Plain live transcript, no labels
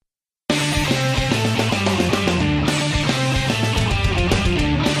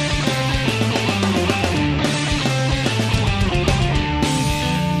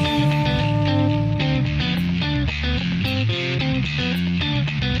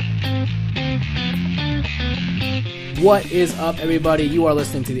What is up, everybody? You are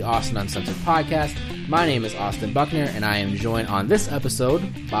listening to the Austin Uncensored podcast. My name is Austin Buckner, and I am joined on this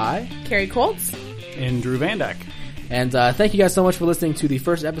episode by Kari Kolts and Drew Van Dyke. And thank you guys so much for listening to the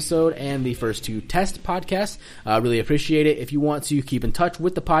first episode and the first two test podcasts. Really appreciate it. If you want to keep in touch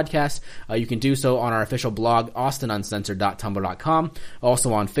with the podcast, you can do so on our official blog, austinuncensored.tumblr.com.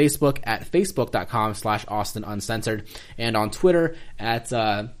 Also on Facebook at facebook.com/austinuncensored. And on Twitter at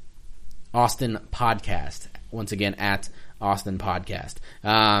Austin Podcast. Once again, at Austin Podcast.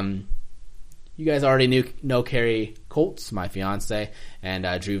 You guys already know Kari Kolts, my fiance,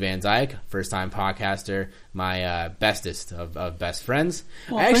 and Drew Van Dyke, first-time podcaster, my bestest of best friends.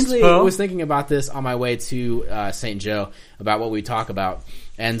 Well, I actually was thinking about this on my way to St. Joe, about what we talk about,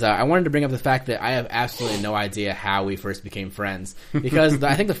 and I wanted to bring up the fact that I have absolutely no idea how we first became friends, because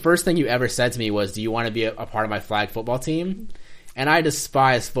I think the first thing you ever said to me was, do you want to be a part of my flag football team? And I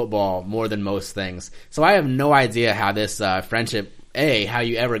despise football more than most things, so I have no idea how this friendship, A, how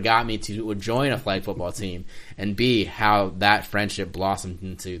you ever got me to join a flag football team, and B, how that friendship blossomed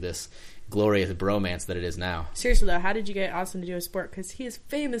into this glorious bromance that it is now. Seriously though, how did you get Austin to do a sport? Because he is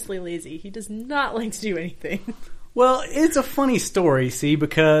famously lazy. He does not like to do anything. Well, it's a funny story, see,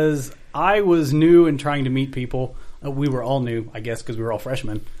 because I was new and trying to meet people. We were all new, I guess, because we were all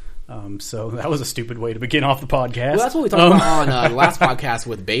freshmen. So that was a stupid way to begin off the podcast. Well, that's what we talked about on the last podcast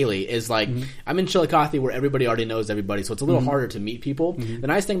with Bailey, is like, I'm in Chillicothe where everybody already knows everybody, so it's a little harder to meet people. The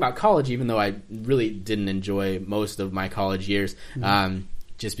nice thing about college, even though I really didn't enjoy most of my college years,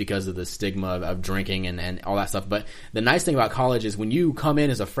 just because of the stigma of drinking and all that stuff. But the nice thing about college is when you come in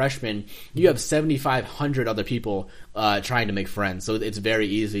as a freshman, you have 7,500 other people trying to make friends. So it's very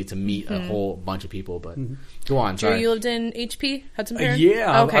easy to meet a whole bunch of people. But go on, Drew, sorry. you lived in HP? Hudson Fair?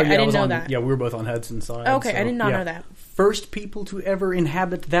 Yeah. Okay, I didn't know that. Yeah, we were both on Hudson side. Okay, I did not know that. First people to ever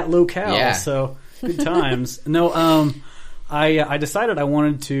inhabit that locale. Yeah. So good times. No, I decided I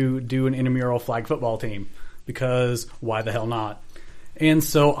wanted to do an intramural flag football team because why the hell not? And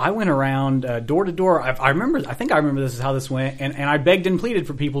so I went around door to door. I think I remember this is how this went. And I begged and pleaded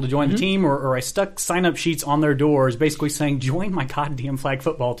for people to join the team, or I stuck sign-up sheets on their doors basically saying, join my goddamn flag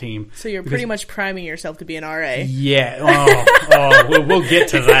football team. So you're pretty much priming yourself to be an RA. Yeah. We'll get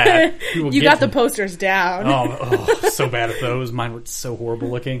to that. You got the posters down. So bad at those. Mine were so horrible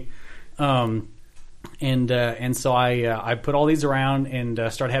looking. And so I put all these around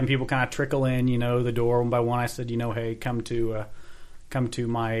and started having people kind of trickle in, the door one by one. I said, hey, come to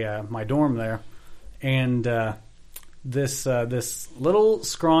my dorm there, and this little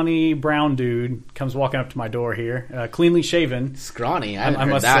scrawny brown dude comes walking up to my door here, cleanly shaven. Scrawny, I haven't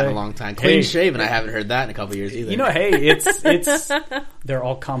heard that in a long time. Clean shaven, I haven't heard that in a couple of years either. Hey, it's they're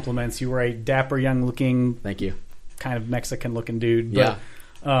all compliments. You were a dapper, young looking, thank you, kind of Mexican looking dude. But,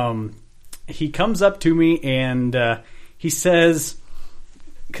 yeah. He comes up to me and he says,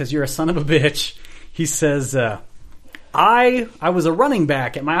 "'Cause you're a son of a bitch," he says. I was a running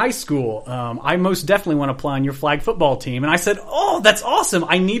back at my high school. I most definitely want to play on your flag football team. And I said, oh, that's awesome.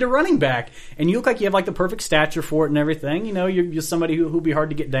 I need a running back. And you look like you have like the perfect stature for it and everything. You're somebody who'll be hard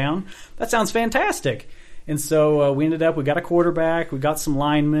to get down. That sounds fantastic. And so we got a quarterback. We got some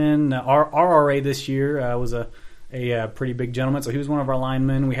linemen. Our RA this year was a pretty big gentleman. So he was one of our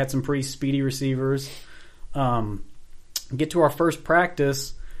linemen. We had some pretty speedy receivers. Get to our first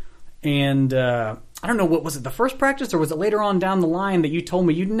practice and... I don't know, what was it, the first practice, or was it later on down the line that you told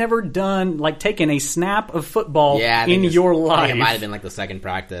me you'd never taken a snap of football in your life? I think it might have been like the second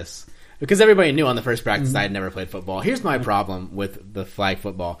practice. Because everybody knew on the first practice I had never played football. Here's my problem with the flag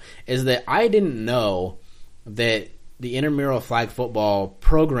football, is that I didn't know that the intramural flag football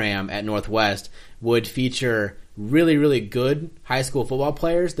program at Northwest would feature really, really good high school football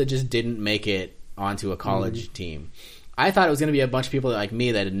players that just didn't make it onto a college team. I thought it was going to be a bunch of people like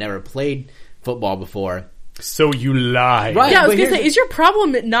me that had never played football before. So you lie. Right. Yeah, I was going to say, is your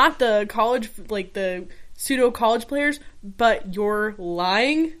problem not the college, like the pseudo college players, but your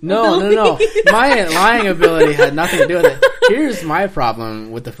lying ability? No. My lying ability had nothing to do with it. Here's my problem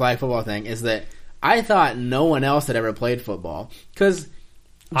with the flag football thing, is that I thought no one else had ever played football. Because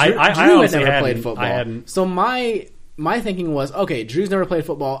Drew had never played football. I hadn't. So my thinking was, okay, Drew's never played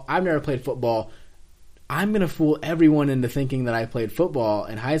football, I've never played football, I'm going to fool everyone into thinking that I played football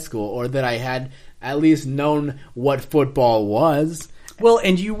in high school, or that I had at least known what football was. Well,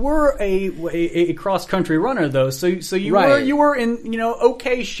 and you were a cross country runner though, so you were in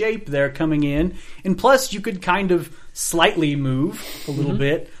okay shape there coming in, and plus you could kind of slightly move a little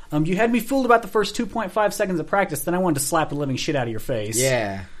bit. You had me fooled about the first 2.5 seconds of practice, then I wanted to slap the living shit out of your face.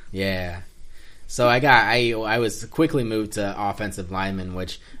 Yeah. So I was quickly moved to offensive lineman,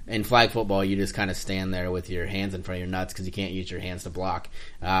 which in flag football you just kind of stand there with your hands in front of your nuts because you can't use your hands to block.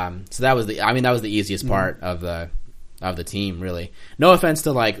 So that was the easiest part of the team, really. No offense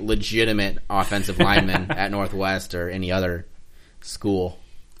to like legitimate offensive linemen at Northwest or any other school,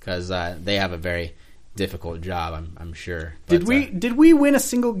 because they have a very difficult job, I'm sure. But, did we win a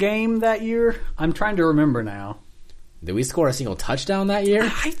single game that year? I'm trying to remember now. Did we score a single touchdown that year?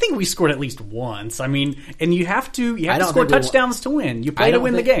 I think we scored at least once. I mean, and you have to score touchdowns to win. You play to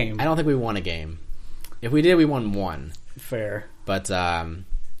win the game. I don't think we won a game. If we did, we won one. Fair. But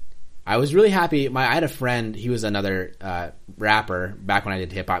I was really happy. I had a friend. He was another rapper back when I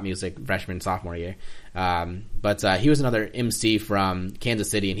did hip hop music, freshman and sophomore year. But he was another MC from Kansas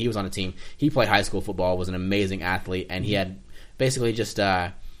City, and he was on a team. He played high school football, was an amazing athlete, and he had basically just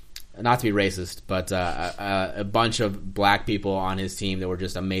not to be racist, but a bunch of black people on his team that were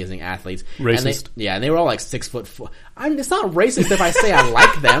just amazing athletes. Racist. And they were all like 6'4". It's not racist if I say I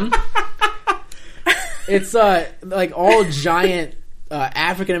like them. It's like all giant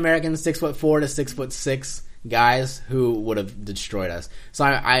African Americans, 6'4" to 6'6" guys who would have destroyed us. So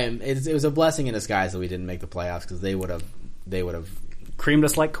it was a blessing in disguise that we didn't make the playoffs, because they would have creamed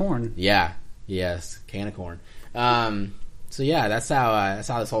us like corn. Yeah. Yes. Can of corn. So yeah, that's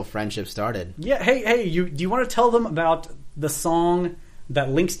how this whole friendship started. Yeah. Hey, do you want to tell them about the song that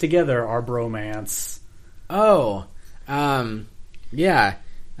links together our bromance? Oh, yeah.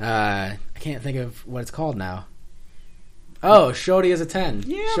 I can't think of what it's called now. Oh, Shorty is a 10.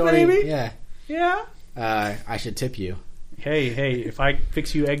 Yeah, Shorty, baby. Yeah. I should tip you. Hey, if I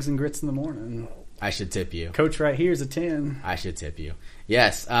fix you eggs and grits in the morning, I should tip you. Coach right here is a 10. I should tip you.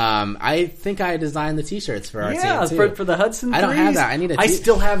 Yes. I think I designed the T-shirts for our team too. Yeah, for the Hudson 3s. I don't have that. I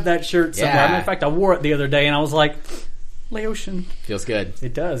still have that shirt somewhere. Yeah. In fact, I wore it the other day, and I was like, Laotian. Feels good.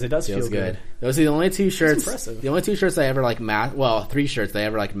 It does. It does feel good. Those are the only two shirts. That's impressive. The only two shirts I ever three shirts I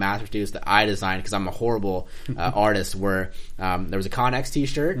ever mass produced that I designed, because I'm a horrible artist. Were there was a Connex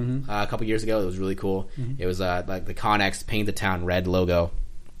T-shirt a couple years ago. It was really cool. It was like the Connex Paint the Town red logo,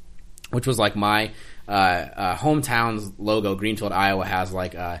 which was like my hometown's logo. Greenfield, Iowa has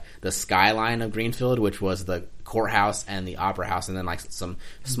like the skyline of Greenfield, which was the courthouse and the opera house, and then like some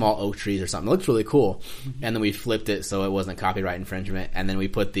small oak trees or something. It looked really cool. And then we flipped it so it wasn't copyright infringement, and then we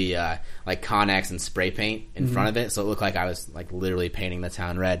put the like Connex and spray paint in front of it, so it looked like I was like literally painting the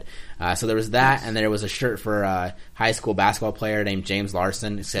town red. So there was that, and there was a shirt for a high school basketball player named James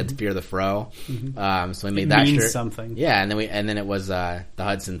Larson. It said "Fear the Fro." So we made that shirt. Something. Yeah, and then it was the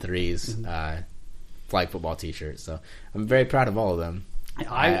Hudson 3s flag football T-shirt. So I'm very proud of all of them.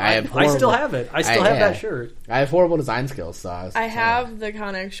 I still have it. I still have that shirt. I have horrible design skills, so I have the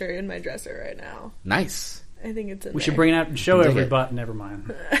Connex shirt in my dresser right now. Nice. I think it's in We there. should bring it out and show everybody. Never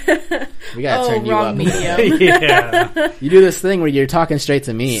mind. We gotta turn you up. Medium. Yeah. You do this thing where you're talking straight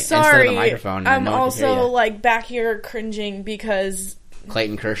to me instead of the microphone. I'm no one can hear also you. like back here cringing because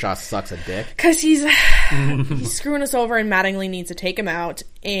Clayton Kershaw sucks a dick. Because he's screwing us over, and Mattingly needs to take him out,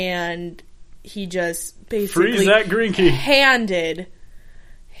 and he just basically freeze that Greinke. handed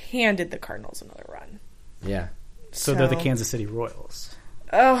the Cardinals another run. Yeah. So they're the Kansas City Royals.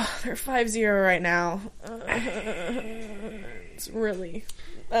 Oh, they're 5-0 right now. It's really...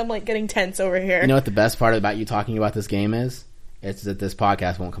 I'm like getting tense over here. You know what the best part about you talking about this game is? It's that this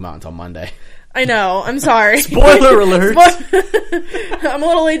podcast won't come out until Monday. I know. I'm sorry. Spoiler alert. I'm a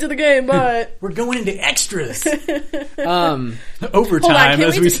little late to the game, but... We're going into extras. Um, Overtime, Hold on,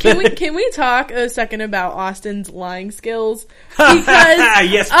 as we said. Can we talk a second about Austin's lying skills? Because,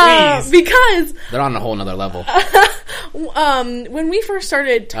 yes, please. Because they're on a whole nother level. when we first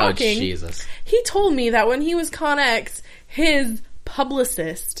started talking, Oh, Jesus. he told me that when he was Connex, his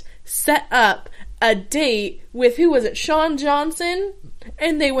publicist set up a date with, who was it, Sean Johnson?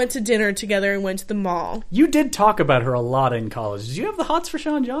 And they went to dinner together and went to the mall. You did talk about her a lot in college. Did you have the hots for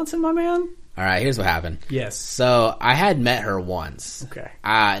Sean Johnson, my man? All right, here's what happened. Yes. So I had met her once. Okay.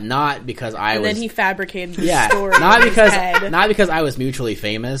 Not because I and was... then he fabricated the yeah, story not in his because head. not because I was mutually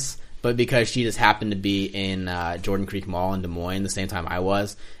famous, but because she just happened to be in Jordan Creek Mall in Des Moines the same time I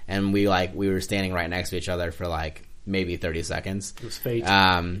was, and we were standing right next to each other for like maybe 30 seconds. It was fate.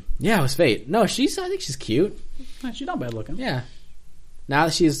 Yeah, it was fate. No, I think she's cute. She's not bad looking. Yeah. Now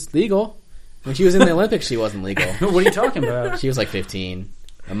that she's legal. When she was in the Olympics, she wasn't legal. What are you talking about? She was like 15.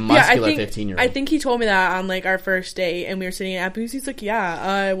 A muscular 15-year-old. I think he told me that on like our first date, and we were sitting at Applebee's. He's like, "Yeah,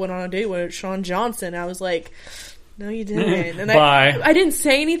 I went on a date with Sean Johnson." I was like, "No, you didn't." And I didn't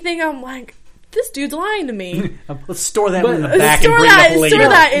say anything. I'm like, "This dude's lying to me." Let's store that in the back and bring it up later. Store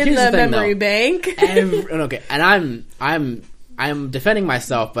that in Here's the the thing, memory though. bank. Okay, and I'm defending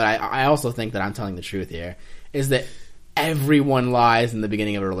myself, but I also think that I'm telling the truth here, is that everyone lies in the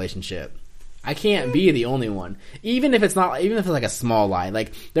beginning of a relationship. I can't be the only one. Even if it's like a small lie.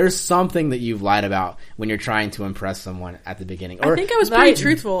 Like, there's something that you've lied about when you're trying to impress someone at the beginning. Or I think I was pretty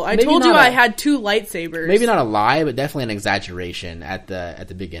truthful. I told you I had 2 lightsabers. Maybe not a lie, but definitely an exaggeration at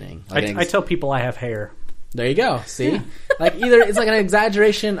the beginning. Like I tell people I have hair. There you go. See? Yeah. Like, either it's like an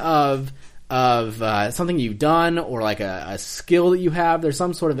exaggeration of something you've done, or like a skill that you have. There's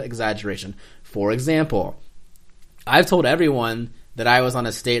some sort of exaggeration. For example, I've told everyone that I was on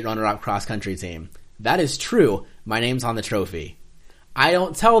a state runner-up cross-country team. That is true. My name's on the trophy. I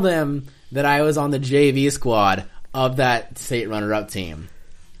don't tell them that I was on the JV squad of that state runner-up team.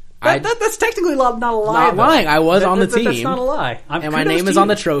 That's technically not a lie. Not lying. I was on the team. That's not a lie. And my name is on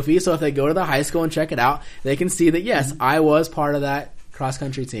the trophy, so if they go to the high school and check it out, they can see that, yes, I was part of that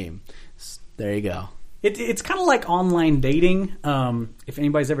cross-country team. There you go. It's kind of like online dating. If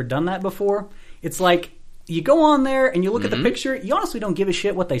anybody's ever done that before, it's like, you go on there and you look at the picture, you honestly don't give a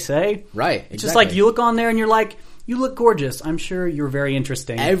shit what they say. Right. Exactly. It's just like you look on there and you're like, you look gorgeous. I'm sure you're very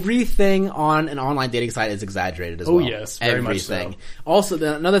interesting. Everything on an online dating site is exaggerated as well. Oh, yes. Very Everything. much so.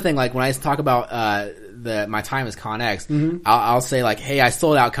 Also, another thing, like when I talk about my time as ConX, I'll say like, hey, I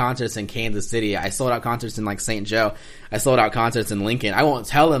sold out concerts in Kansas City. I sold out concerts in like St. Joe. I sold out concerts in Lincoln. I won't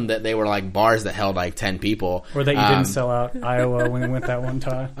tell them that they were like bars that held like 10 people. Or that you didn't sell out Iowa when we went that one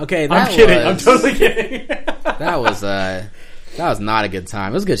time. Okay, I'm kidding. I'm totally kidding. That was not a good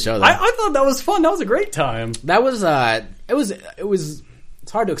time. It was a good show though. I thought that was fun. That was a great time. That was it was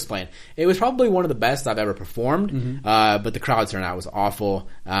it's hard to explain. It was probably one of the best I've ever performed. But the crowd turnout was awful.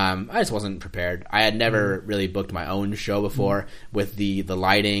 I just wasn't prepared. I had never really booked my own show before with the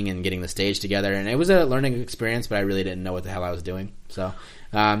lighting and getting the stage together, and it was a learning experience, but I really didn't know what the hell I was doing. So,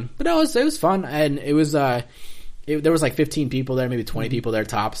 but no, it was fun, and it was there was like 15 people there, maybe 20 people there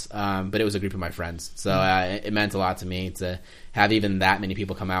tops, but it was a group of my friends. So it meant a lot to me to have even that many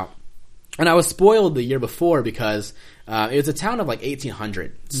people come out. And I was spoiled the year before because it was a town of like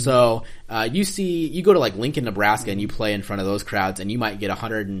 1,800. So you go to like Lincoln, Nebraska, and you play in front of those crowds, and you might get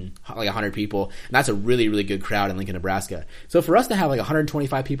 100 people, and that's a really, really good crowd in Lincoln, Nebraska. So for us to have like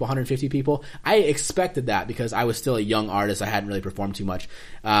 125 people, 150 people, I expected that because I was still a young artist. I hadn't really performed too much.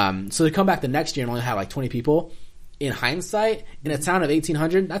 So to come back the next year and only have like 20 people, in hindsight, in a town of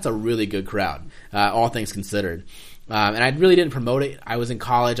 1,800, that's a really good crowd, all things considered. And I really didn't promote it. I was in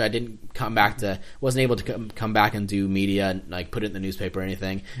college. I wasn't able to come back and do media and like put it in the newspaper or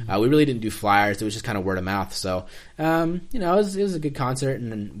anything. We really didn't do flyers. It was just kind of word of mouth. So, it was a good concert,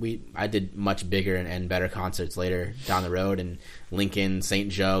 and I did much bigger and better concerts later down the road in Lincoln,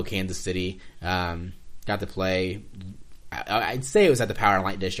 St. Joe, Kansas City. Got to play. I'd say it was at the Power and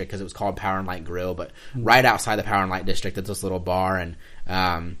Light District because it was called Power and Light Grill, but right outside the Power and Light District, it's this little bar, and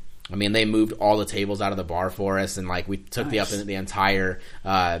they moved all the tables out of the bar for us, and like we took the entire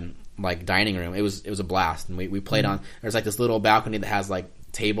like dining room. It was a blast, and we played on. There's like this little balcony that has like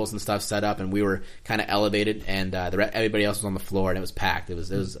tables and stuff set up, and we were kind of elevated, and everybody else was on the floor, and it was packed. It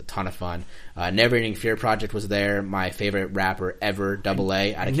was a ton of fun. Never Ending Fear Project was there. My favorite rapper ever, Double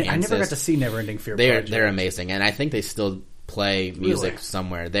A, out of Kansas. I never got to see Never Ending Fear Project. They're amazing, and I think they still play music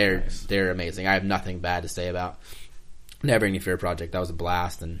somewhere. They're amazing. I have nothing bad to say about Never Ending Fear Project. That was a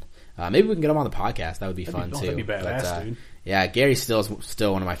blast, and maybe we can get them on the podcast. That would be fun too. That'd be badass, dude. Yeah, Gary's still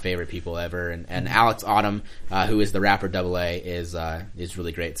one of my favorite people ever, and Alex Autumn, who is the rapper Double A, is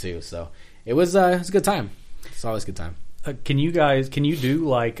really great too. So it was a good time. It's always a good time. Can you do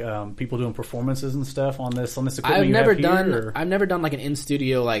like people doing performances and stuff on this equipment? I've never done like an in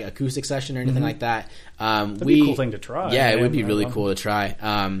studio like acoustic session or anything like that. That'd be a cool thing to try. Yeah, it would be really cool to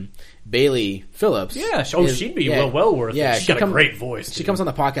try. Bailey Phillips. Yeah, she'd be well worth it. She's got a great voice. She comes on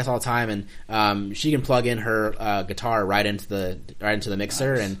the podcast all the time, and she can plug in her guitar right into the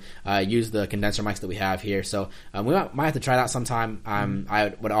mixer and use the condenser mics that we have here. So we might have to try that sometime.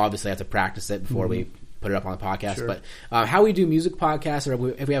 I would obviously have to practice it before we put it up on the podcast. Sure. But how we do music podcasts, or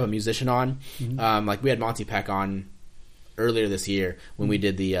if we have a musician on, like we had Monty Peck on earlier this year when we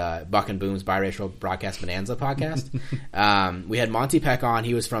did the Buck and Boom's Biracial Broadcast Bonanza podcast. We had Monty Peck on.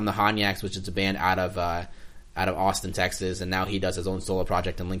 He was from the Honiaks, which is a band out of Austin, Texas, and now he does his own solo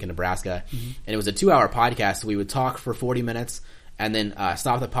project in Lincoln, Nebraska. And it was a 2-hour podcast, so we would talk for 40 minutes and then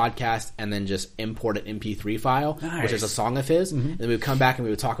stop the podcast and then just import an MP3 file, which is a song of his. And then we would come back and we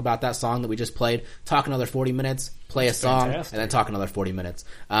would talk about that song that we just played, talk another 40 minutes, play a song, fantastic. And then talk another 40 minutes.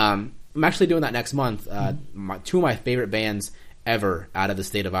 I'm actually doing that next month. Two of my favorite bands ever out of the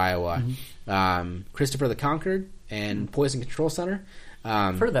state of Iowa, Christopher the Conquered and Poison Control Center.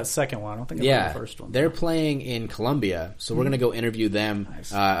 I've heard that second one. I don't think I've heard the first one. They're playing in Colombia, so we're going to go interview them,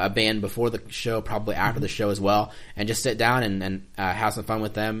 a band before the show, probably after the show as well, and just sit down and have some fun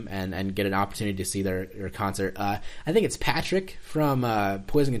with them and get an opportunity to see their concert. I think it's Patrick from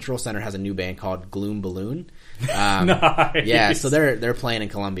Poison Control Center has a new band called Gloom Balloon. Nice. Yeah, so they're playing in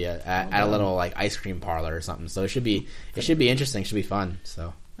Colombia at a little like ice cream parlor or something. So it should be interesting. It should be fun.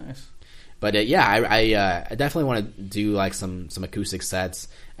 So nice. But I definitely want to do like some acoustic sets,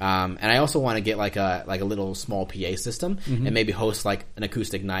 and I also want to get like a little small PA system and maybe host like an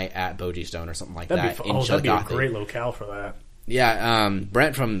acoustic night at Bogey Stone or something like that. That'd be a great locale for that. Yeah,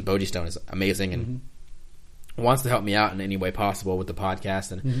 Brent from Bogey Stone is amazing and wants to help me out in any way possible with the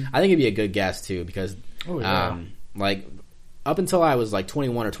podcast, and I think he'd be a good guest too because like up until I was like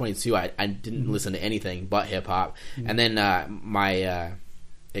 21 or 22, I didn't listen to anything but hip hop, and then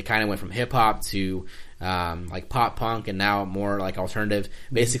it kind of went from hip hop to like pop punk and now more like alternative.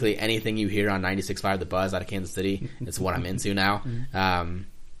 Basically anything you hear on 96.5 The Buzz out of Kansas City, it's what I'm into now.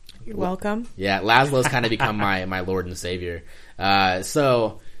 You're welcome. Yeah, Laszlo's kind of become my Lord and Savior.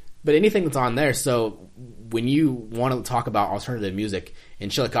 But anything that's on there, so when you want to talk about alternative music in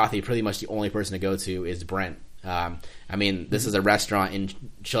Chillicothe, pretty much the only person to go to is Brent. I mean, this is a restaurant in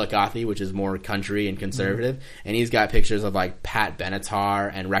Chillicothe, which is more country and conservative, and he's got pictures of like Pat Benatar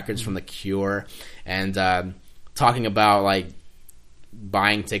and records from The Cure, and talking about like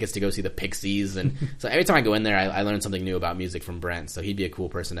buying tickets to go see the Pixies, and so every time I go in there, I learn something new about music from Brent. So he'd be a cool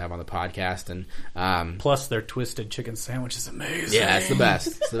person to have on the podcast, and plus their twisted chicken sandwich is amazing. Yeah, it's the best.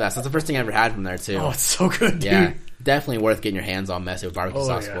 It's the best. That's the first thing I ever had from there too. Oh, it's so good, dude. Yeah. Definitely worth getting your hands on messy with barbecue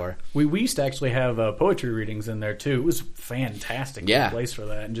sauce for. We used to actually have poetry readings in there too. It was fantastic. Place for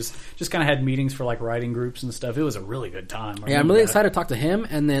that, and just kind of had meetings for like writing groups and stuff. It was a really good time. I'm really excited to talk to him,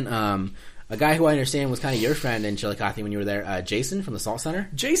 and then a guy who I understand was kind of your friend in Chillicothe when you were there, Jason from the Salt Center.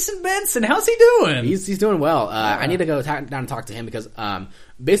 Jason Benson, how's he doing? He's doing well. I need to go down and talk to him because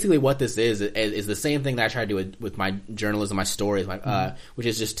basically what this is the same thing that I try to do with my journalism, my stories, which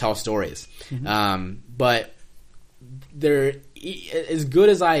is just tell stories. But they're as good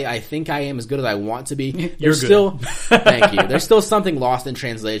as I think I am, as good as I want to be. There's still thank you. There's still something lost in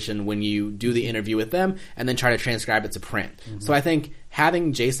translation when you do the interview with them and then try to transcribe it to print. So I think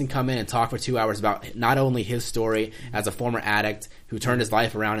having Jason come in and talk for 2 hours about not only his story as a former addict who turned his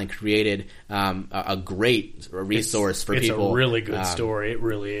life around and created a great resource for people. It's a really good story. It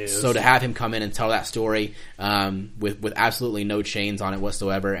really is. So to have him come in and tell that story with absolutely no chains on it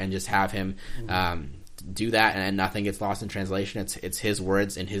whatsoever, and just have him do that and nothing gets lost in translation. It's his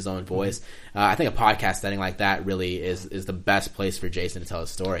words in his own voice. I think a podcast setting like that really is the best place for Jason to tell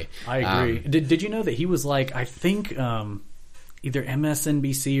his story. I agree. Did you know that he was like, I think either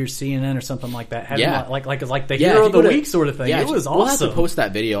MSNBC or CNN or something like that had him like the hero of the week sort of thing. It was awesome. We'll have to post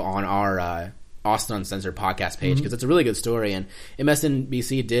that video on our Austin Uncensored podcast page because it's a really good story, and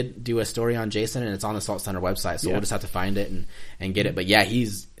MSNBC did do a story on Jason, and it's on the Salt Center website, so we'll just have to find it and get it. But yeah,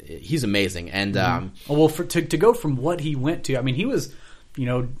 he's amazing, and to go from what he went to, I mean, he was dead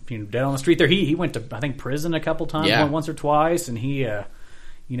on the street there. He went to, I think, prison a couple times, once or twice, and the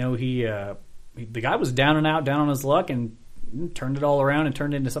guy was down and out, down on his luck, and turned it all around and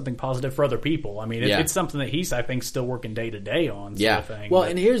turned it into something positive for other people. I mean, it's something that he's, I think, still working day to day on. Sort of thing. Well,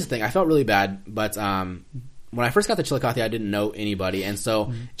 and here's the thing. I felt really bad, but when I first got to Chillicothe, I didn't know anybody. And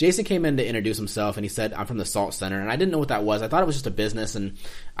so Jason came in to introduce himself, and he said, I'm from the Salt Center. And I didn't know what that was. I thought it was just a business, and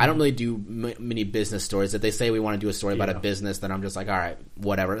I don't really do many business stories. If they say we want to do a story about a business, then I'm just like, all right,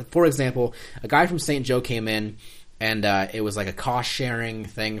 whatever. For example, a guy from St. Joe came in, and it was like a cost-sharing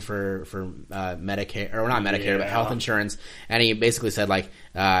thing for Medicare, or not Medicare, but health insurance. And he basically said, like,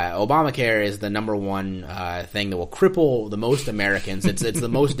 Obamacare is the number one thing that will cripple the most Americans. It's the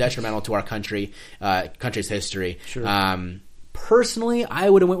most detrimental to our country's history. Sure. Personally, I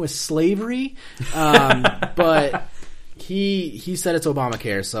would have went with slavery, but he said it's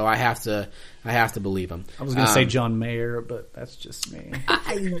Obamacare, so I have to believe him. I was going to say John Mayer, but that's just me.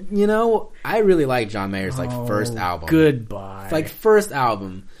 I really like John Mayer's first album. Goodbye. First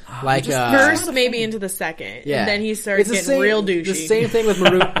album. First, maybe into the second. Yeah. And then he starts getting real douchey. The same thing with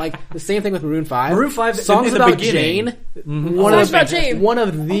Maroon 5. Maroon 5 Songs About Jane. One of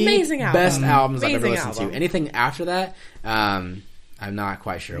the amazing best albums I've ever listened to. Anything after that, I'm not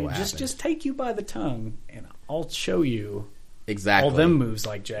quite sure what happened. Just take you by the tongue, and I'll show you exactly all them moves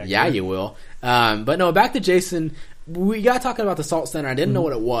like Jack. Yeah, you will. But no, back to Jason. we got talking about the Salt Center. I didn't know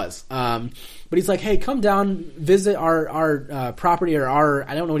what it was. But he's like, hey, come down, visit our property, or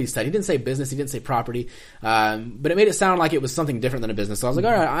I don't know what he said. He didn't say business. He didn't say property. But it made it sound like it was something different than a business. So I was like,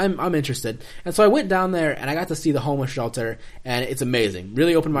 all right, I'm interested. And so I went down there and I got to see the homeless shelter, and it's amazing.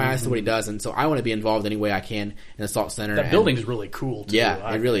 Really opened my eyes to what he does. And so I want to be involved any way I can in the Salt Center. That building's really cool too.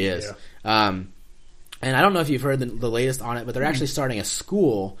 Yeah, it really is. Yeah. And I don't know if you've heard the latest on it, but they're actually starting a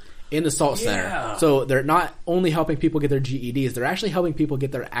school in the Salt Center. So they're not only helping people get their GEDs, they're actually helping people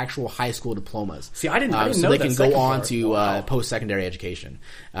get their actual high school diplomas. See, I didn't know so they can go on part. to post-secondary education.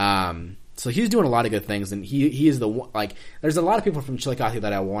 So he's doing a lot of good things, and he is the one, like, there's a lot of people from Chillicothe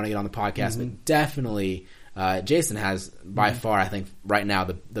that I want to get on the podcast, but definitely Jason has by far, I think, right now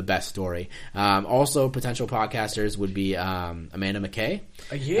the best story. Also, potential podcasters would be Amanda McKay.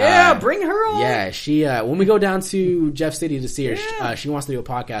 Bring her on. Yeah, she when we go down to Jeff City to see her, she wants to do a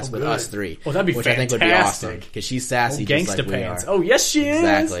podcast with us three. Oh, that'd be which fantastic. I think would be awesome because she's sassy, just like we are. Oh, yes, she is.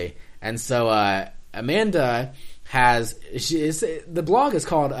 Exactly. And so Amanda the blog is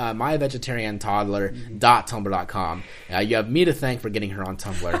called myvegetariantoddler.tumblr.com. You have me to thank for getting her on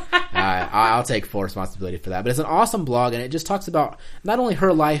Tumblr. I'll take full responsibility for that. But it's an awesome blog, and it just talks about not only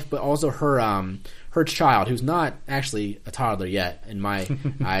her life, but also her child, who's not actually a toddler yet in my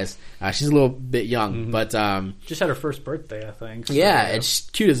eyes. She's a little bit young, but just had her first birthday, I think. So, it's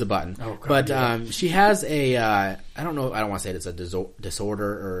cute as a button. Oh, God, but she has a I don't want to say it's a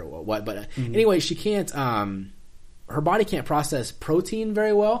disorder or what, but anyway, she can't her body can't process protein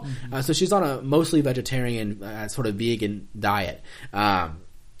very well, so she's on a mostly vegetarian sort of vegan diet.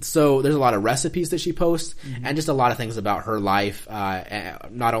 So there's a lot of recipes that she posts, and just a lot of things about her life,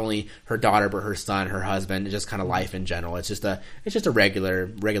 not only her daughter but her son, her husband, just kind of life in general. It's just a regular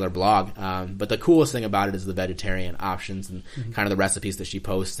blog. But the coolest thing about it is the vegetarian options and kind of the recipes that she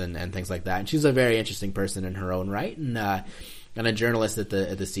posts and things like that. And she's a very interesting person in her own right, and a journalist at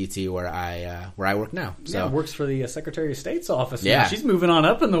the CT where I work now. So works for the Secretary of State's office. Yeah, now. She's moving on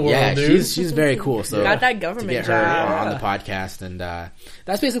up in the world. Yeah, dude. she's very cool. So got that government to get her on the podcast, and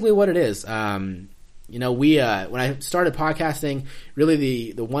that's basically what it is. We when I started podcasting,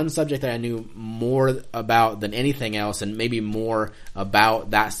 really the one subject that I knew more about than anything else, and maybe more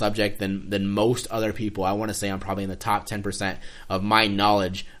about that subject than most other people. I want to say I'm probably in the top 10% of my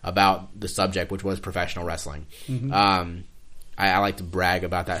knowledge about the subject, which was professional wrestling. I like to brag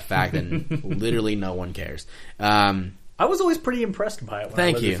about that fact, and literally no one cares. I was always pretty impressed by it when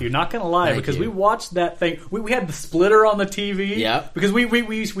I was with you. Not going to lie, because we watched that thing. We had the splitter on the TV. Yeah. Because we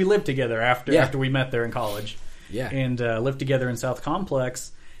lived together after we met there in college. Yeah. And lived together in South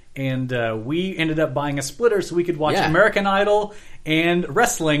Complex. And we ended up buying a splitter so we could watch American Idol and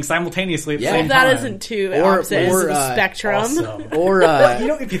wrestling simultaneously at the same time. That isn't too opposite ends of the spectrum. Awesome. Or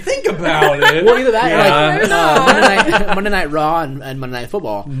if you think about it. Well, either that, like Monday Night Raw and Monday Night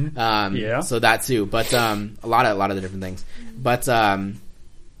Football. So that too. But a lot of the different things. But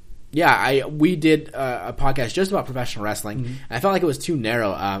we did a podcast just about professional wrestling. And I felt like it was too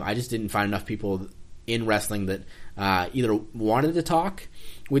narrow. I just didn't find enough people in wrestling that either wanted to talk.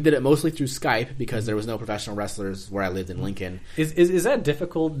 We did it mostly through Skype because there was no professional wrestlers where I lived in Lincoln. Is that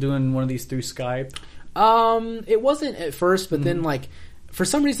difficult doing one of these through Skype? It wasn't at first, but then for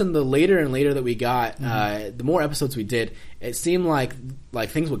some reason the later and later that we got, the more episodes we did, it seemed like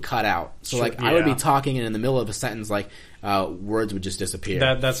things would cut out. So I would be talking and in the middle of a sentence words would just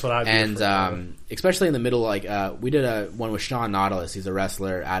disappear. That's what I do. And especially in the middle, we did one with Sean Nautilus. He's a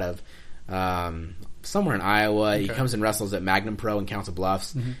wrestler out of somewhere in Iowa. Okay. He comes and wrestles at Magnum Pro in Council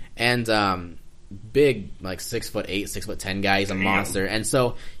Bluffs. And big, 6'8", 6'10" guy. He's a monster. And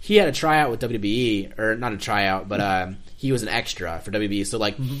so he had a tryout with WWE, or not a tryout, but he was an extra for WWE. So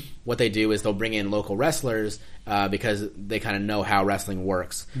what they do is they'll bring in local wrestlers because they kind of know how wrestling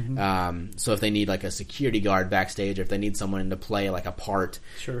works. So if they need a security guard backstage, or if they need someone to play a part,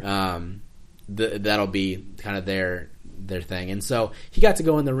 that'll be kind of their thing. And so he got to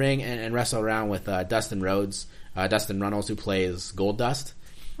go in the ring and wrestle around with Dustin Runnels, who plays Goldust,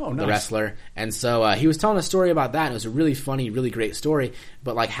 the wrestler. And so he was telling a story about that, and it was a really funny, really great story,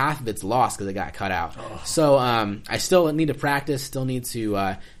 but half of it's lost because it got cut out. So I still need to practice, still need to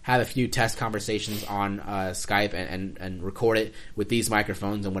have a few test conversations on Skype and record it with these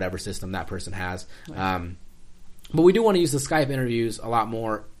microphones and whatever system that person has. But we do want to use the Skype interviews a lot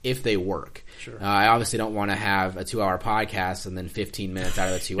more if they work. Sure. I obviously don't want to have a 2-hour podcast and then 15 minutes out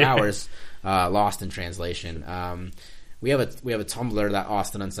of the 2 hours lost in translation. we have a Tumblr, that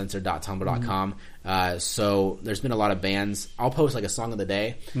austinuncensored.tumblr.com. So there's been a lot of bands. I'll post like a song of the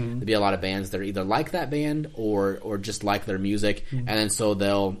day. There'll be a lot of bands that are either like that band or just like their music, and then so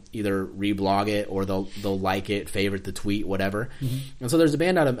they'll either reblog it or they'll like it, favorite the tweet, whatever. And so there's a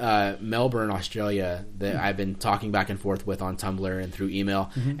band out of Melbourne, Australia that I've been talking back and forth with on Tumblr and through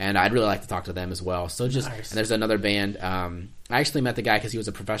email, and I'd really like to talk to them as well. So just and there's another band. I actually met the guy because he was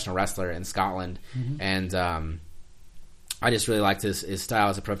a professional wrestler in Scotland, and I just really liked his style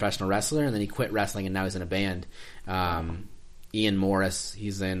as a professional wrestler, and then he quit wrestling and now he's in a band. Ian Morris,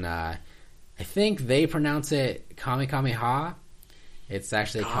 he's in, I think they pronounce it Kamehameha. It's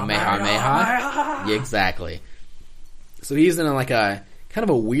actually Kamehameha. Yeah, exactly. So he's in like a kind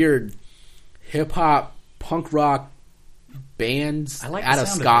of a weird hip hop punk rock band out of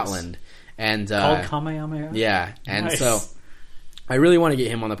Scotland. And called Kamehameha? Yeah. And so I really want to get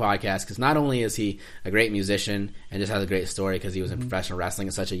him on the podcast because not only is he a great musician and just has a great story because he was in professional wrestling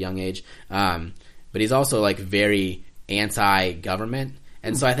at such a young age, but he's also like very anti-government.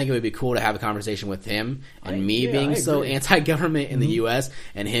 And so I think it would be cool to have a conversation with him and being so anti-government in the U.S.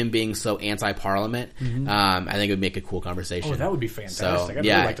 and him being so anti-parliament. I think it would make a cool conversation. Oh, that would be fantastic. So, I'd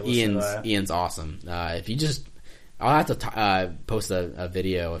really like to listen to that. Ian's awesome. If you just, I'll have to post a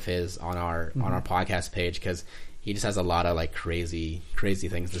video of his on our podcast page because he just has a lot of like crazy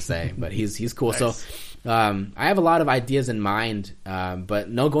things to say, but he's cool. Nice. So, I have a lot of ideas in mind,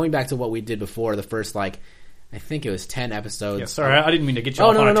 but going back to what we did before, the first I think it was 10 episodes. Yeah, sorry, I didn't mean to get you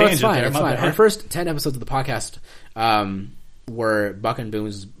off on a tangent. It's fine. Our first 10 episodes of the podcast were Buck and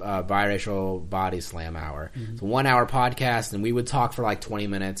Boom's Biracial Body Slam Hour. It's a 1 hour podcast, and we would talk for like 20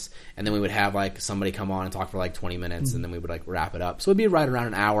 minutes, and then we would have like somebody come on and talk for like 20 minutes, and then we would like wrap it up. So it'd be right around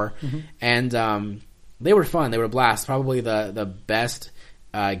an hour, and they were fun. They were a blast. Probably the best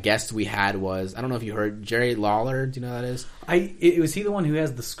guest we had was, I don't know if you heard, Jerry Lawler. Do you know who that is? Was he the one who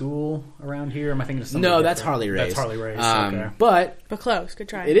has the school around here? Am I thinking of something? No, that's Harley Race. That's Harley Race. Okay. But close. Good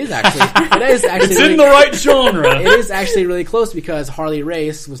try. It is actually. It's in the right genre. It is actually really close because Harley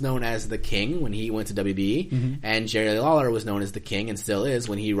Race was known as the King when he went to WBE, and Jerry Lawler was known as the King and still is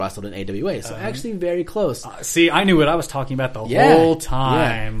when he wrestled in AWA. So actually very close. See, I knew what I was talking about the whole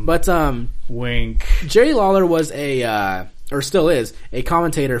time. Yeah. But wink. Jerry Lawler was or still is, a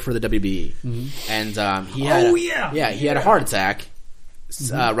commentator for the WBE. And he had a heart attack.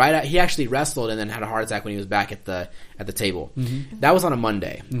 He actually wrestled and then had a heart attack when he was back at the table. That was on a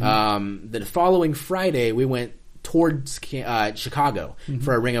Monday. The following Friday, we went towards Chicago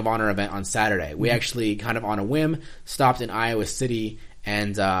for a Ring of Honor event on Saturday. We actually, kind of on a whim, stopped in Iowa City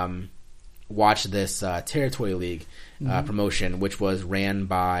and watched this Territory League promotion, which was ran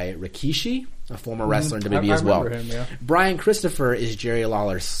by Rikishi, a former wrestler in WWE as well. Him, yeah. Brian Christopher is Jerry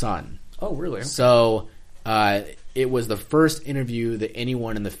Lawler's son. Oh, really? Okay. So it was the first interview that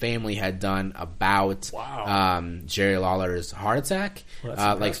anyone in the family had done about Jerry Lawler's heart attack,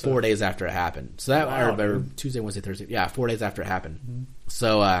 like 4 days after it happened. So that or Tuesday, Wednesday, Thursday, 4 days after it happened.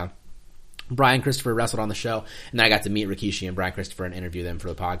 So Brian Christopher wrestled on the show, and I got to meet Rikishi and Brian Christopher and interview them for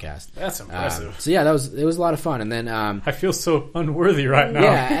the podcast. That's impressive. So yeah, it was a lot of fun. And then I feel so unworthy right now.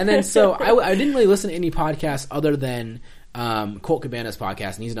 Yeah, and then so I didn't really listen to any podcasts other than Colt Cabana's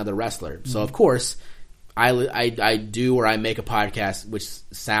podcast, and he's another wrestler. So of course, I do or I make a podcast which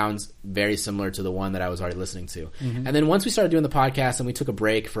sounds very similar to the one that I was already listening to. And then once we started doing the podcast and we took a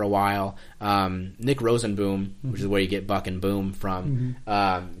break for a while, Nick Rosenboom, which is where you get Buck and Boom from,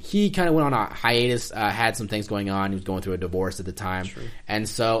 he kind of went on a hiatus, had some things going on. He was going through a divorce at the time. True. And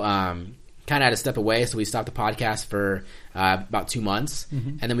so kind of had to step away, so we stopped the podcast for about 2 months.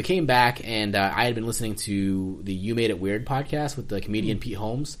 And then we came back, and I had been listening to the You Made It Weird podcast with the comedian Pete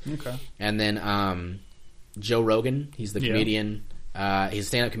Holmes. Okay. And then Joe Rogan, he's the comedian. He's a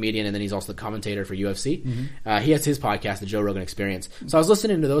stand-up comedian, and then he's also the commentator for UFC. He has his podcast, The Joe Rogan Experience. So I was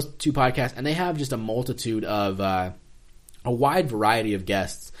listening to those two podcasts, and they have just a multitude of a wide variety of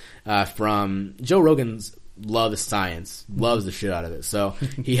guests. From Joe Rogan's loves science, loves the shit out of it. So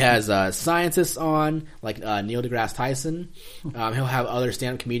he has scientists on, like Neil deGrasse Tyson. He'll have other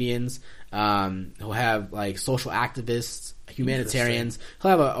stand-up comedians. He'll have like social activists, humanitarians.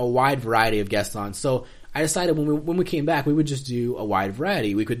 He'll have a wide variety of guests on. So I decided when we came back, we would just do a wide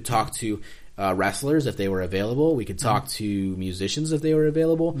variety. We could talk to wrestlers if they were available. We could talk to musicians if they were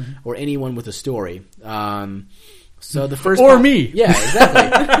available, or anyone with a story. So the first me, yeah,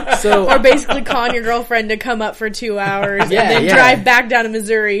 exactly. So or basically calling your girlfriend to come up for 2 hours and then drive back down to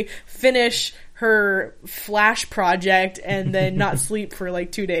Missouri, finish her Flash project and then not sleep for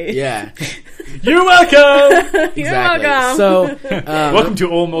like 2 days. Yeah. You're welcome. You're welcome. So, welcome to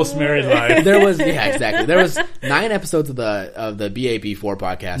Almost Married Life. There was 9 episodes of the BAB4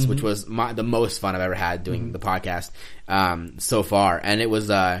 podcast, which was the most fun I've ever had doing the podcast so far. And it was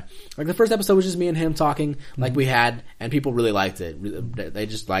like the first episode was just me and him talking like we had, and people really liked it. They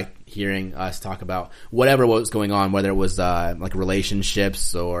just liked hearing us talk about whatever was going on, whether it was like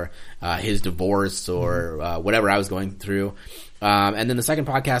relationships or his divorce or whatever I was going through. And then the second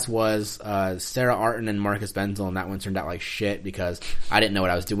podcast was Sarah Artin and Marcus Benzel, and that one turned out like shit because I didn't know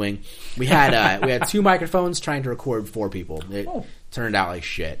what I was doing. We had 2 microphones trying to record 4 people. It turned out like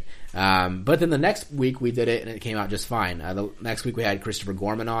shit. But then the next week we did it, and it came out just fine. The next week we had Christopher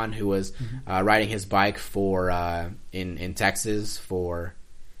Gorman on, who was riding his bike for in Texas for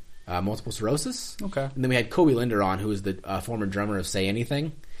multiple sclerosis. Okay. And then we had Kobe Linder on, who was the former drummer of Say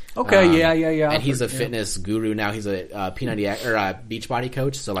Anything. Okay, yeah. And he's a fitness guru now. He's a P90X or a Beachbody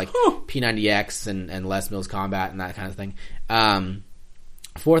coach, so like P90X and Les Mills Combat and that kind of thing.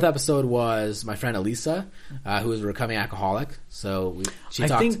 Fourth episode was my friend Elisa, who is a recovering alcoholic. So she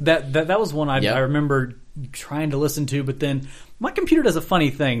talked. I think that was one I remember trying to listen to, but then my computer does a funny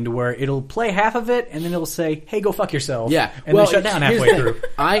thing to where it'll play half of it and then it'll say, "Hey, go fuck yourself." Yeah, and then shut down halfway through.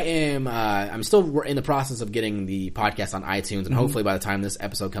 I'm still in the process of getting the podcast on iTunes, and hopefully by the time this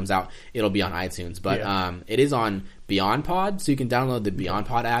episode comes out, it'll be on iTunes. But it is on Beyond Pod, so you can download the Beyond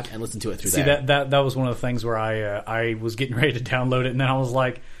Pod app and listen to it through there. See, that was one of the things where I was getting ready to download it, and then I was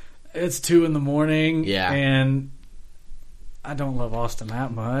like, it's 2 a.m. Yeah, and I don't love Austin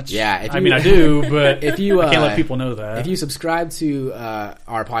that much. Yeah, I do, but if you I can't let people know that. If you subscribe to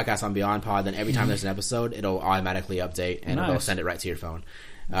our podcast on Beyond Pod, then every time there's an episode, it'll automatically update and it'll send it right to your phone.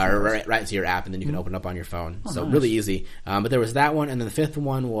 Or right to your app, and then you can open it up on your phone. So really easy. But there was that one, and then the fifth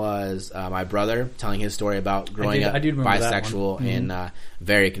one was my brother telling his story about growing up bisexual in a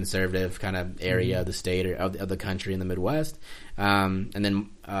very conservative kind of area of the state or of the country in the Midwest. And then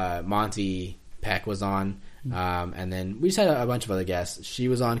Monty Peck was on. And then we just had a bunch of other guests. She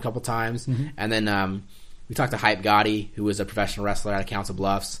was on a couple times. And then we talked to Hype Gotti, who was a professional wrestler out of Council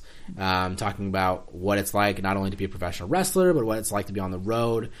Bluffs, talking about what it's like not only to be a professional wrestler, but what it's like to be on the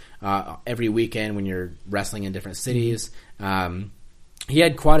road every weekend when you're wrestling in different cities. He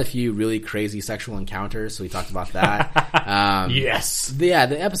had quite a few really crazy sexual encounters, so we talked about that. Yes. The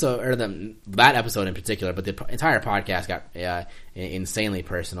episode, or that episode in particular, but the entire podcast got insanely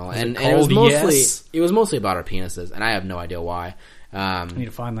personal. And it was mostly about our penises, and I have no idea why. I need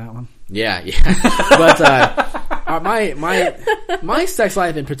to find that one. Yeah. But my sex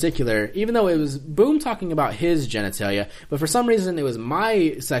life in particular, even though it was Boom talking about his genitalia, but for some reason it was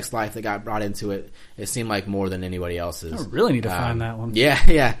my sex life that got brought into it. It seemed like more than anybody else's. I really need to find that one.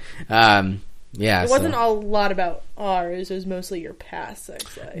 Yeah. It wasn't a lot about ours. It was mostly your past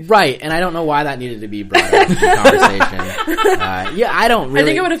sex life. Right, and I don't know why that needed to be brought up in the conversation. I don't really... I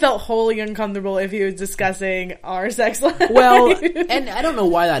think I would have felt wholly uncomfortable if he was discussing our sex life. Well, and I don't know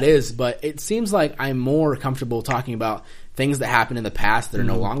why that is, but it seems like I'm more comfortable talking about things that happened in the past that are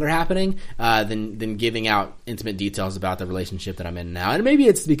no longer happening than giving out intimate details about the relationship that I'm in now. And maybe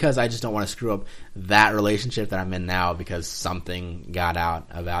it's because I just don't want to screw up that relationship that I'm in now because something got out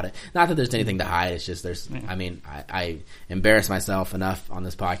about it. Not that there's anything to hide. It's just I embarrass myself enough on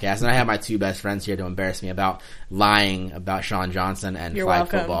this podcast, and I have my 2 best friends here to embarrass me about lying about Sean Johnson and flag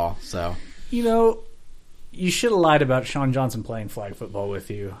football. So you should have lied about Sean Johnson playing flag football with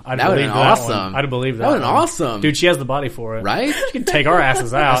you. That would have been awesome. I'd have believed that. That would have been awesome. Dude, she has the body for it. Right? She can take our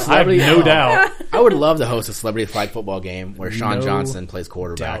asses out. I have no doubt. I would love to host a celebrity flag football game where Sean Johnson plays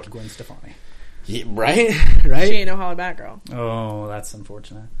quarterback. Gwen Stefani. Yeah, right? She ain't no holla back girl. Oh, that's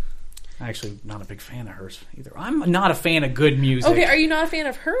unfortunate. I'm actually not a big fan of hers either. I'm not a fan of good music. Okay, are you not a fan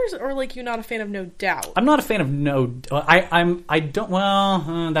of hers, or like you're not a fan of No Doubt? I'm not a fan of No. I don't.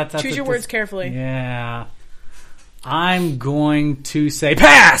 Well, that's choose your words carefully. Yeah. I'm going to say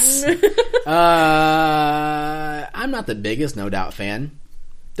pass! I'm not the biggest No Doubt fan.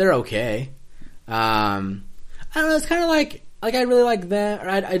 They're okay. I don't know, it's kind of like I really like them, or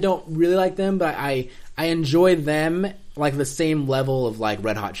I don't really like them, but I enjoy them like the same level of like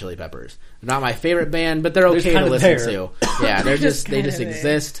Red Hot Chili Peppers. They're not my favorite band, but they're okay to listen to. Yeah, they just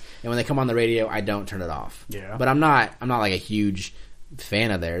exist, and when they come on the radio, I don't turn it off. Yeah. But I'm not like a huge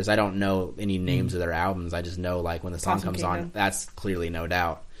fan of theirs. I don't know any names of their albums. I just know like when the song comes on, that's clearly No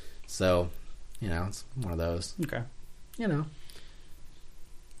Doubt. So, it's one of those. Okay.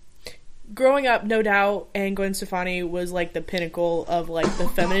 Growing up, No Doubt and Gwen Stefani was like the pinnacle of like the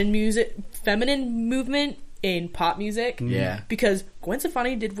feminine movement in pop music. Yeah. Because Gwen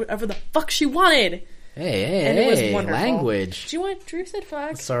Stefani did whatever the fuck she wanted. And it was wonderful. Language. Drew said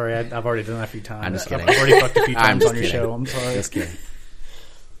fuck. Sorry, I've already done that a few times. I'm just kidding. I've already fucked a few times on your show. I'm sorry. Just kidding.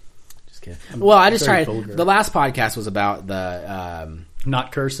 Well, I just tried. Vulgar. The last podcast was about the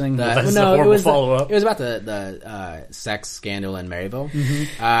not cursing. That's a horrible follow-up. It was about the sex scandal in Maryville.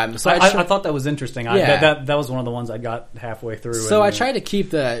 Mm-hmm. So I thought that was interesting. That was one of the ones I got halfway through. So I tried to keep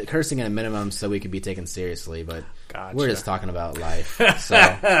the cursing at a minimum so we could be taken seriously, but we're just talking about life.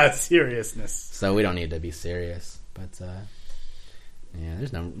 So seriousness. So we don't need to be serious. But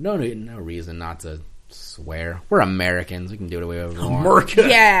there's no reason not to swear. We're Americans. We can do it whatever we want. America.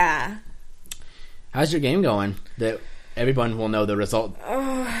 Yeah. How's your game going? That everyone will know the result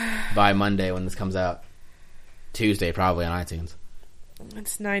by Monday when this comes out. Tuesday, probably on iTunes.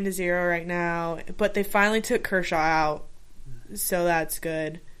 It's 9-0 right now, but they finally took Kershaw out, so that's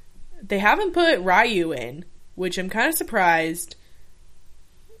good. They haven't put Ryu in, which I'm kind of surprised.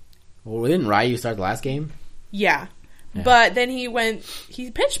 Well, didn't Ryu start the last game? Yeah. But then he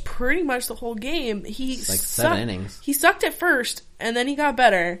pitched pretty much the whole game. It's like 7 innings. He sucked at first, and then he got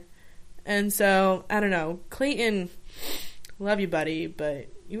better. And so, I don't know. Clayton, love you, buddy, but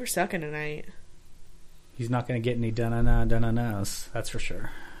you were sucking tonight. He's not going to get any dun-na-nas, that's for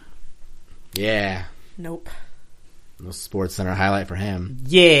sure. Yeah. Nope. No Sports Center highlight for him.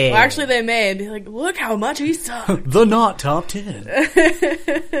 Yeah. Well, actually, they may be like, look how much he sucked. The not top 10.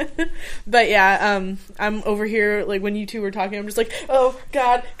 But yeah, I'm over here, like, when you two were talking, I'm just like, oh,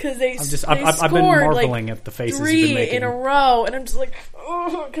 God, because I've been marveling at the faces you've been making. 3 in a row, and I'm just like,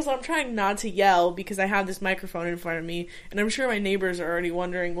 oh, because I'm trying not to yell because I have this microphone in front of me, and I'm sure my neighbors are already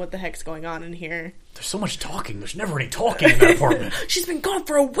wondering what the heck's going on in here. There's so much talking. There's never any talking in that apartment. She's been gone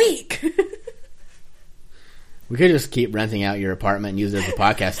for a week. We could just keep renting out your apartment and use it as a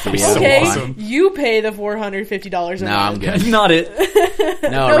podcast studio. Okay, awesome. You pay the $450 a month. No, I'm good. Not it.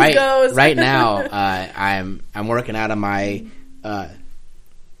 No, right now, I'm working out of my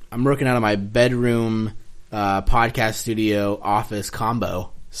bedroom podcast studio office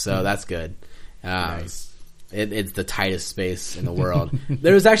combo, so that's good. Nice. It's the tightest space in the world.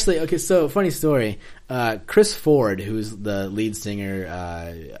 There was actually so funny story. Chris Ford, who's the lead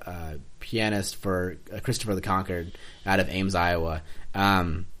singer, pianist for Christopher the Conquered out of Ames, Iowa.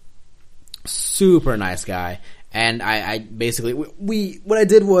 Super nice guy. And I basically, what I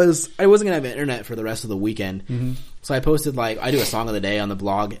did was, I wasn't going to have internet for the rest of the weekend. Mm-hmm. So I posted, I do a song of the day on the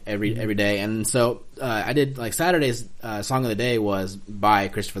blog every day. And so, I did, Saturday's, song of the day was by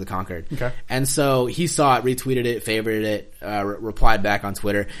Christopher the Conquered. Okay. And so he saw it, retweeted it, favorited it, replied back on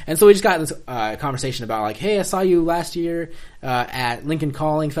Twitter. And so we just got in this, conversation about hey, I saw you last year, at Lincoln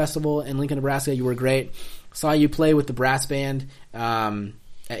Calling Festival in Lincoln, Nebraska. You were great. Saw you play with the brass band,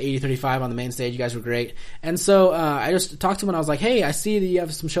 at 8035 on the main stage. You guys were great. And so, I just talked to him and I was like, hey, I see that you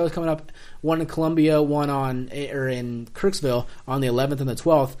have some shows coming up. One in Columbia, one in Kirksville on the 11th and the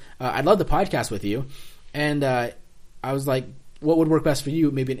 12th. I'd love to podcast with you. And, I was like, what would work best for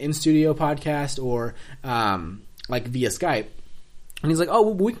you? Maybe an in-studio podcast or, via Skype. And he's like, oh,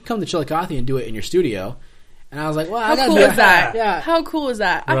 well, we can come to Chillicothe and do it in your studio. And I was like, well, how cool is that? Yeah. How cool is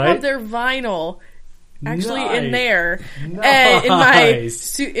that? Right? I have their vinyl. Actually, nice. In there,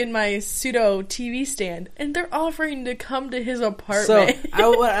 Nice. and in my pseudo TV stand, and they're offering to come to his apartment. So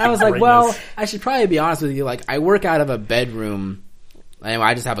I was like, well, I should probably be honest with you. I work out of a bedroom. Anyway,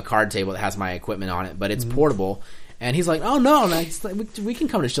 I just have a card table that has my equipment on it, but it's portable. And he's like, oh no, man, we can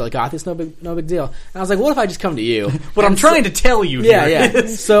come to Chillicothe. It's no big deal. And I was like, what if I just come to you? What I'm trying to tell you here. Yeah.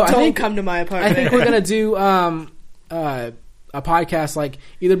 So I think come to my apartment. I think we're gonna do a podcast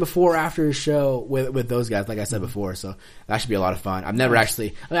either before or after a show with those guys, like I said before. So that should be a lot of fun. I've never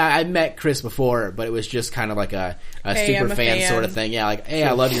actually, I met Chris before, but it was just kind of like a hey, super fan sort of thing. Yeah, hey,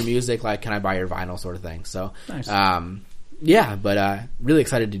 I love your music. Can I buy your vinyl sort of thing? So, nice. Yeah, but really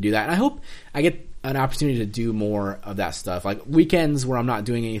excited to do that. And I hope I get an opportunity to do more of that stuff. Weekends where I'm not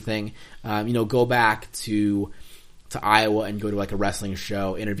doing anything, go back to Iowa and go to a wrestling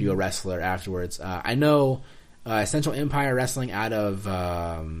show, interview a wrestler afterwards. I know Central Empire Wrestling out of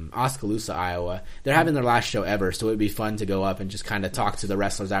Oskaloosa, Iowa. They're having their last show ever, so it would be fun to go up and just kind of talk to the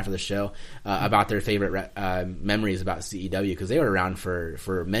wrestlers after the show about their favorite memories about CEW, because they were around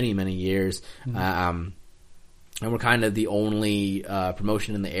for many, many years. Mm-hmm. And we're kind of the only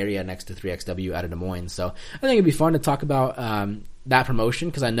promotion in the area next to 3XW out of Des Moines. So I think it'd be fun to talk about that promotion,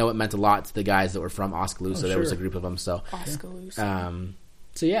 because I know it meant a lot to the guys that were from Oskaloosa. There was a group of them. So Oskaloosa.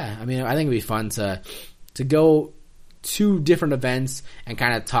 So yeah, I think it'd be fun to go to different events and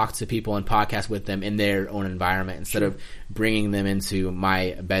kind of talk to people and podcast with them in their own environment instead of bringing them into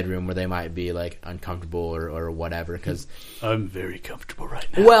my bedroom where they might be like uncomfortable or whatever. Because I'm very comfortable right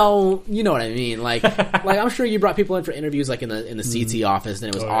now. Well, you know what I mean. Like I'm sure you brought people in for interviews like in the CT office, and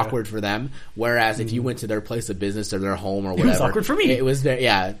it was awkward for them. Whereas if you went to their place of business or their home or whatever, it was awkward for me. It was very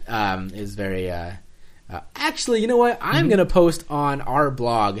it was very. Actually, you know what? I'm gonna post on our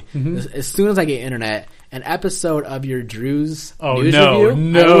blog as soon as I get internet an episode of your Drew's news review.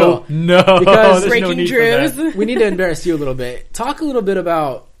 No, because breaking Drew's. We need to embarrass you a little bit. Talk a little bit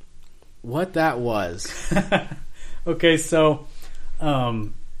about what that was. Okay, so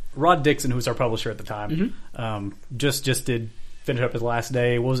Rod Dixon, who's our publisher at the time, just did finish up his last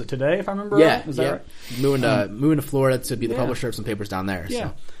day. What was it today? If I remember, right? Is that right? Moving to Florida to be the publisher of some papers down there.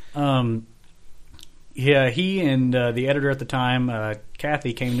 Yeah. So. Yeah, he and the editor at the time,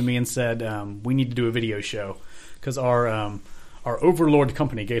 Kathy, came to me and said, we need to do a video show because our overlord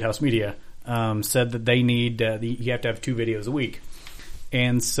company, Gatehouse Media, said that they need you have to have 2 videos a week.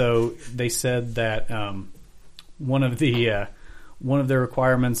 And so they said that one of their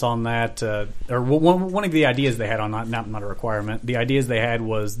requirements on that, or one of the ideas they had on not a requirement, the ideas they had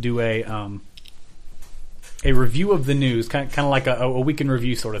was do a review of the news, kind of like a weekend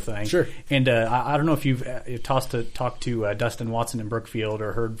review sort of thing. Sure. And I don't know if you've talked to Dustin Watson in Brookfield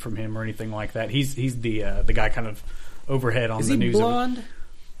or heard from him or anything like that. He's the guy kind of overhead on the news. Is he blonde?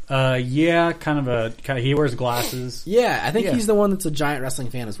 Yeah, kind of. He wears glasses. Yeah, I think he's the one that's a giant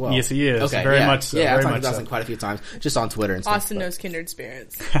wrestling fan as well. Yes, he is. Okay, very much so. Yeah, I've very talked much to Dustin quite a few times, just on Twitter and stuff. Austin knows kindred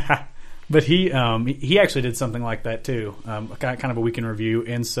spirits. But he actually did something like that too, kind of a weekend review,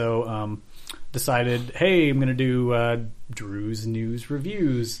 and so decided, hey, I'm going to do Drew's News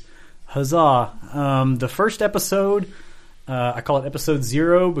Reviews. Huzzah! The first episode, I call it episode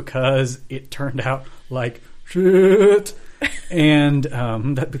 0 because it turned out like shit. And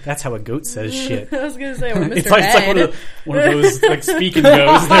that's how a goat says shit. I was going to say, we're Mr. It's like one of those like speaking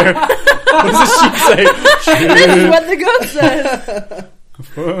goes there. What does the sheep say? Shit. This is what the goat says.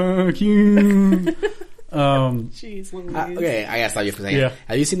 Fuck you. Jeez, okay, I gotta stop you for a second. Yeah.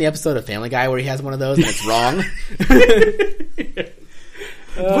 Have you seen the episode of Family Guy where he has one of those and it's wrong?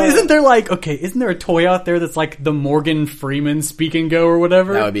 Isn't there a toy out there that's like the Morgan Freeman Speak and Go or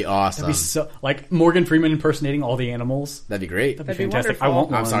whatever? That would be awesome. That'd be so, like Morgan Freeman impersonating all the animals. That'd be great. That'd be wonderful. fantastic. I want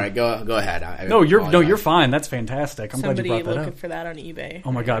one. I'm sorry. Go ahead. You're fine. That's fantastic. I'm glad you brought that looking up. for that on eBay.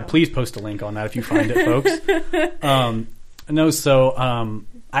 Oh my god! Please post a link on that if you find it, folks.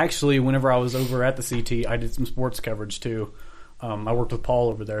 Actually, whenever I was over at the CT, I did some sports coverage too. I worked with Paul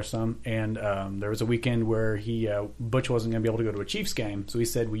over there some, and there was a weekend where Butch wasn't going to be able to go to a Chiefs game, so he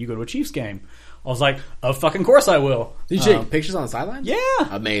said, "Will you go to a Chiefs game?" I was like, "Of fucking course I will." Did you take pictures on the sideline? Yeah,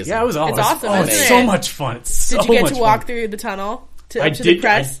 amazing. Yeah, it was awesome. It's awesome. Oh, it's so much fun. Did you get to walk through the tunnel to the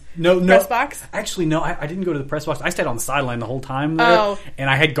press? Press box? Actually, no. I didn't go to the press box. I stayed on the sideline the whole time there, and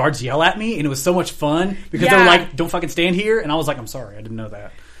I had guards yell at me, and it was so much fun because they were like, "Don't fucking stand here," and I was like, "I'm sorry, I didn't know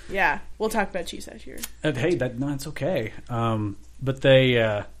that." Yeah, we'll talk about Chiefs out here. Hey, it's okay. But they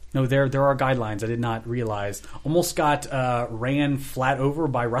there are guidelines I did not realize. Almost got ran flat over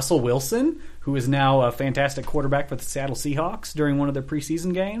by Russell Wilson, who is now a fantastic quarterback for the Seattle Seahawks during one of their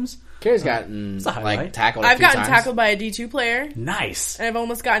preseason games. Kari's gotten tackled. I've gotten tackled by a D2 player. Nice. And I've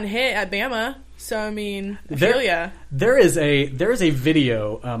almost gotten hit at Bama. So I mean, I feel ya. There is a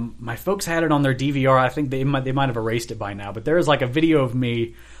video. My folks had it on their DVR. I think they might have erased it by now. But there is like a video of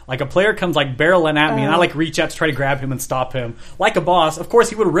me. Like a player comes like barreling at me, and I like reach out to try to grab him and stop him. Like a boss, of course,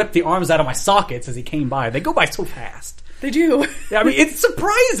 he would have ripped the arms out of my sockets as he came by. They go by so fast. They do. Yeah, I mean, it's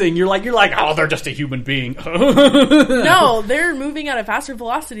surprising. You're like, oh, they're just a human being. No, they're moving at a faster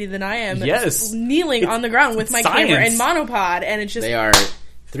velocity than I am. Yes, kneeling on the ground with my camera and monopod, and it's just they are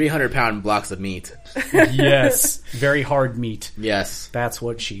 300-pound blocks of meat. Yes, very hard meat. Yes, that's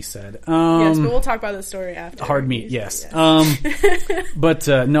what she said. Yes, but we'll talk about the story after. Hard meat, yes. But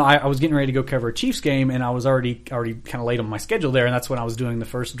no, I was getting ready to go cover a Chiefs game, and I was already kind of late on my schedule there, and that's when I was doing the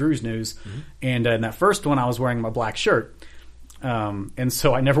first Drew's News. Mm-hmm. And in that first one, I was wearing my black shirt, and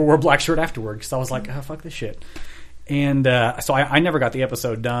so I never wore a black shirt afterward because I was like, oh, fuck this shit. And so I never got the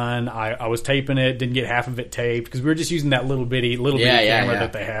episode done. I was taping it, didn't get half of it taped because we were just using that little bitty camera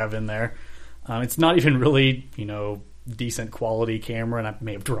that they have in there. It's not even really, decent quality camera, and I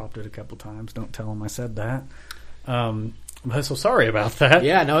may have dropped it a couple times. Don't tell them I said that. So sorry about that.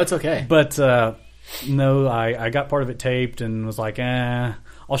 Yeah, no, it's okay. But no, I got part of it taped and was like,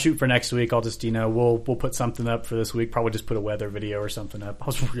 I'll shoot for next week. I'll just, we'll put something up for this week. Probably just put a weather video or something up. I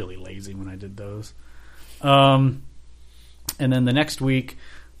was really lazy when I did those. And then the next week,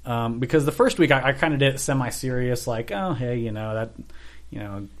 Because the first week I kind of did it semi-serious, like, oh, hey,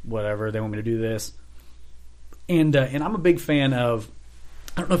 whatever, they want me to do this. And I'm a big fan of,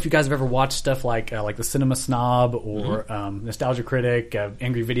 I don't know if you guys have ever watched stuff like the Cinema Snob or Nostalgia Critic,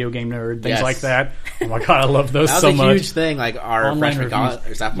 Angry Video Game Nerd, things like that. Oh my god, I love those so much. That was a huge thing, like our freshman college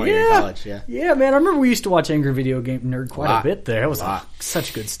or sophomore year in college. Yeah, man, I remember we used to watch Angry Video Game Nerd quite a bit there. It was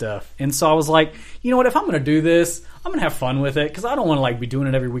such good stuff. And so I was like, you know what, if I'm going to do this, I'm going to have fun with it, because I don't want to like be doing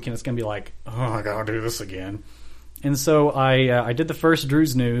it every weekend. It's going to be like, oh, I got to do this again. And so I did the first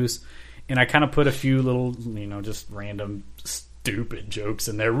Drew's News, and I kind of put a few little, just random stupid jokes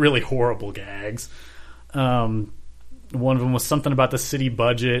in there, really horrible gags. One of them was something about the city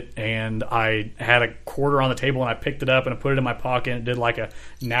budget, and I had a quarter on the table, and I picked it up and I put it in my pocket and did like a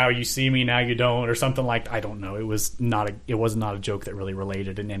 "now you see me, now you don't" or something like, I don't know. It was not a joke that really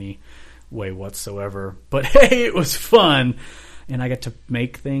related in any way whatsoever. But hey, it was fun, and I got to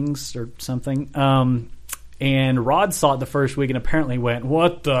make things or something. And Rod saw it the first week and apparently went,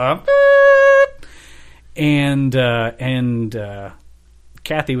 "What the?" And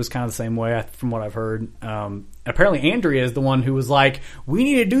Kathy was kind of the same way, from what I've heard. Apparently Andrea is the one who was like, we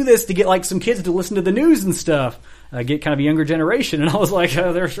need to do this to get like some kids to listen to the news and stuff, get kind of a younger generation. And I was like,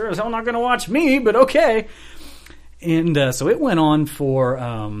 they're sure as hell not going to watch me, but okay. And so it went on for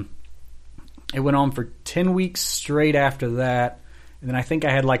 10 weeks straight after that. And then I think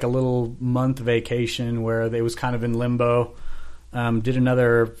I had like a little month vacation where it was kind of in limbo. Did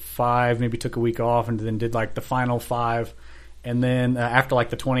another 5, maybe took a week off, and then did like the final 5. And then after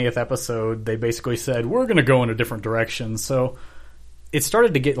like the 20th episode, they basically said, we're going to go in a different direction. So it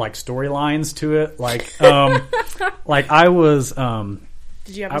started to get like storylines to it. Like, like I was...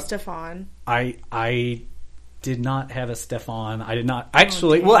 did you have a Stefan? I did not have a Stefan. I did not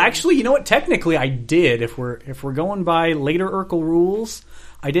actually. Well, actually, you know what? Technically, I did. If we're going by later Urkel rules,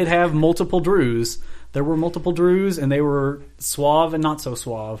 I did have multiple Drews. There were multiple Drews, and they were suave and not so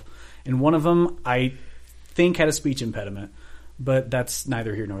suave. And one of them, I think, had a speech impediment. But that's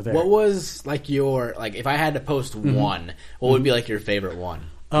neither here nor there. What was like your, like, if I had to post one, what would be like your favorite one?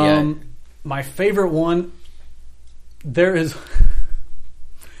 My favorite one, there's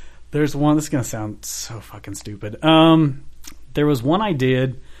one, this is going to sound so fucking stupid. There was one I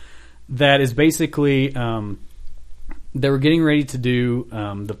did that is basically, they were getting ready to do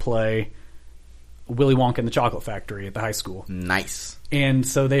the play Willy Wonka and the Chocolate Factory at the high school. Nice. And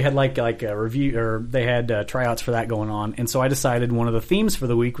so they had like a review, or they had tryouts for that going on. And so I decided one of the themes for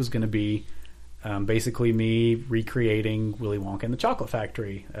the week was going to be basically me recreating Willy Wonka and the Chocolate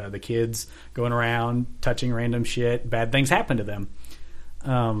Factory. The kids going around touching random shit, bad things happen to them.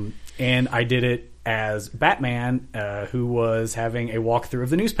 And I did it as Batman, who was having a walkthrough of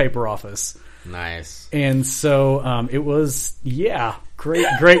the newspaper office. Nice. And so it was,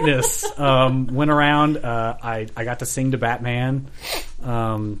 greatness. Went around. I got to sing to Batman.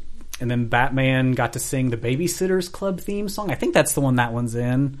 And then Batman got to sing the Babysitters Club theme song. I think that's the one that one's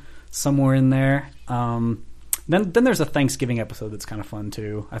in, somewhere in there. Then there's a Thanksgiving episode that's kind of fun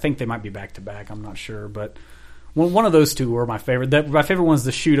too. I think they might be back to back. I'm not sure, but one of those two were my favorite. My favorite one's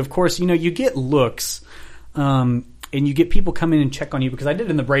the shoot. Of course, you get looks, and you get people come in and check on you, because I did it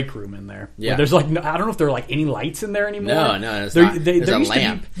in the break room in there. Yeah. There's like, I don't know if there are like any lights in there anymore. No, there's a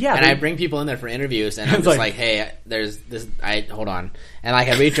lamp. And I bring people in there for interviews, and I'm just like, hey, there's this, hold on. And like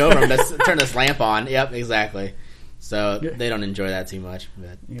I reach over and just turn this lamp on. Yep, exactly. So they don't enjoy that too much.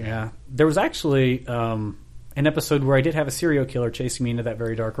 But, yeah. There was actually an episode where I did have a serial killer chasing me into that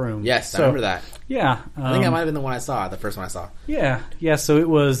very dark room. Yes, I remember that. Yeah. I think that might have been the one I saw, the first one I saw. Yeah. Yeah, so it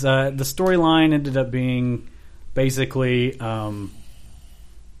was, the storyline ended up being basically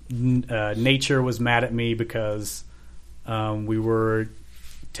nature was mad at me because we were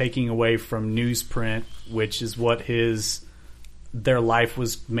taking away from newsprint, which is what their life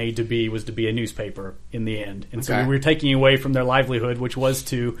was made to be, was to be a newspaper in the end. And so we were taking away from their livelihood, which was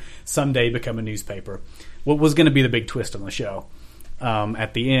to someday become a newspaper. What was going to be the big twist on the show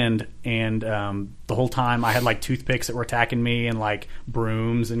at the end. And the whole time I had like toothpicks that were attacking me and like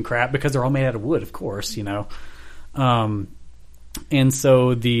brooms and crap, because they're all made out of wood, of course, and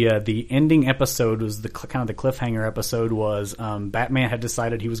so the ending episode was the kind of the cliffhanger episode was Batman had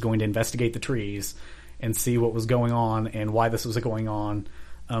decided he was going to investigate the trees and see what was going on and why this was going on,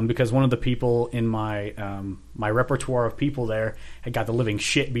 because one of the people in my my repertoire of people there had got the living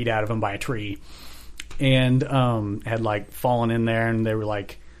shit beat out of him by a tree, and had like fallen in there, and they were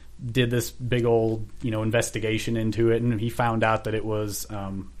like did this big old investigation into it, and he found out that it was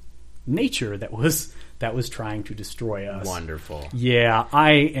nature that was trying to destroy us. Wonderful. Yeah,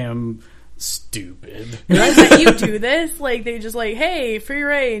 I am stupid. You do this? Like, they just like, hey, free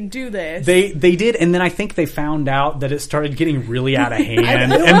reign, do this. They did, and then I think they found out that it started getting really out of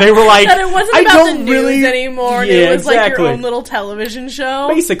hand, and they were like, that it wasn't about the news anymore. Yeah, it was like your own little television show.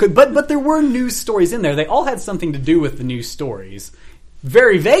 Basically, but there were news stories in there. They all had something to do with the news stories.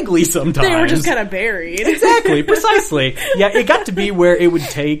 Very vaguely sometimes. They were just kind of buried. Exactly, precisely. Yeah, it got to be where it would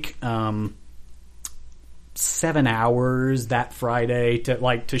take 7 hours that Friday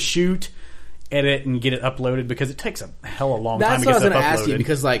to shoot, edit, and get it uploaded, because it takes a hell of a long time to get stuff uploaded. That's what I was going to ask you,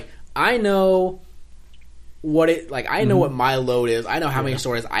 because like I know what I know what my load is. I know how many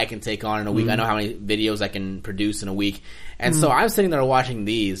stories I can take on in a week. I know how many videos I can produce in a week. And so I'm sitting there watching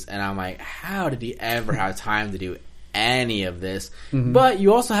these, and I'm like, how did he ever have time to do any of this? But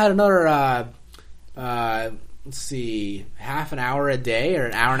you also had another let's see, half an hour a day or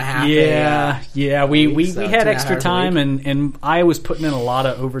an hour and a half. We had extra time, and I was putting in a lot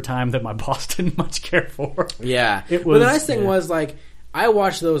of overtime that my boss didn't much care for. Yeah, it was. But the nice thing was, like, I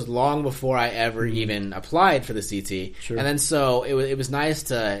watched those long before I ever even applied for the CT, and then so it was nice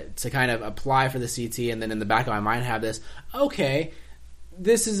to kind of apply for the CT, and then in the back of my mind have this, okay,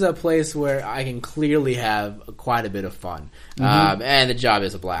 this is a place where I can clearly have quite a bit of fun. And the job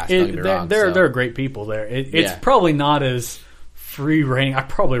is a blast. Don't get me wrong. There are great people there. It's probably not as free reign. I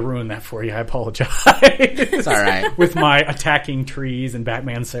probably ruined that for you. I apologize. It's all right. With my attacking trees and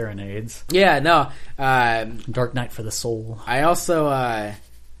Batman serenades. Yeah, no. Dark Knight for the Soul. I also...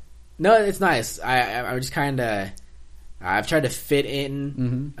 no, it's nice. I just kind of... I've tried to fit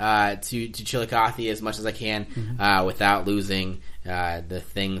in to Chillicothe as much as I can without losing the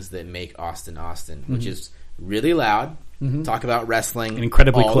things that make Austin, which is really loud. Talk about wrestling and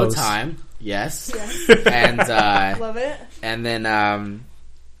incredibly all close. The time. Yes. And love it. And then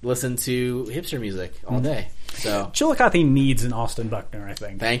listen to hipster music all day. So Chillicothe needs an Austin Buckner, I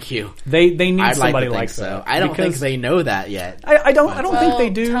think. Thank you. They need somebody like that. I don't think they know that yet. I don't think they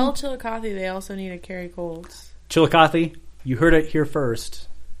do. Tell Chillicothe they also need a Kari Kolts. Chillicothe, you heard it here first.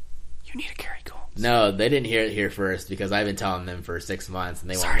 You need a Kari Kolts. No, they didn't hear it here first, because I've been telling them for 6 months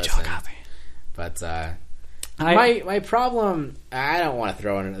and they won't listen. Chillicothe. But my problem, I don't want to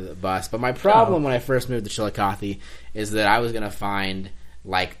throw it under the bus, but my problem when I first moved to Chillicothe is that I was going to find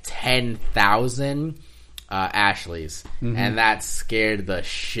like 10,000 Ashleys, and that scared the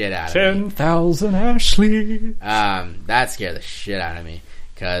shit out of me. 10,000 Ashley. That scared the shit out of me.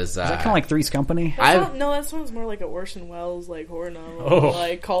 Is that kind of like Three's Company? No, that sounds more like a Orson Welles like horror novel,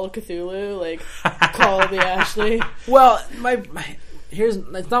 like Call of Cthulhu, like Call of the Ashley. Well,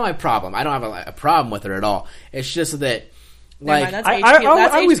 it's not my problem. I don't have a problem with her at all. It's just that, like, that's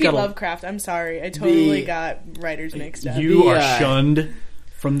H.P. Lovecraft. I'm sorry, I totally got writers mixed up. You are shunned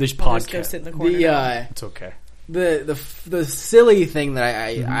from this podcast. Just go sit in the corner. It's okay. The silly thing that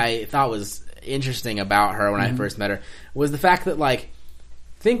I thought was interesting about her when I first met her was the fact that, like,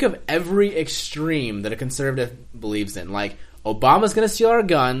 think of every extreme that a conservative believes in. Like, Obama's going to steal our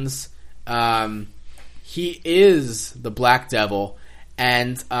guns. He is the Black Devil.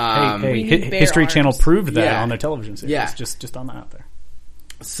 And History Channel proved that on their television series. Yeah. Just on that out there.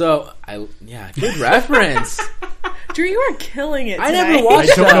 So, good reference. Drew, you are killing it tonight.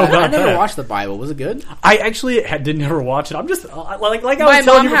 I never watched the Bible. Was it good? I actually didn't ever watch it. I'm just like I was telling you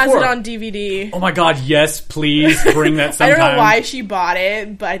before. My mom has it on DVD. Oh my god, yes, please bring that sometime. I don't know why she bought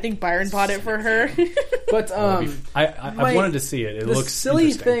it, but I think Byron bought it for her. But I wanted to see it. It looks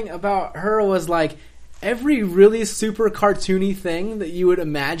silly thing about her was, like, every really super cartoony thing that you would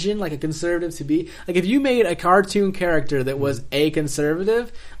imagine, like, a conservative to be. Like, if you made a cartoon character that was a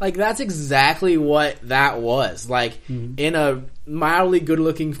conservative, like, that's exactly what that was. Like, in a mildly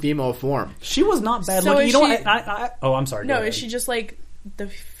good-looking female form. She was not bad looking. You know what? I'm sorry. No, is she just, like, the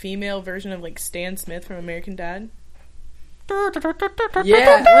female version of, like, Stan Smith from American Dad? Yeah,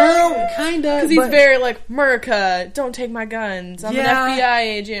 well, kind of. Because he's very like, America, don't take my guns. I'm an FBI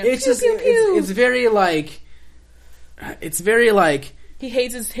agent. It's pew, just, pew, pew. It's very like, he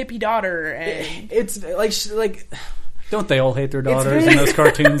hates his hippie daughter, and it's like. Don't they all hate their daughters in those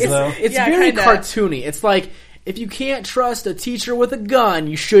cartoons though? It's very kinda cartoony. It's like, if you can't trust a teacher with a gun,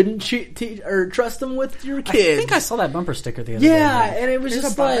 you shouldn't trust them with your kids. I think I saw that bumper sticker the other day. Yeah, and it was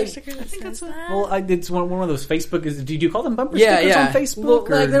just like... I think that's it's one of those Facebook... Do you call them bumper stickers on Facebook?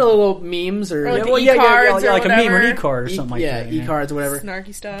 Like, they're little memes or... like e-cards or like whatever. a meme or an e-card or something like that. Yeah, e-cards or whatever.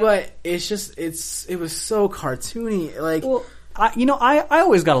 Snarky stuff. But it's just... It was so cartoony. Like... Well, I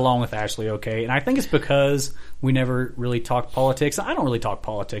always got along with Ashley okay, and I think it's because we never really talked politics. I don't really talk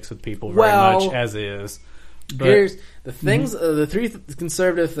politics with people very much as is. But, here's the things, the three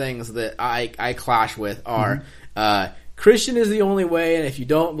conservative things that I clash with are Christian is the only way, and if you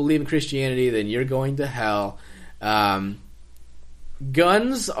don't believe in Christianity, then you're going to hell.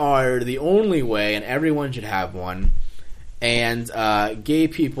 Guns are the only way, and everyone should have one. And gay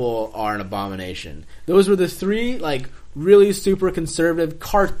people are an abomination. Those were the three, like, really super conservative,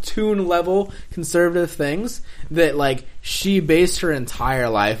 cartoon level conservative things that, like, she based her entire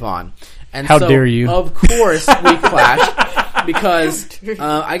life on. And how dare you? Of course, we clashed because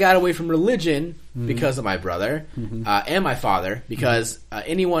I got away from religion because of my brother and my father. Because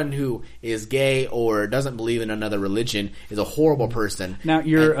anyone who is gay or doesn't believe in another religion is a horrible person. Now,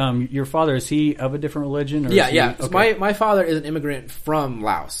 your father, is he of a different religion? Or Yeah. Okay. So my father is an immigrant from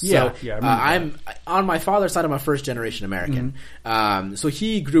Laos. Yeah, so, I'm on my father's side. I'm a first generation American. So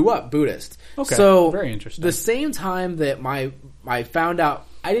he grew up Buddhist. Okay, so very interesting. The same time that I found out.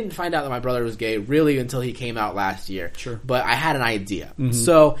 I didn't find out that my brother was gay really until he came out last year. Sure. But I had an idea.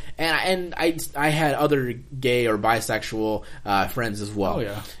 So, and I had other gay or bisexual friends as well. Oh,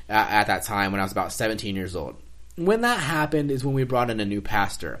 yeah. At that time when I was about 17 years old. When that happened is when we brought in a new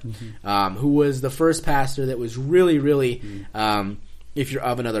pastor, who was the first pastor that was really, really, if you're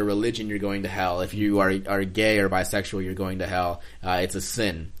of another religion, you're going to hell. If you are gay or bisexual, you're going to hell. It's a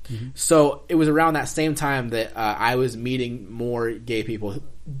sin. So it was around that same time that I was meeting more gay people,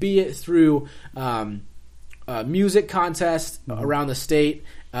 be it through music contests around the state.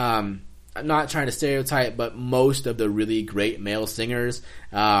 I'm not trying to stereotype, but most of the really great male singers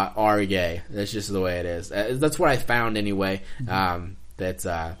are gay. That's just the way it is. That's what I found anyway. That's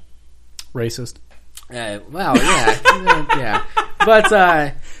racist. Well, yeah, yeah. But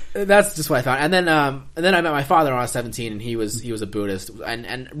that's just what I found. And then I met my father when I was 17, and he was a Buddhist.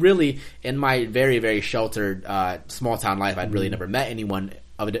 And really, in my very, very sheltered small town life, I'd really never met anyone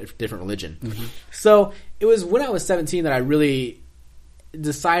of a different religion. So it was when I was 17 that I really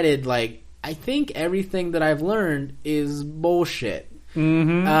decided, like, I think everything that I've learned is bullshit.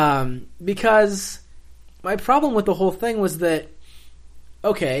 Because my problem with the whole thing was that,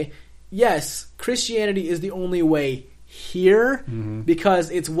 okay, yes, Christianity is the only way here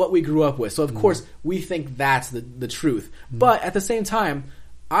because it's what we grew up with. So, of course, we think that's the truth. But at the same time,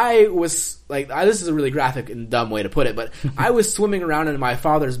 I was, like, this is a really graphic and dumb way to put it, but I was swimming around in my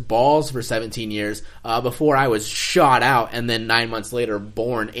father's balls for 17 years before I was shot out and then 9 months later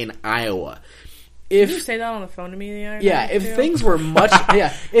born in Iowa. Did you say that on the phone to me the other Yeah, day, if too? things were much...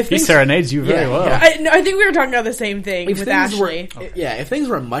 Yeah, if he things, serenades you very well. Yeah. I think we were talking about the same thing with Ashley. Yeah, if things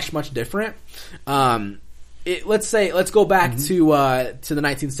were much, much different... let's go back to the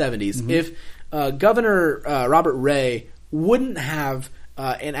 1970s. If Governor Robert Ray wouldn't have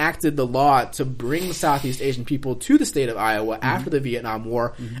enacted the law to bring Southeast Asian people to the state of Iowa after the Vietnam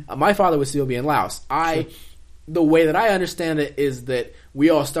War, my father would still be in Laos. The way that I understand it is that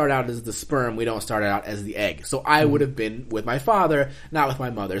we all start out as the sperm, we don't start out as the egg. So I would have been with my father, not with my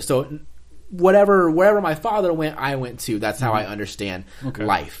mother. So wherever my father went, I went too. That's how I understand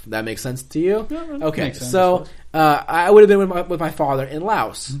life. That makes sense to you? Yeah, okay, makes sense. so I would have been with my father in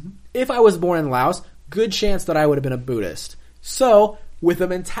Laos. If I was born in Laos, good chance that I would have been a Buddhist. So, with the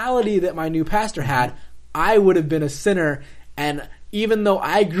mentality that my new pastor had, I would have been a sinner. And even though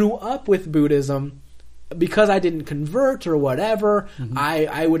I grew up with Buddhism, because I didn't convert or whatever,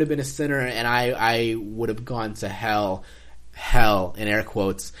 I would have been a sinner, and I would have gone to hell in air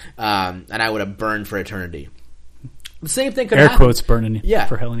quotes, and I would have burned for eternity. The same thing could happen. Air quotes burning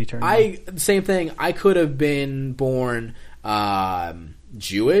for hell in eternity. Same thing. I could have been born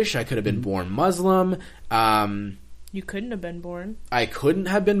Jewish. I could have been born Muslim. You couldn't have been born. I couldn't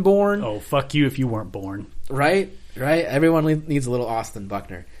have been born. Oh, fuck you if you weren't born. Right. Everyone needs a little Austin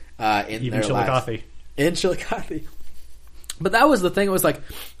Buckner in even their lives. Chillicothe. In Chillicothe. But that was the thing. It was like,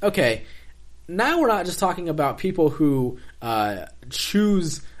 okay, now we're not just talking about people who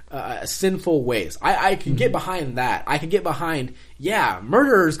choose sinful ways. I can get behind that. I can get behind,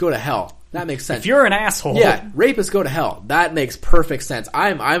 murderers go to hell. That makes sense. If you're an asshole. Yeah, rapists go to hell. That makes perfect sense.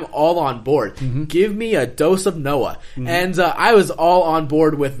 I'm all on board. Give me a dose of Noah. And I was all on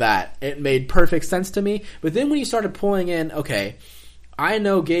board with that. It made perfect sense to me. But then when you started pulling in, okay, I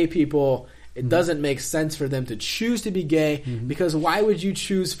know gay people... It doesn't make sense for them to choose to be gay because why would you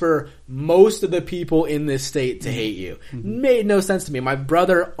choose for most of the people in this state to hate you? Made no sense to me. My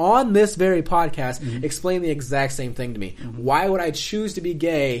brother on this very podcast explained the exact same thing to me. Why would I choose to be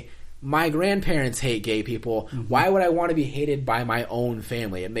gay? My grandparents hate gay people. Why would I want to be hated by my own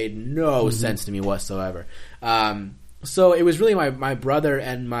family? It made no sense to me whatsoever. So it was really my brother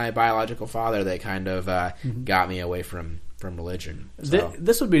and my biological father that kind of got me away from religion. So.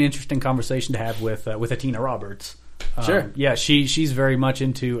 This would be an interesting conversation to have with Atina Roberts. Sure. Yeah, she's very much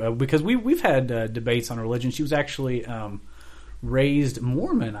into because we've had debates on religion. She was actually raised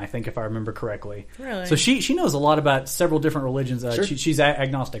Mormon, I think, if I remember correctly. Really? So she knows a lot about several different religions. Sure. She's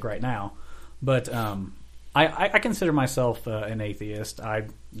agnostic right now, but I consider myself an atheist. I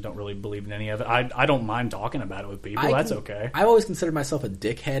don't really believe in any of it. I don't mind talking about it with people. That's okay. I've always considered myself a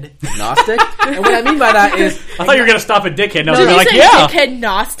dickhead agnostic, and what I mean by that is I thought you were going to stop at dickhead. No, Did you like, say yeah, dickhead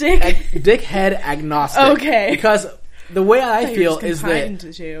gnostic? Dickhead agnostic. Okay. Because the way I feel is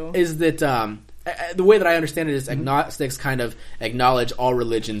is that the way that I understand it is agnostics kind of acknowledge all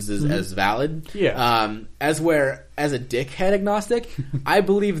religions as valid. Yeah. As a dickhead agnostic, I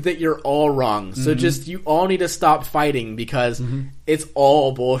believe that you're all wrong. So just you all need to stop fighting because it's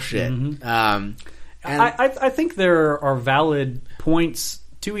all bullshit. And I think there are valid points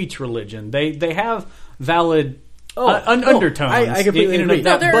to each religion. They have valid undertones. I completely agree.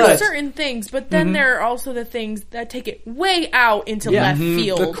 No, there are certain things, but then there are also the things that take it way out into left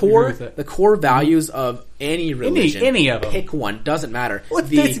field. The core values of any religion, any of them. Pick one, doesn't matter. Well, it's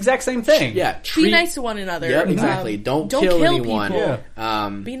the exact same thing. Yeah, be nice to one another. Yeah, exactly. Don't kill anyone. Yeah.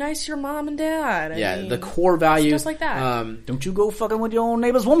 Be nice to your mom and dad. I mean, the core values, stuff like that. Don't you go fucking with your own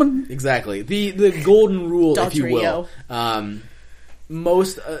neighbor's woman. Exactly. The golden rule, if you will.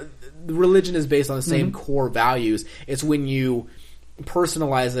 Most religion is based on the same core values. It's when you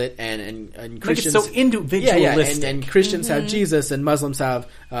personalize it and Christians, make it so individualistic. and Christians have Jesus and Muslims have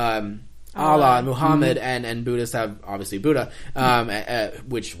Allah and Muhammad and Buddhists have obviously Buddha,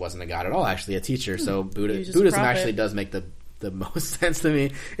 which wasn't a god at all, actually a teacher. So Buddhism actually does make the most sense to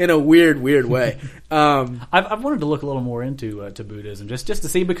me in a weird way. I've wanted to look a little more into Buddhism just to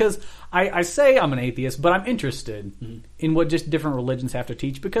see, because I say I'm an atheist, but I'm interested in what just different religions have to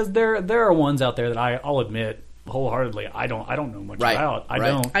teach, because there are ones out there that I'll admit wholeheartedly I don't know much about.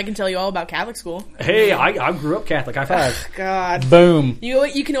 I can tell you all about Catholic school. Hey, I grew up Catholic. High five. God. Boom.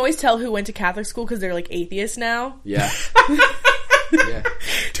 You can always tell who went to Catholic school because they're like atheists now. Yeah. Yeah.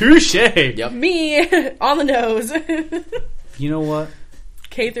 Touche. Yep. Me on the nose. You know what?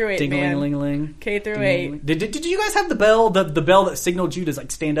 K through 8, man. K through 8. Did you guys have the bell? The bell that signaled you to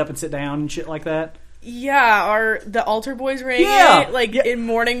like stand up and sit down and shit like that? Yeah, the altar boys rang it in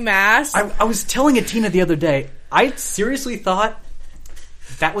morning mass. I was telling Atina the other day, I seriously thought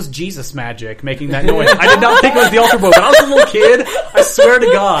that was Jesus magic making that noise. I did not think it was the altar boy. When I was a little kid, I swear to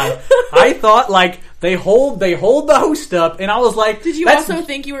God, I thought like they hold the host up, and I was like, did you also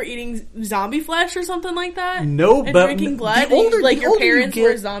think you were eating zombie flesh or something like that? No, and but drinking blood. Your parents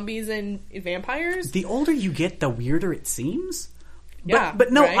were zombies and vampires. The older you get, the weirder it seems. Yeah,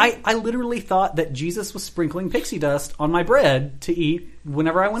 but no, right? I literally thought that Jesus was sprinkling pixie dust on my bread to eat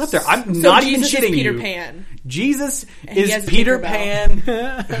whenever I went up there. I'm not even shitting you. Peter Pan. Jesus is Peter Pan.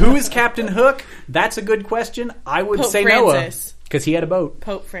 Who is Captain Hook? That's a good question. I would say Francis. Noah, because he had a boat.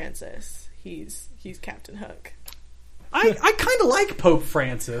 Pope Francis. He's Captain Hook. I kind of like Pope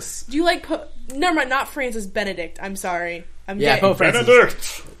Francis. Do you like Never mind, not Francis. Benedict. I'm sorry. Pope Francis.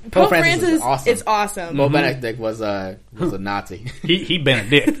 Benedict. Pope Francis is awesome. It's awesome. Well, Benedict was a Nazi. he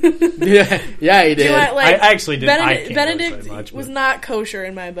Benedict. yeah, he did. You know what, I actually did. Benedict was not kosher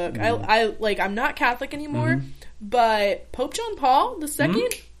in my book. I'm not Catholic anymore, but Pope John Paul II,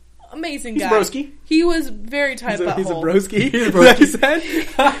 amazing guy. He's a broski. He was very tight butthole. He's a broski. He's a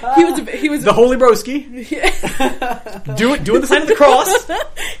broski. he was the holy broski. Doing the sign of the cross.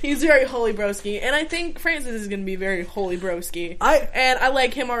 He's very holy broski, and I think Francis is going to be very holy broski. And I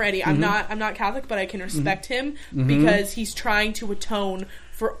like him already. I'm not Catholic, but I can respect him because he's trying to atone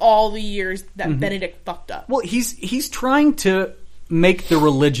for all the years that Benedict fucked up. Well, he's trying to make the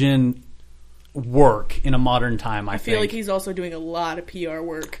religion work in a modern time. I feel like he's also doing a lot of PR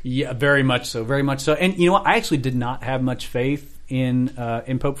work. Yeah, very much so. And you know what? I actually did not have much faith in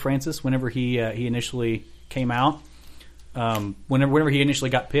Pope Francis whenever he initially came out. Whenever he initially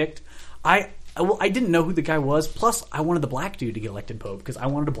got picked, I didn't know who the guy was. Plus, I wanted the black dude to get elected pope because I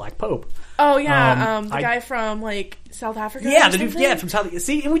wanted a black pope. Oh yeah, the guy from like South Africa. Yeah, the dude. Yeah, from South.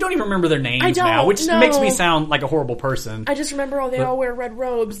 See, and we don't even remember their names now, which makes me sound like a horrible person. I just remember they all wear red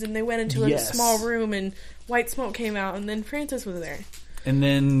robes and they went into a small room and white smoke came out and then Francis was there. And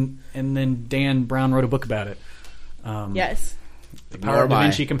then Dan Brown wrote a book about it. Yes. The power of Da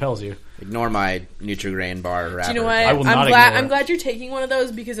Vinci compels you. Ignore my Nutri-Grain bar wrapper. Do you know what? I will not ignore it. I'm glad you're taking one of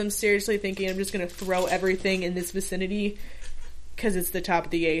those because I'm seriously thinking I'm just going to throw everything in this vicinity because it's the top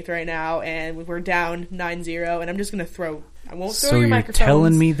of the 8th right now and we're down 9-0 and I'm just going to throw. I won't throw your microphones. So you're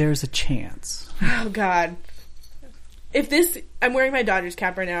telling me there's a chance? Oh God! I'm wearing my Dodgers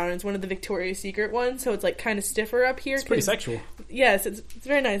cap right now and it's one of the Victoria's Secret ones, so it's like kind of stiffer up here. It's pretty sexual. Yes, it's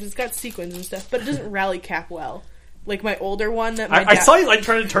very nice. It's got sequins and stuff, but it doesn't rally cap well. like my older one that I saw you like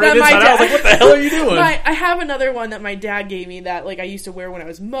trying to turn it inside out. I was like, what the hell are you doing? I have another one that my dad gave me that like I used to wear when I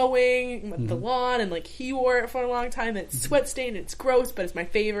was mowing the lawn, and like he wore it for a long time. It's sweat stained, it's gross, but it's my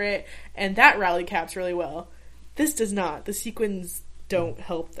favorite, and that rally caps really well. This does not. The sequins don't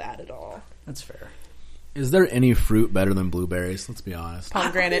help that at all. That's fair. Is there any fruit better than blueberries? Let's be honest.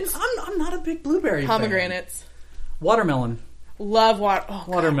 Pomegranates. I'm not a big blueberry Pomegranates. fan. Watermelon. Love watermelon.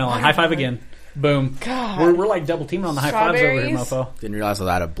 Watermelon. High five again. Boom. God. We're like double teaming on the high fives over here, mofo. Didn't realize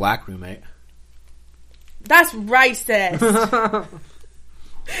I had a black roommate. That's racist.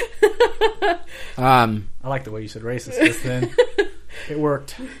 I like the way you said racist just then. It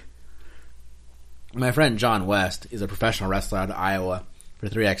worked. My friend John West is a professional wrestler out of Iowa for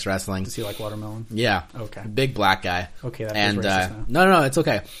 3X Wrestling. Does he like watermelon? Yeah. Okay. Big black guy. Okay, that feels racist now. No, it's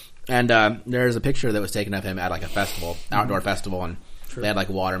okay. And there's a picture that was taken of him at like a festival, outdoor festival, and they had like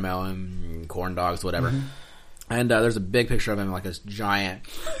watermelon, corn dogs, whatever. And there's a big picture of him, like this giant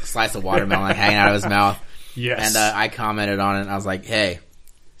slice of watermelon like, hanging out of his mouth. Yes. And I commented on it, and I was like, hey,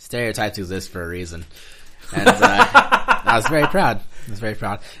 stereotypes exist for a reason. And I was very proud.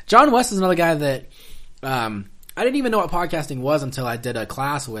 John West is another guy that I didn't even know what podcasting was until I did a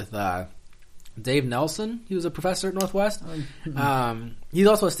class with Dave Nelson. He was a professor at Northwest. He's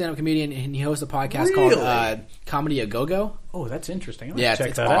also a stand-up comedian, and he hosts a podcast called Comedy A Go-Go. Oh, that's interesting.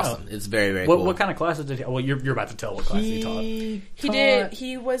 It's awesome. It's very, very cool. What kind of classes did he... Well, you're about to tell what class he taught.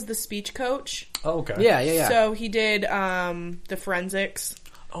 He was the speech coach. Oh, okay. Yeah. So he did the forensics.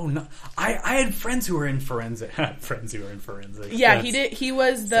 Oh, no. I had friends who were in forensics. Yeah, he did. He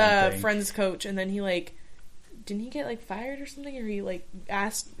was the forensics coach, and then he, like... Didn't he get like fired or something, or he like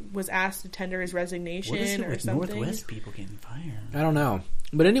was asked to tender his resignation or something? Northwest people getting fired? I don't know,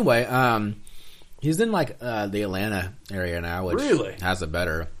 but anyway, he's in like the Atlanta area now, which has a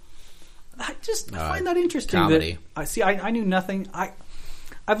better. I find that interesting. Comedy. I knew nothing.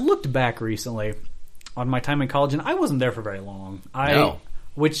 I've looked back recently on my time in college, and I wasn't there for very long.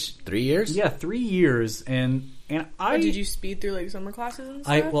 Which 3 years? Yeah, 3 years, and did you speed through like summer classes and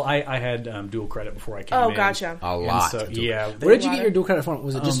stuff? I had dual credit before I came in. Oh, gotcha. A lot. So, yeah. Where did you get your dual credit from?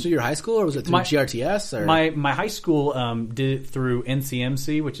 Was it just through your high school, or was it through GRTS? Or? My high school did it through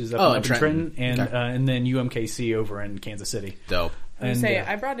NCMC, which is up in Trenton, and then UMKC over in Kansas City. Dope.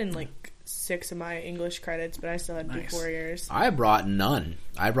 I brought in like 6 of my English credits, but I still had 4 years. I brought none.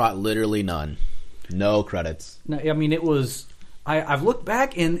 I brought literally none. No credits. No, I mean, it was... I've looked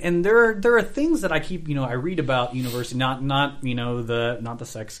back and there are things that I keep, I read about university, not the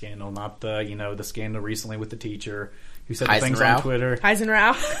sex scandal, not the the scandal recently with the teacher who said the things on Twitter.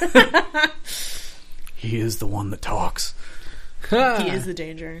 Heisenrauch. He is the one that talks. He is the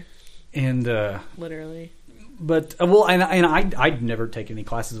danger. And literally. But I'd never taken any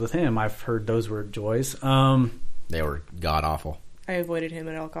classes with him. I've heard those were joys. They were god awful. I avoided him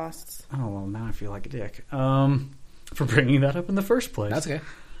at all costs. Oh well, now I feel like a dick. For bringing that up in the first place. That's okay.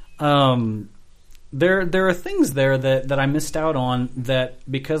 There are things there that I missed out on that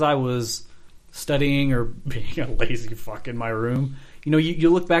because I was studying or being a lazy fuck in my room. You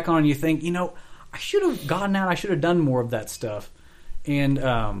look back on and you think, I should have gotten out. I should have done more of that stuff. And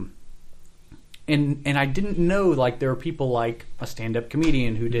I didn't know like there were people like a stand-up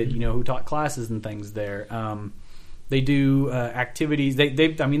comedian who did who taught classes and things there. They do activities.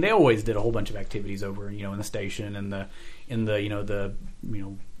 They always did a whole bunch of activities over in the station and the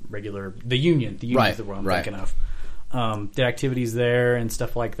regular the union. The union is the one I'm thinking of. Did activities there and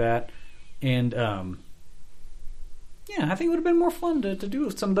stuff like that. And I think it would have been more fun to do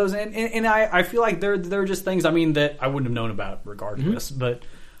some of those. And I feel like they're just things that I wouldn't have known about regardless. But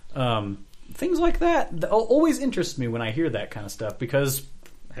things like that always interest me when I hear that kind of stuff because.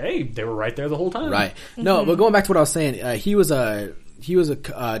 Hey, they were right there the whole time. Right. No, but going back to what I was saying, he was a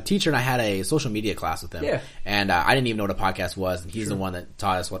teacher, and I had a social media class with him. Yeah. And I didn't even know what a podcast was, and he's the one that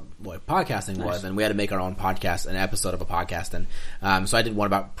taught us what podcasting was, and we had to make our own podcast, an episode of a podcast. And so I did one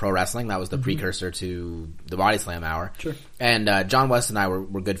about pro wrestling. That was the precursor to the Body Slam Hour. Sure. And John West and I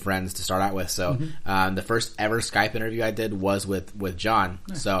were good friends to start out with. So the first ever Skype interview I did was with John.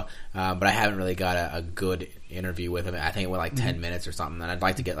 Nice. So, but I haven't really got a good interview with him. I think it went like 10 minutes or something, and I'd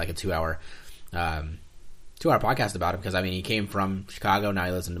like to get like a 2-hour podcast about him because he came from Chicago, now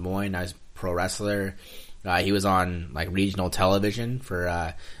he lives in Des Moines, now he's a pro wrestler. He was on like regional television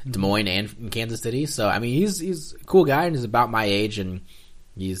for Des Moines and Kansas City. So he's a cool guy and he's about my age, and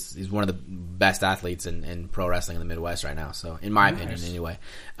he's one of the best athletes in pro wrestling in the Midwest right now. So in my opinion, anyway.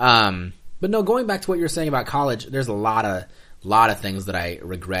 But no, going back to what you're saying about college, there's a lot of things that I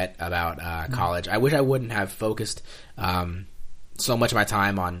regret about college. I wish I wouldn't have focused so much of my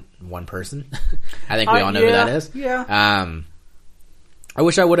time on one person. I think we all know who that is. Yeah. I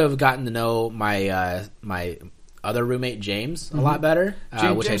wish I would have gotten to know my my other roommate James a lot better,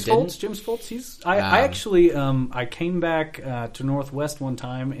 which I didn't. James Foltz. I actually I came back to Northwest one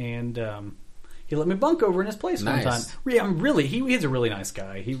time and he let me bunk over in his place one time. Yeah, he's a really nice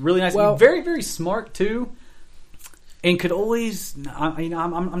guy. He's really nice. Well, very very smart too, and could always. I'm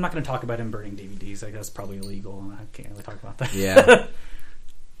not going to talk about him burning DVDs. Like that's probably illegal. I can't really talk about that. Yeah.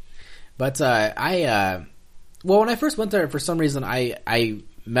 But well, when I first went there, for some reason, I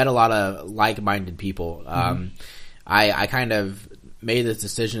met a lot of like-minded people. I kind of made this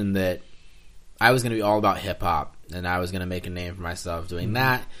decision that I was going to be all about hip-hop, and I was going to make a name for myself doing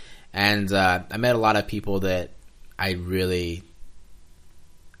that. And I met a lot of people that I really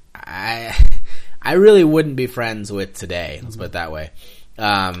wouldn't be friends with today. Let's put it that way.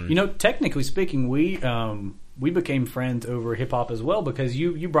 Technically speaking, we became friends over hip hop as well because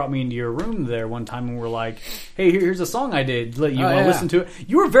you brought me into your room there one time and were like, "Hey, here's a song I did. You want to listen to it?"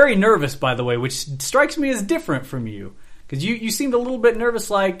 You were very nervous, by the way, which strikes me as different from you because you seemed a little bit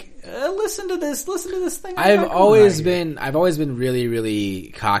nervous. Like, listen to this thing. I've always been really,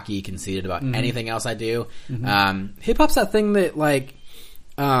 really cocky, conceited about anything else I do. Hip hop's that thing that like,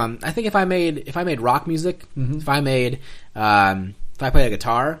 I think if I made rock music, if I played a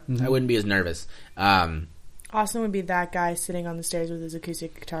guitar, I wouldn't be as nervous. Austin would be that guy sitting on the stairs with his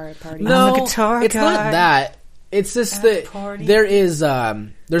acoustic guitar at parties. No, it's not that. It's just that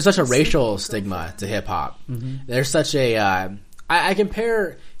there's such a racial stigma to hip hop. There's such a I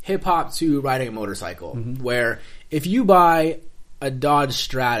compare hip hop to riding a motorcycle, where if you buy a Dodge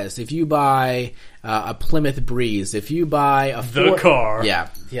Stratus, if you buy a Plymouth Breeze, if you buy a car. Yeah,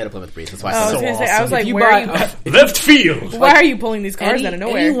 he had a Plymouth Breeze. That's why I was going to say, I was like, where are you? Left field. Why are you pulling these cars out of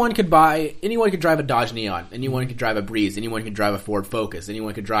nowhere? Anyone could drive a Dodge Neon. Anyone could drive a Breeze. Anyone could drive a Ford Focus.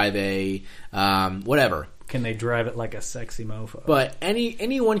 Anyone could drive a whatever. Can they drive it like a sexy mofo? But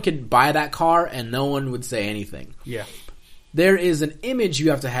anyone could buy that car and no one would say anything. Yeah. There is an image you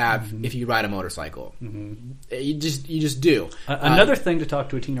have to have if you ride a motorcycle. You just do. Another thing to talk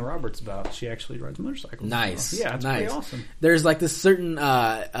to a Tina Roberts about. She actually rides a motorcycle. Nice. Yeah, it's pretty awesome. There's like this certain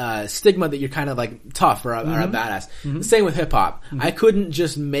stigma that you're kind of like tough or a badass. The same with hip hop. I couldn't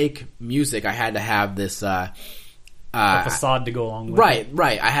just make music. I had to have this a facade to go along with it.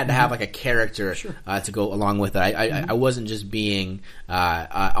 Right. I had to have like a character to go along with it. I wasn't just being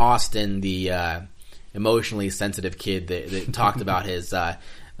Austin, the emotionally sensitive kid that talked about his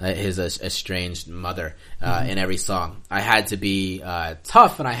estranged mother in every song. I had to be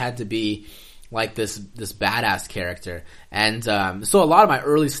tough, and I had to be like this badass character. And so a lot of my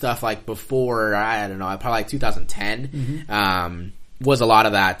early stuff, like before, I don't know, probably like 2010, was a lot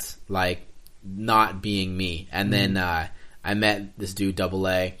of that, like not being me. And then I met this dude Double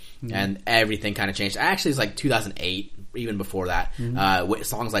A, and everything kind of changed. Actually, it's like 2008. Even before that,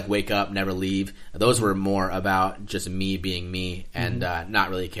 songs like "Wake Up," "Never Leave," those were more about just me being me and not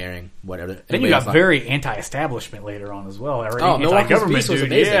really caring whatever. Then you got very anti-establishment later on as well. Anti-government was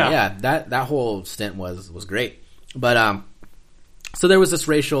amazing. Yeah, that whole stint was great. But so there was this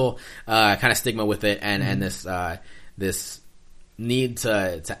racial kind of stigma with it, and this need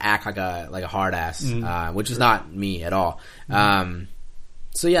to act like a hard ass, which is not me at all.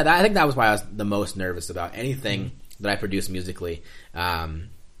 So yeah, I think that was why I was the most nervous about anything that I produce musically,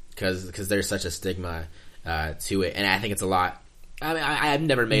 because there's such a stigma to it, and I think it's a lot. I mean, I've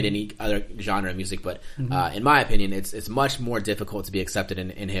never made any other genre of music, but in my opinion, it's much more difficult to be accepted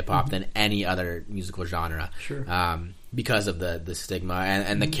in hip hop than any other musical genre. Sure. Because of the stigma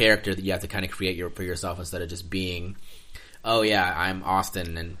and the character that you have to kind of create for yourself instead of just being, oh yeah, I'm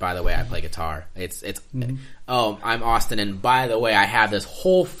Austin, and by the way, I play guitar. Oh, I'm Austin, and by the way, I have this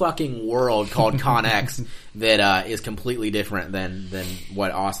whole fucking world called Con X that is completely different than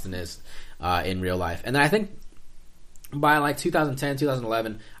what Austin is in real life. And then I think by like 2010,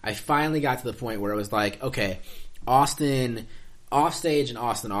 2011, I finally got to the point where it was like, okay, Austin off stage and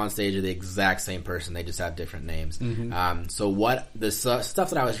Austin on stage are the exact same person. They just have different names. So what the stuff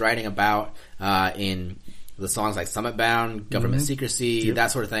that I was writing about in the songs like Summit Bound, Government Secrecy, that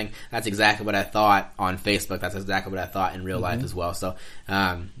sort of thing, that's exactly what I thought on Facebook. That's exactly what I thought in real life as well. So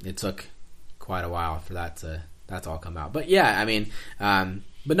it took quite a while for that to all come out. But yeah, I mean,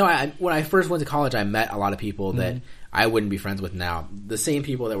 but no, when I first went to college, I met a lot of people that I wouldn't be friends with now. The same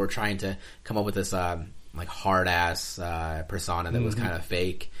people that were trying to come up with this like hard ass persona that was kind of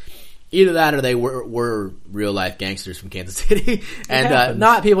fake. Either that or they were real life gangsters from Kansas City, and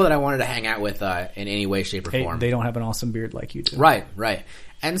not people that I wanted to hang out with in any way, shape, or form. They don't have an awesome beard like you do. Right.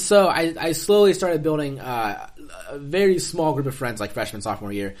 And so I slowly started building a very small group of friends, like freshman,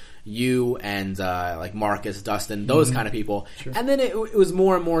 sophomore year. You and like Marcus, Dustin, those kind of people. Sure. And then it was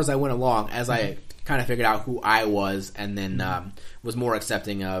more and more as I went along, as I kind of figured out who I was, and then was more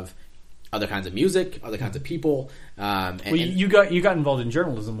accepting of other kinds of music, other kinds of people. You got involved in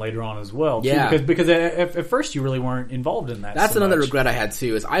journalism later on as well. Yeah. Too, because at first you really weren't involved in that. That's so another much. regret I had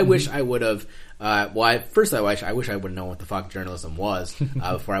too, is I wish I would have, I wish I would have known what the fuck journalism was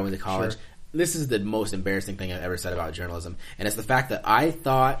before I went to college. Sure. This is the most embarrassing thing I've ever said about journalism. And it's the fact that I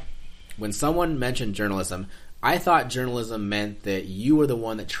thought, when someone mentioned journalism, I thought journalism meant that you were the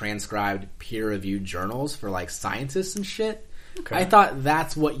one that transcribed peer-reviewed journals for like scientists and shit. Okay. I thought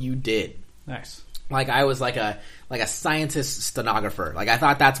that's what you did. Nice. Like I was like a scientist stenographer. Like I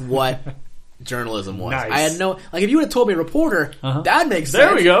thought that's what journalism was. Nice. I had no, like if you would have told me reporter, that makes sense.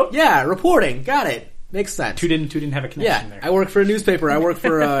 There we go. Yeah, reporting. Got it. Makes sense. Two didn't have a connection there. I work for a newspaper. I work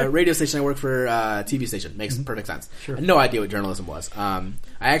for a radio station. I work for a TV station. Makes perfect sense. Sure. I had no idea what journalism was. I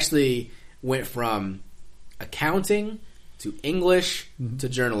actually went from accounting to English to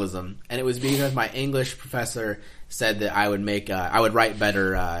journalism, and it was because my English professor said that I would write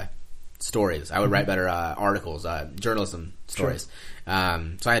better stories. I would write better articles, journalism stories. Sure.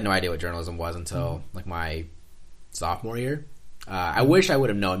 So I had no idea what journalism was until like my sophomore year. I wish I would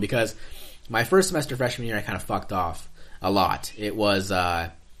have known, because my first semester freshman year I kind of fucked off a lot. It was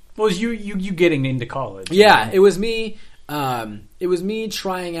you getting into college. Yeah, it was me. It was me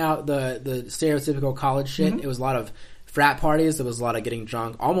trying out the stereotypical college shit. It was a lot of frat parties. There was a lot of getting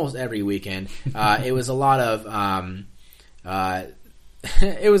drunk almost every weekend. It was a lot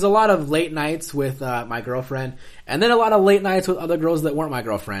of late nights with my girlfriend, and then a lot of late nights with other girls that weren't my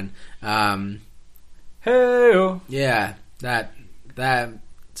girlfriend. Hey-o. Yeah, that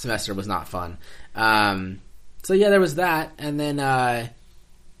semester was not fun. So yeah, there was that, and then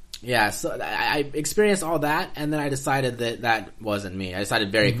so I experienced all that, and then I decided that wasn't me. I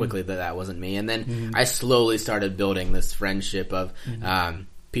decided very quickly that wasn't me, and then I slowly started building this friendship of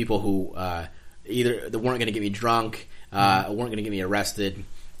people who either they weren't going to get me drunk, weren't going to get me arrested,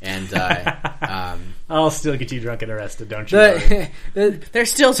 and I'll still get you drunk and arrested, don't you?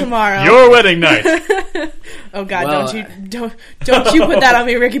 There's still tomorrow. Your wedding night. Oh God! Well, don't you put that on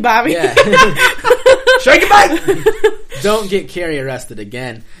me, Ricky Bobby? Yeah. Shake it back. Don't get Kari arrested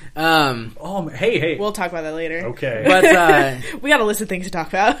again. Hey. We'll talk about that later. Okay. But we got a list of things to talk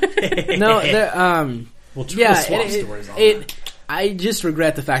about. We'll swap stories on that. I just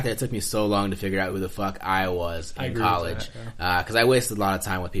regret the fact that it took me so long to figure out who the fuck I was in college. Because I wasted a lot of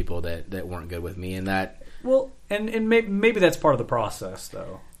time with people that weren't good with me, and that... Well, and maybe that's part of the process,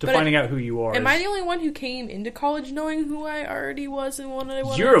 though, finding out who you are. Am I the only one who came into college knowing who I already was and what I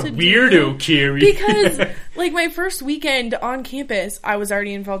wanted to do? You're a weirdo, Kari. Because, like, my first weekend on campus, I was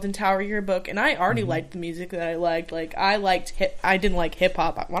already involved in Tower Yearbook, and I already liked the music that I liked. Like, I didn't like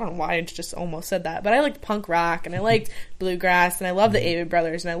hip-hop. I don't know why I just almost said that. But I liked punk rock, and I liked bluegrass, and I loved the Avett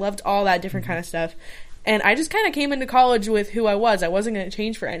Brothers, and I loved all that different kind of stuff. And I just kind of came into college with who I was. I wasn't going to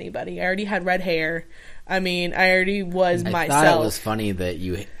change for anybody. I already had red hair. I mean, I already was myself. I thought it was funny that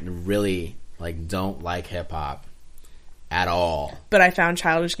you really don't like hip hop at all. But I found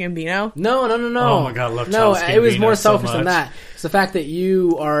Childish Gambino. No. Oh my God, I love Childish Gambino. It was more so selfish much than that. It's the fact that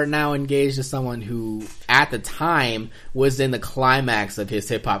you are now engaged to someone who, at the time, was in the climax of his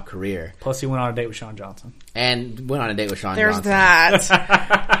hip hop career. Plus, he went on a date with Sean Johnson. And went on a date with Sean There's Johnson.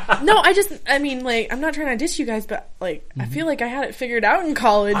 that. No, I'm not trying to diss you guys, but I feel like I had it figured out in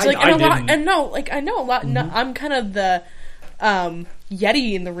college. I know a lot. No, I'm kind of the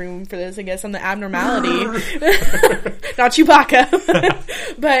Yeti in the room for this. I guess I'm the abnormality, not Chewbacca.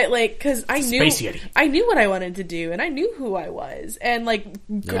 But cause I knew what I wanted to do, and I knew who I was, and I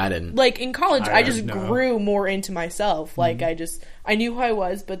didn't. In college, I just grew more into myself. I knew who I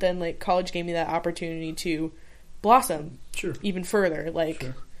was, but then college gave me that opportunity to blossom even further.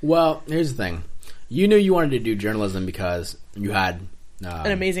 Sure. Well, here's the thing. You knew you wanted to do journalism because you had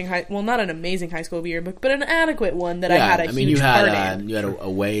an amazing not an amazing high school yearbook, but an adequate one that I had a huge part in. You had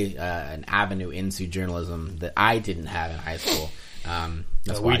an avenue into journalism that I didn't have in high school.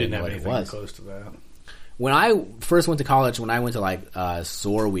 That's why we I didn't have know anything what it was. close to that. When I first went to college, when I went to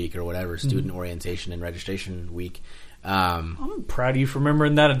SOAR week or whatever, student orientation and registration week, I'm proud of you for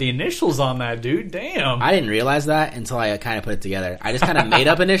remembering that, the initials on that, dude. Damn. I didn't realize that until I kind of put it together. I just kind of made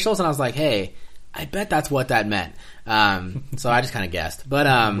up initials, and I was like, hey, I bet that's what that meant. So I just kind of guessed. But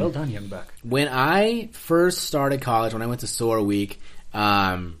well done, young buck. When I first started college, when I went to SOAR week,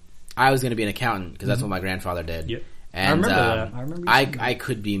 I was going to be an accountant because that's what my grandfather did. Yep. And I remember that. I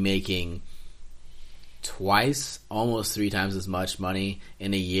could be making twice, almost 3 times as much money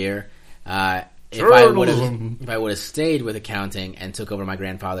in a year. If I would have stayed with accounting and took over my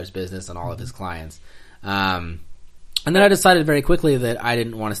grandfather's business and all of his clients. And then I decided very quickly that I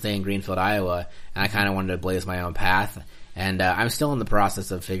didn't want to stay in Greenfield, Iowa, and I kind of wanted to blaze my own path. And I'm still in the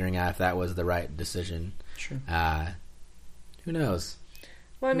process of figuring out if that was the right decision. Sure. Who knows?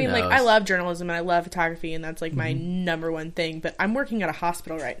 Well, I mean, like, I love journalism and I love photography, and that's, like, my number one thing. But I'm working at a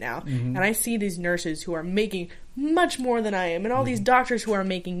hospital right now, and I see these nurses who are making much more than I am, and all these doctors who are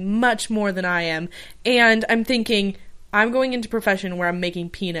making much more than I am. And I'm thinking, I'm going into a profession where I'm making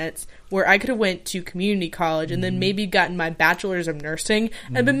peanuts, where I could have went to community college and then maybe gotten my bachelor's of nursing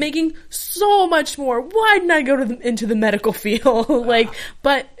and been making so much more. Why didn't I go into the medical field?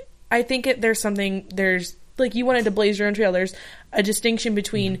 But I think there's like, you wanted to blaze your own trail. There's a distinction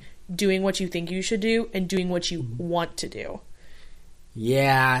between doing what you think you should do and doing what you want to do.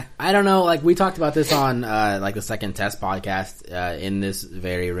 Yeah, I don't know. Like, we talked about this on like the Second Test podcast in this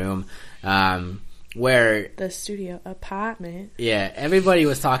very room, where the studio apartment. Yeah, everybody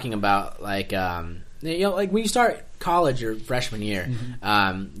was talking about like like when you start college your freshman year,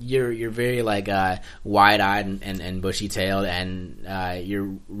 you're very like wide-eyed and bushy-tailed, and you're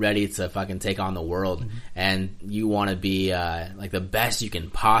ready to fucking take on the world, and you want to be like the best you can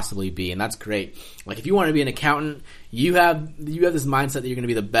possibly be, and that's great. Like, if you want to be an accountant, you have this mindset that you're going to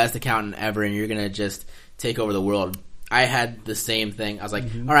be the best accountant ever, and you're going to just take over the world. I had the same thing. I was like,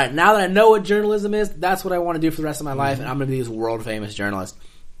 all right, now that I know what journalism is, that's what I want to do for the rest of my life, and I'm going to be this world-famous journalist.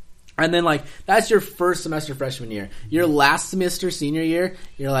 And then, like, that's your first semester freshman year. Your last semester senior year,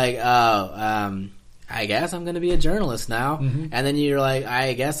 you're like, I guess I'm going to be a journalist now. And then you're like,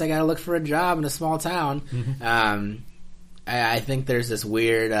 I guess I got to look for a job in a small town. I think there's this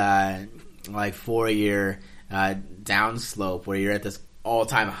weird, like, 4-year downslope where you're at this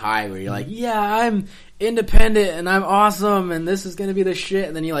all-time high where you're like, yeah, I'm independent and I'm awesome and this is going to be the shit.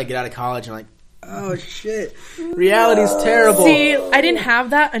 And then you, like, get out of college and you're like, oh shit, reality's terrible. See, I didn't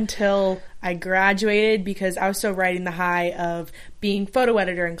have that until I graduated, because I was still riding the high of being photo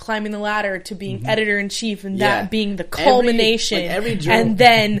editor and climbing the ladder to being editor-in-chief, and that being the culmination, and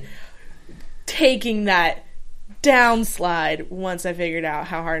then taking that downslide once I figured out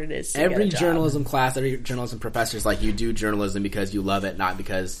how hard it is to every get a job. Journalism class, every journalism professor is like, you do journalism because you love it, not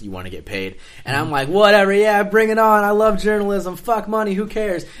because you want to get paid. And I'm like, whatever, yeah, bring it on. I love journalism. Fuck money, who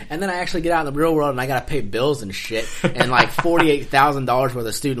cares? And then I actually get out in the real world and I gotta pay bills and shit, and like $48,000 worth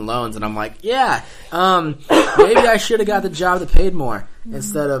of student loans, and I'm like, yeah, maybe I should have got the job that paid more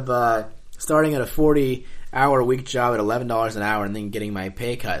instead of starting at a 40-hour-a-week job at $11 an hour and then getting my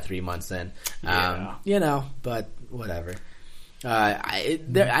pay cut 3 months in. You know, but whatever.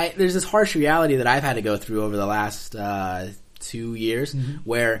 There's this harsh reality that I've had to go through over the last 2 years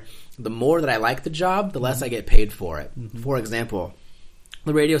where the more that I like the job, the less I get paid for it. For example,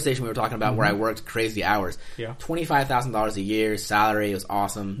 the radio station we were talking about where I worked crazy hours, $25,000 a year, salary, was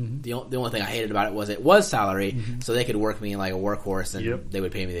awesome. The only thing I hated about it was salary, so they could work me like a workhorse and they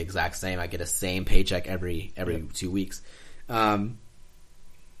would pay me the exact same. I get the same paycheck every 2 weeks.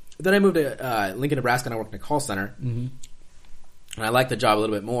 Then I moved to Lincoln, Nebraska, and I worked in a call center. And I liked the job a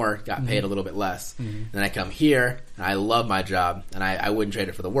little bit more, got paid a little bit less. And then I come here, and I love my job, and I wouldn't trade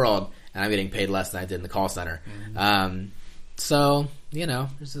it for the world, and I'm getting paid less than I did in the call center. So, you know,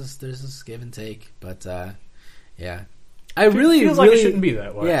 there's this give and take, but yeah. It feels like it shouldn't be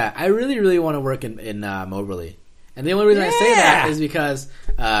that way. Yeah, I really want to work in Moberly. And the only reason I say that is because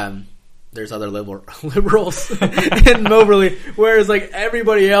there's other liberals in Moberly, whereas like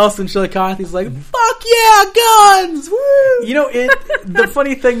everybody else in Chillicothe is like, fuck yeah, guns! Woo! You know, the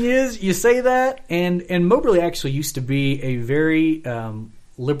funny thing is, you say that, and Moberly actually used to be a very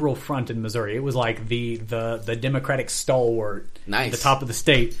liberal front in Missouri. It was like the Democratic stalwart, at the top of the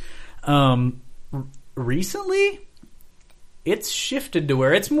state. Recently, it's shifted to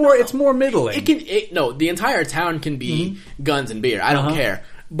where it's more middling. The entire town can be guns and beer. I don't care,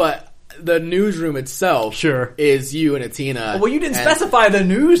 but the newsroom itself is you and Atina. Well, you didn't specify the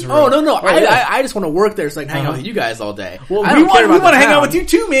newsroom. Oh, no. I just want to work there so I can hang out with you guys all day. Well, we want to hang out with you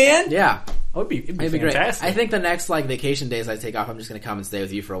too, man. Yeah. It'd be fantastic. Great. I think the next like vacation days I take off, I'm just going to come and stay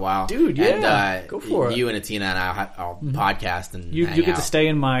with you for a while. Dude, yeah. And, go for it. You and Atina and I'll podcast and you get to stay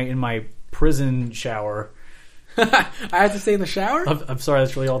in my prison shower. I have to stay in the shower? I'm sorry,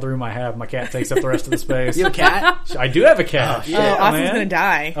 that's really all the room I have. My cat takes up the rest of the space. You have a cat? I do have a cat. Oh, shit. Austin's going to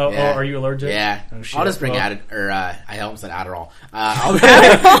die. Oh, are you allergic? Yeah. Oh, shit. I'll just bring I almost said Adderall.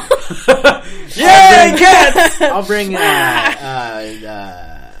 Yay, cats! I'll bring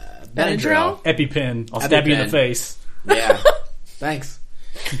Benadryl. EpiPen. I'll stab you in the face. Yeah. Thanks.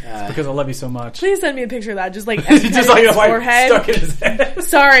 because I love you so much. Please send me a picture of that. Just like his forehead. Stuck in his head.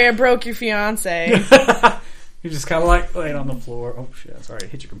 Sorry, I broke your fiance. You're just kind of like laying on the floor. Oh shit! Sorry, I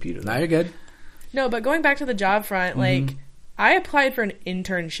hit your computer. Now you're good. No, but going back to the job front, like I applied for an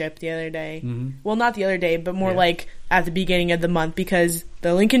internship the other day. Well, not the other day, but more like at the beginning of the month, because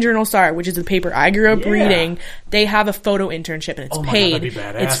the Lincoln Journal-Star, which is the paper I grew up reading, they have a photo internship and it's paid. God, that'd be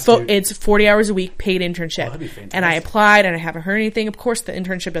badass, it's 40 hours a week paid internship. That'd be fantastic. And I applied and I haven't heard anything. Of course, the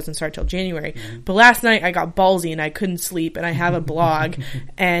internship doesn't start till January. But last night I got ballsy and I couldn't sleep, and I have a blog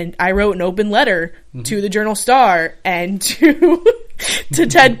and I wrote an open letter to the Journal-Star and to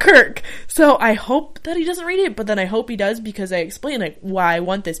Ted Kirk. So I hope that he doesn't read it, but then I hope he does, because I explain like why I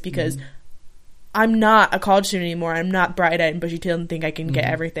want this, because I'm not a college student anymore. I'm not bright-eyed and bushy-tailed and think I can get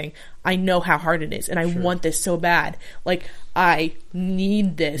everything. I know how hard it is, and I want this so bad. Like, I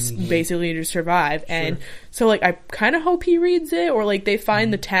need this basically to survive. And so, like, I kind of hope he reads it, or like they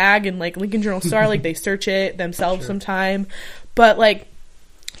find the tag in like Lincoln Journal-Star, like they search it themselves sometime. But like,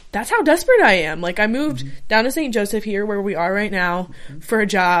 that's how desperate I am. Like, I moved down to St. Joseph here, where we are right now, for a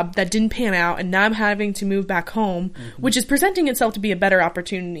job that didn't pan out, and now I'm having to move back home, which is presenting itself to be a better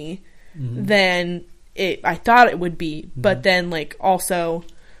opportunity than I thought it would be. But then, like, also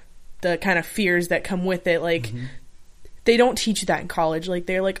the kind of fears that come with it, like, they don't teach you that in college. Like,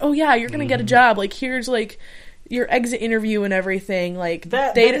 they're like, oh yeah, you're gonna get a job. Like, here's like your exit interview and everything. Like,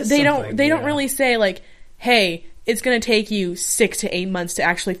 they don't really say like, hey, it's going to take you 6 to 8 months to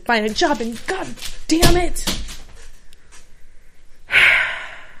actually find a job, and god damn it.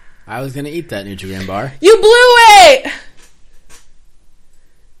 I was going to eat that Nutrigrain bar. You blew it!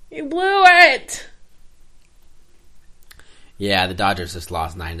 You blew it! Yeah, the Dodgers just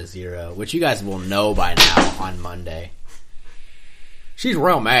lost 9-0, which you guys will know by now on Monday. She's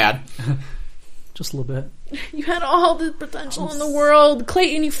real mad. Just a little bit. You had all the potential in the world.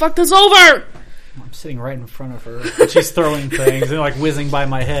 Clayton, you fucked us over! I'm sitting right in front of her, and she's throwing things and like whizzing by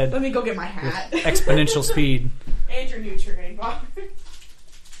my head. Let me go get my hat. Exponential speed. And your Nutrigrain bar.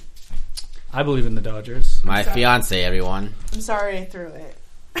 I believe in the Dodgers. My fiance, everyone. I'm sorry I threw it.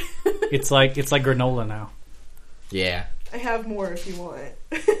 It's like granola now. Yeah. I have more if you want.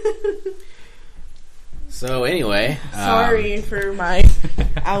 So anyway, sorry for my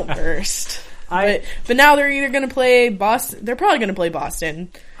outburst. But now they're either going to play Boston. They're probably going to play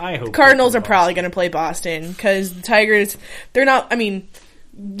Boston. I hope the Cardinals are probably going to play Boston, because the Tigers, they're not. I mean,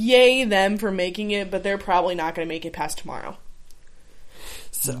 yay them for making it, but they're probably not going to make it past tomorrow.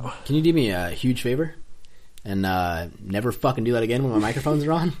 So, can you do me a huge favor and never fucking do that again when my microphones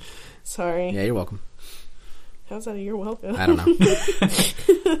are on? Sorry. Yeah, you're welcome. How's that? You're welcome. I don't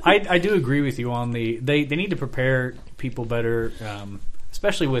know. I do agree with you on they need to prepare people better,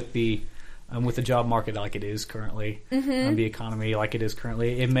 especially with the job market like it is currently, the economy like it is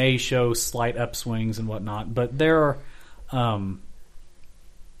currently. It may show slight upswings and whatnot, but there are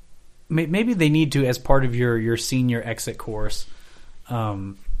maybe they need to, as part of your senior exit course,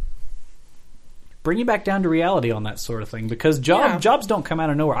 bring you back down to reality on that sort of thing, because jobs don't come out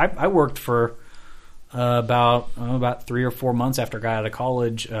of nowhere. I worked for about 3 or 4 months after I got out of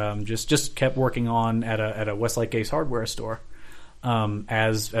college. Just kept working on at a Westlake Ace hardware store.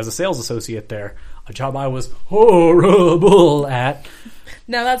 As a sales associate there, a job I was horrible at.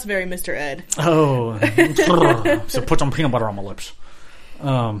 Now that's very Mr. Ed. Oh, so put some peanut butter on my lips.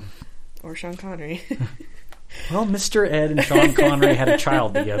 Or Sean Connery. Well, Mr. Ed and Sean Connery had a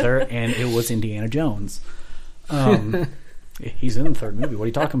child together, and it was Indiana Jones. He's in the third movie. What are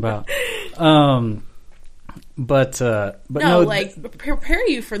you talking about? But no, like, prepare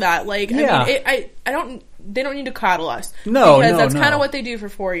you for that. Like, yeah. I mean, they don't need to coddle us. No, because that's kind of what they do for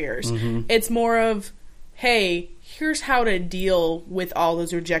 4 years. It's more of, hey, here's how to deal with all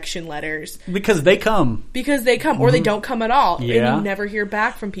those rejection letters. Because they come. Or they don't come at all. Yeah. And you never hear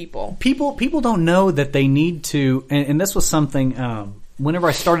back from people. People don't know that they need to, and this was something, whenever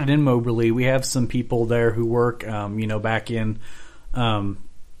I started in Moberly, we have some people there who work, back in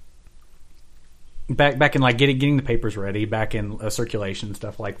like getting the papers ready, back in circulation and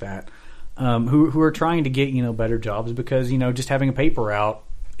stuff like that, who are trying to get, better jobs, because, just having a paper out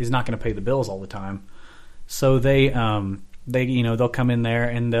is not going to pay the bills all the time. So they'll come in there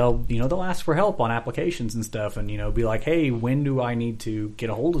and they'll ask for help on applications and stuff, and, be like, hey, when do I need to get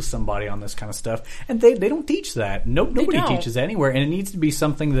a hold of somebody on this kind of stuff? And they don't teach that. Nobody teaches that anywhere. And it needs to be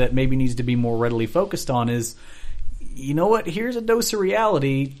something that maybe needs to be more readily focused on is, you know what, here's a dose of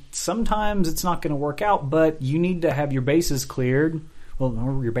reality. Sometimes it's not going to work out, but you need to have your bases cleared. Well,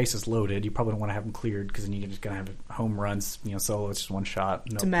 or your bases loaded. You probably don't want to have them cleared, because then you're just going to have home runs, solo. It's just one shot.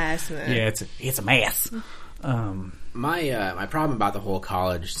 It's a mess, man. Yeah, it's a mess. My problem about the whole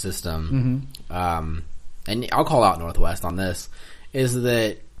college system, and I'll call out Northwest on this, is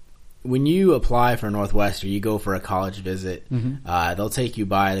that when you apply for Northwest or you go for a college visit, they'll take you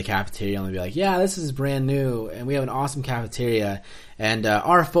by the cafeteria and they'll be like, yeah, this is brand new and we have an awesome cafeteria and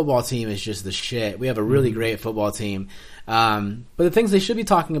our football team is just the shit. We have a really great football team. But the things they should be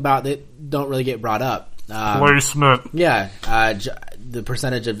talking about that don't really get brought up. Placement. Yeah. The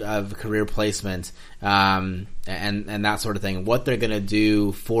percentage of career placement, and that sort of thing. What they're going to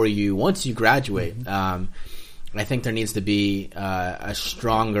do for you once you graduate. I think there needs to be a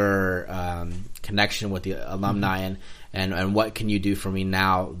stronger connection with the alumni and what can you do for me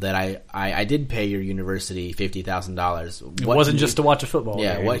now that I did pay your university $50,000. It wasn't just to watch a football game.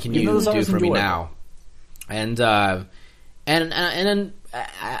 Yeah, what can you do for me now? And then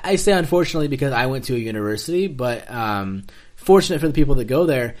I say unfortunately because I went to a university, but fortunate for the people that go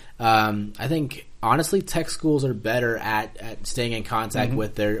there. I think honestly, tech schools are better at staying in contact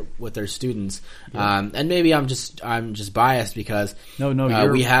with their students. Yeah. And maybe I'm just biased because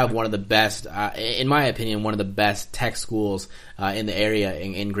we have one of the best, in my opinion, one of the best tech schools in the area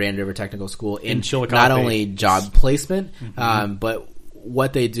in Grand River Technical School in not only job placement, but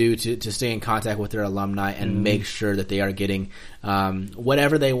what they do to stay in contact with their alumni and make sure that they are getting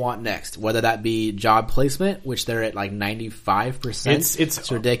whatever they want next, whether that be job placement, which they're at like 95%.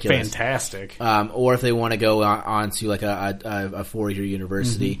 It's ridiculous. Fantastic. Or if they want to go on to like a 4-year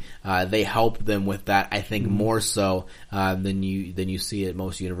university, they help them with that, I think, more so than you see at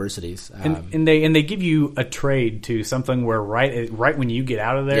most universities. And they give you a trade to something where right when you get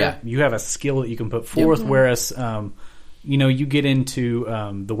out of there, you have a skill that you can put forth, whereas you get into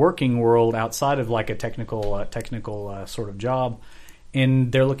the working world outside of like a technical sort of job,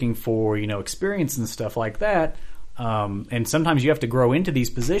 and they're looking for experience and stuff like that. And sometimes you have to grow into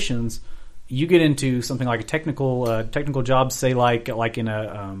these positions. You get into something like a technical job, say like in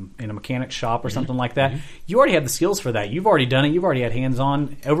a mechanic shop or something like that. You already have the skills for that. You've already done it. You've already had hands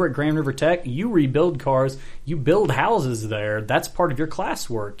on over at Grand River Tech. You rebuild cars. You build houses there. That's part of your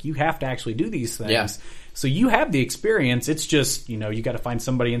classwork. You have to actually do these things. Yeah. So you have the experience. It's just, you got to find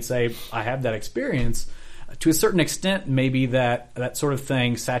somebody and say, I have that experience. To a certain extent, maybe that sort of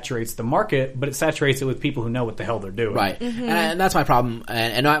thing saturates the market, but it saturates it with people who know what the hell they're doing. Right. And that's my problem.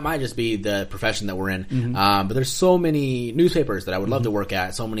 And it might just be the profession that we're in. But there's so many newspapers that I would love to work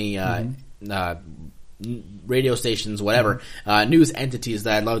at, so many radio stations, whatever, news entities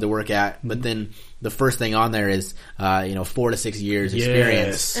that I'd love to work at, but then the first thing on there is 4 to 6 years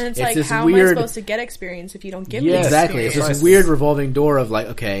experience. And it's like, how am I supposed to get experience if you don't give me experience? Exactly. It's this weird revolving door of like,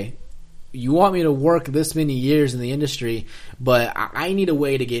 okay, you want me to work this many years in the industry, but I need a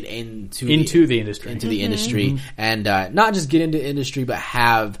way to get into the industry, and not just get into industry, but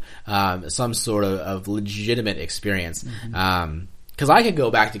have some sort of legitimate experience. Because I could go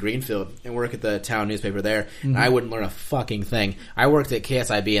back to Greenfield and work at the town newspaper there, and I wouldn't learn a fucking thing. I worked at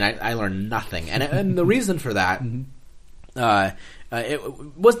KSIB, and I learned nothing. And the reason for that,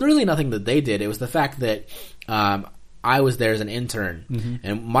 it was really nothing that they did. It was the fact that I was there as an intern,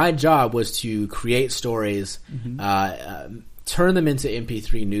 and my job was to create stories, turn them into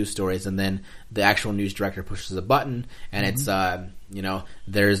MP3 news stories, and then the actual news director pushes a button, and it's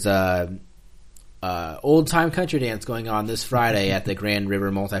there's old time country dance going on this Friday at the Grand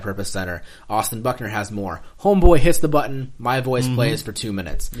River Multipurpose Center. Austin Buckner has more. Homeboy hits the button, my voice plays for 2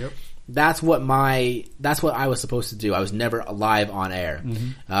 minutes. Yep. That's what I was supposed to do. I was never live on air.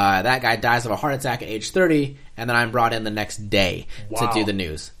 That guy dies of a heart attack at age 30, and then I'm brought in the next day to do the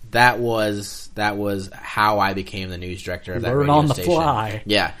news. That was how I became the news director of that radio station. Learn on the fly.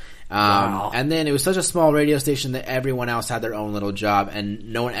 Yeah. And then it was such a small radio station that everyone else had their own little job,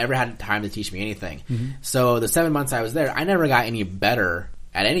 and no one ever had time to teach me anything. So the 7 months I was there, I never got any better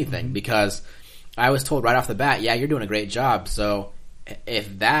at anything because I was told right off the bat, yeah, you're doing a great job. So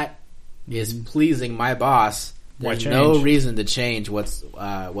if that is pleasing my boss, there's no reason to change what's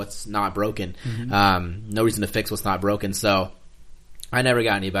not broken. No reason to fix what's not broken. So I never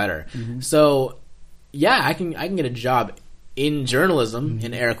got any better. So yeah, I can get a job in journalism,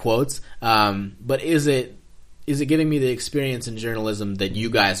 in air quotes, but is it giving me the experience in journalism that you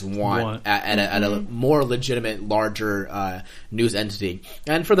guys want at a more legitimate, larger news entity?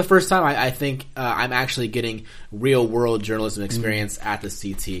 And for the first time, I think I'm actually getting real world journalism experience at the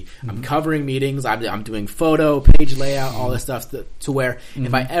CT. I'm covering meetings. I'm doing photo, page layout, all this stuff to where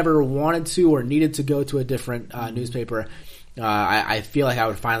if I ever wanted to or needed to go to a different newspaper, I feel like I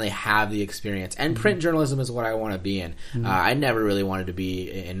would finally have the experience. And print journalism is what I want to be in. I never really wanted to be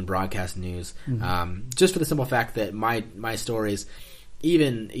in broadcast news, just for the simple fact that my stories,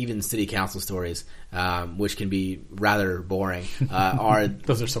 even city council stories, which can be rather boring, are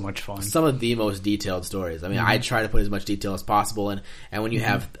those are so much fun. Some of the most detailed stories. I mean, I try to put as much detail as possible, and when you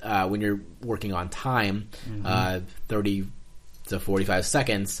have when you're working on time, 30 to 45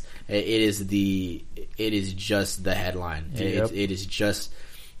 seconds, it is just the headline. It is just,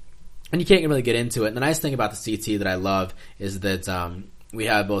 and you can't really get into it. And the nice thing about the CT that I love is that we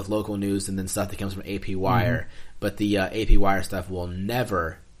have both local news and then stuff that comes from AP Wire. But the AP Wire stuff will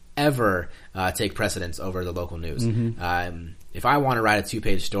never, ever take precedence over the local news. If I want to write a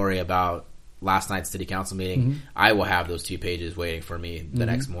 2-page story about last night's city council meeting, I will have those 2 pages waiting for me the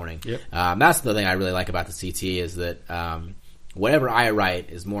next morning. That's the thing I really like about the CT is that whatever I write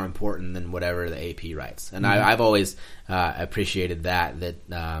is more important than whatever the AP writes. And I've always appreciated that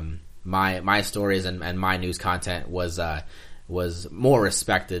my stories and my news content was more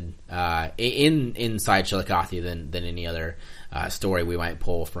respected inside Chillicothe than any other story we might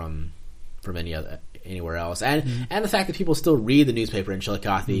pull from anywhere else. And the fact that people still read the newspaper in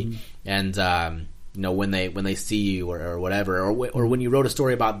Chillicothe and when they see you or whatever, or when you wrote a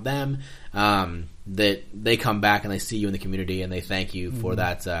story about them, that they come back and they see you in the community and they thank you for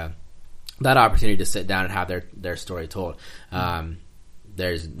that opportunity to sit down and have their story told.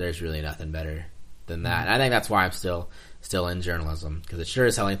 There's really nothing better than that. And I think that's why I'm still in journalism, because it sure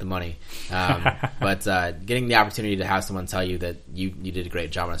as hell ain't the money. But getting the opportunity to have someone tell you that you did a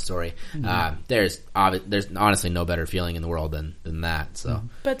great job on a story, there's honestly no better feeling in the world than that. So,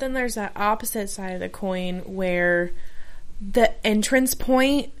 but then there's that opposite side of the coin where the entrance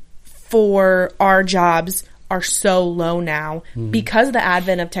point for our jobs are so low now because of the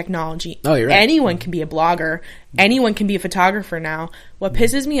advent of technology. Oh, you're right. Anyone can be a blogger. Anyone can be a photographer now. What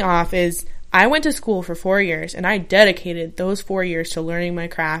pisses me off is I went to school for 4 years, and I dedicated those 4 years to learning my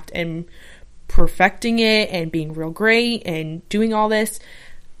craft and perfecting it and being real great and doing all this.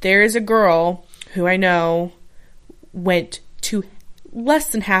 There is a girl who I know went to less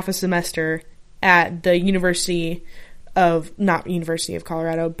than half a semester at the not University of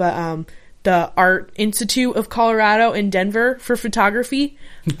Colorado, but the Art Institute of Colorado in Denver for photography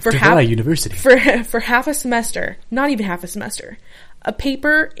for university for half a semester, not even half a semester. A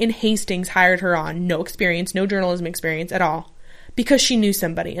paper in Hastings hired her on, no experience, no journalism experience at all, because she knew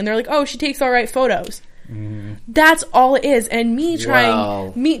somebody. And they're like, oh, she takes all right photos. That's all it is. And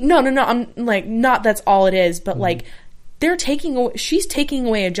no, I'm like, not that's all it is, but like, she's taking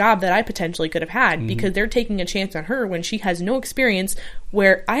away a job that I potentially could have had because they're taking a chance on her when she has no experience,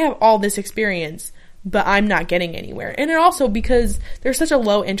 where I have all this experience, but I'm not getting anywhere. And it also because there's such a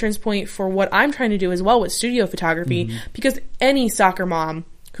low entrance point for what I'm trying to do as well with studio photography, because any soccer mom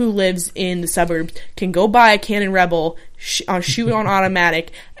who lives in the suburbs can go buy a Canon Rebel, shoot on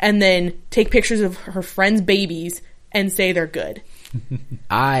automatic, and then take pictures of her friends' babies and say they're good.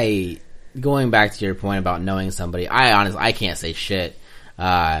 Going back to your point about knowing somebody, I can't say shit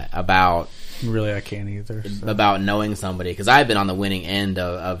about... Really, I can't either. So. About knowing somebody, because I've been on the winning end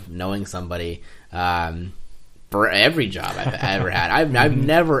of knowing somebody for every job I've ever had. I've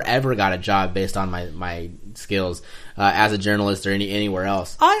never ever got a job based on my skills as a journalist or anywhere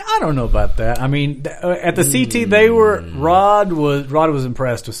else. I don't know about that. I mean, at the CT, Rod was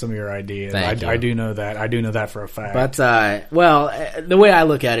impressed with some of your ideas. I do know that. I do know that for a fact. But the way I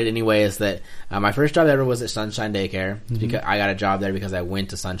look at it anyway is that my first job ever was at Sunshine Daycare. Because I got a job there because I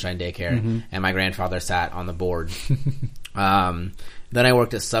went to Sunshine Daycare and my grandfather sat on the board. Then I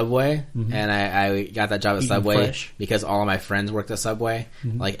worked at Subway, and I got that job at Subway because all of my friends worked at Subway.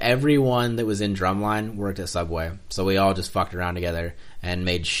 Like, everyone that was in Drumline worked at Subway. So we all just fucked around together and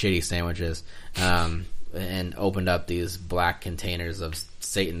made shitty sandwiches, and opened up these black containers of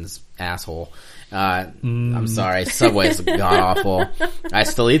Satan's asshole. I'm sorry, Subway's god-awful. I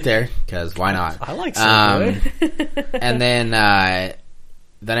still eat there, because why not? I like Subway. And then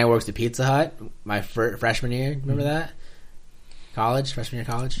I worked at Pizza Hut my freshman year. Remember that? Freshman year of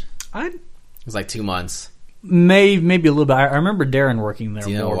college? It was like 2 months. Maybe a little bit. I remember Darren working there. Do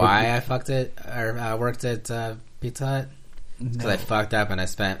you know why I worked at Pizza Hut? Because I fucked up and I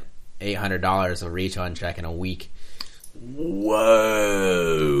spent $800 of refund check in a week.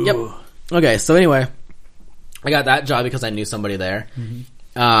 Whoa. Yep. Okay, so anyway, I got that job because I knew somebody there.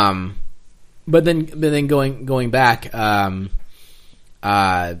 But then going back,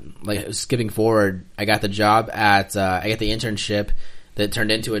 like skipping forward, I got the job at I got the internship that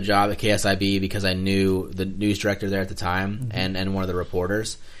turned into a job at KSIB because I knew the news director there at the time and one of the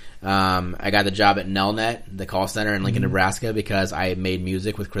reporters. I got the job at Nelnet, the call center in Lincoln, Nebraska, because I made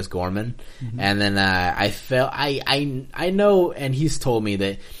music with Chris Gorman. And then I know, and he's told me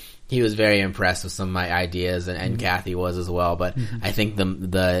that he was very impressed with some of my ideas, and Kathy was as well. But I think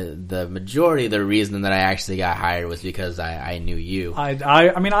the majority of the reason that I actually got hired was because I knew you.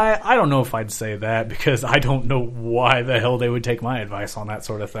 I mean, I don't know if I'd say that, because I don't know why the hell they would take my advice on that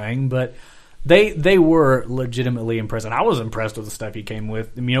sort of thing. But they were legitimately impressed, and I was impressed with the stuff he came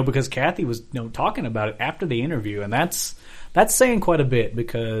with. Because Kathy was talking about it after the interview, and that's saying quite a bit,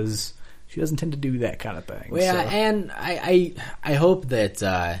 because she doesn't tend to do that kind of thing. Well, yeah, and I hope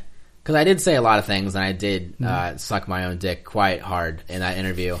that. Because I did say a lot of things, and I did suck my own dick quite hard in that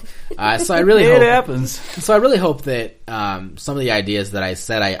interview. So I really it happens. So I really hope that some of the ideas that I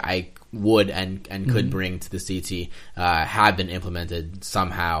said I would and could bring to the CT have been implemented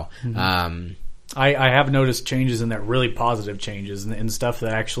somehow. I have noticed changes in that, really positive changes, and stuff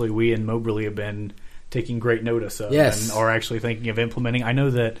that actually we in Moberly have been taking great notice of, and are actually thinking of implementing. I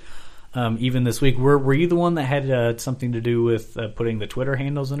know that. Even this week, were you the one that had something to do with putting the Twitter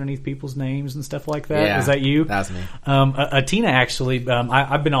handles underneath people's names and stuff like that? Yeah, is that you? That's me. Tina actually,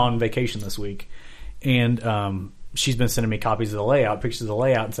 I've been on vacation this week, and she's been sending me copies of the layout, pictures of the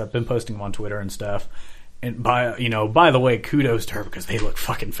layout, and stuff. I've been posting them on Twitter and stuff. And by the way, kudos to her, because they look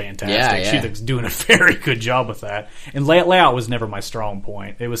fucking fantastic. Yeah. She looks doing a very good job with that. And layout was never my strong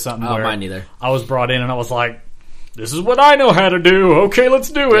point. It was something where mine neither. I was brought in and I was like, this is what I know how to do. Okay,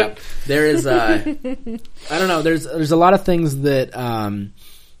 let's do it. Yep. There is, I don't know. There's a lot of things that,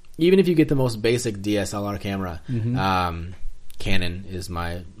 even if you get the most basic DSLR camera, Canon is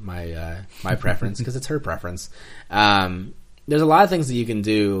my preference, because it's her preference. There's a lot of things that you can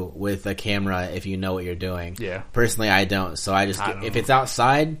do with a camera if you know what you're doing. Yeah. Personally, I don't. So if it's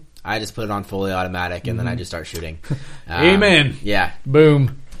outside, I just put it on fully automatic, and then I just start shooting. Amen. Yeah.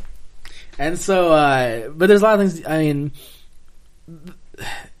 Boom. And so, but there's a lot of things. I mean,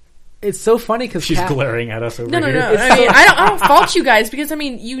 it's so funny because she's glaring at us over here. No. I mean, I don't fault you guys, because I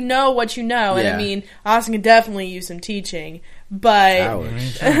mean, you know what you know, and I mean, Austin can definitely use some teaching. But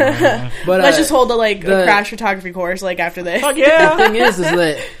let's just hold a crash photography course after this. Fuck yeah. The thing is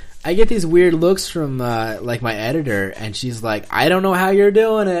that I get these weird looks from my editor, and she's like, "I don't know how you're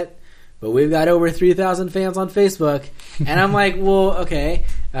doing it, but we've got over 3,000 fans on Facebook," and I'm like, "Well, okay."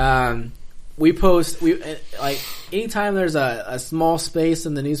 We post anytime there's a small space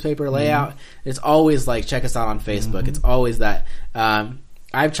in the newspaper layout, it's always check us out on Facebook. It's always that.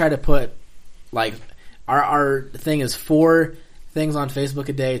 I've tried to put our thing is 4 things on Facebook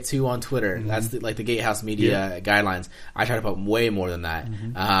a day, 2 on Twitter. That's the Gatehouse Media guidelines. I try to put way more than that.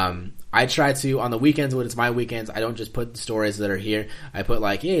 I try to, on the weekends when it's my weekends, I don't just put the stories that are here. I put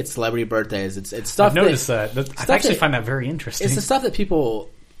hey, it's celebrity birthdays. It's stuff. I've noticed that. I actually find that very interesting. It's the stuff that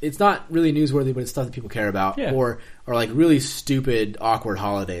people. It's not really newsworthy, but it's stuff that people care about, or really stupid, awkward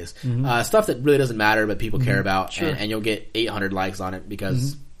holidays. Stuff that really doesn't matter, but people care about, and you'll get 800 likes on it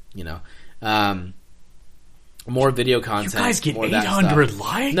because more video content. You guys get 800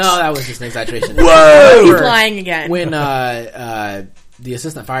 likes? No, that was just an exaggeration. Whoa! He's lying again. When the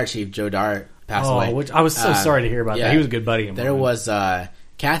assistant fire chief Joe Dart passed away, which I was so sorry to hear about that. He was a good buddy of mine. There was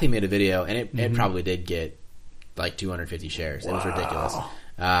Kathy made a video, and it probably did get 250 shares. It was ridiculous.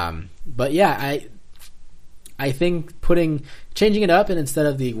 But yeah, I think changing it up, and instead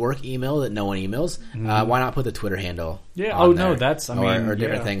of the work email that no one emails, why not put the Twitter handle? Yeah. On there? Or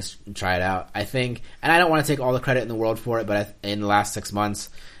different things. Try it out. I think, and I don't want to take all the credit in the world for it, but in the last 6 months,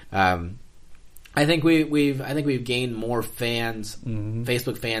 I think we've gained more fans,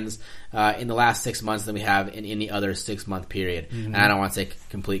 Facebook fans, in the last 6 months than we have in any other 6 month period. And I don't want to take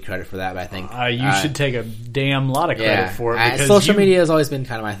complete credit for that, but I think you should take a damn lot of credit for it. Because social media has always been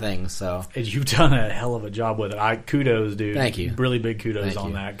kind of my thing. So you've done a hell of a job with it. Kudos, dude. Thank you. Really big kudos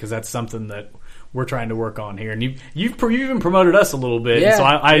on that, because that's something that we're trying to work on here. And you've even promoted us a little bit. Yeah, so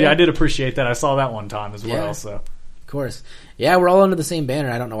I did appreciate that. I saw that one time as well. So. Of course. Yeah, we're all under the same banner.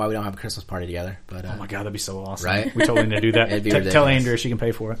 I don't know why we don't have a Christmas party together. But oh my god, that'd be so awesome. Right? We totally need to do that. Tell Andrea she can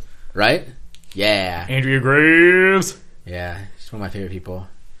pay for it. Right? Yeah. Andrea Graves. Yeah, she's one of my favorite people.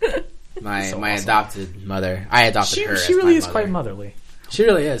 My adopted mother. I adopted her. She really is quite motherly. She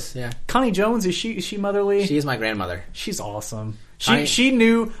really is, yeah. Connie Jones, is she motherly? She is my grandmother. She's awesome. She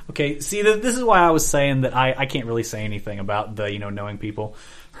knew. Okay, see, this is why I was saying that I can't really say anything about the knowing people.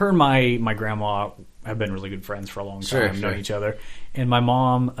 Her and my grandma have been really good friends for a long time, known each other. And my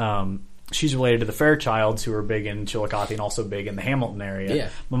mom, she's related to the Fairchilds, who are big in Chillicothe and also big in the Hamilton area. Yeah.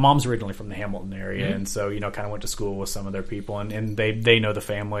 My mom's originally from the Hamilton area, and so kind of went to school with some of their people, and they know the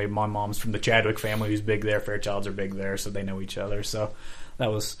family. My mom's from the Chadwick family, who's big there. Fairchilds are big there, so they know each other. So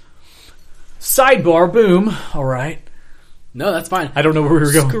that was sidebar. Boom. All right. No, that's fine. I don't know where we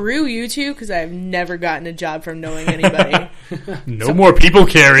were going. Screw you two, because I've never gotten a job from knowing anybody. No more people,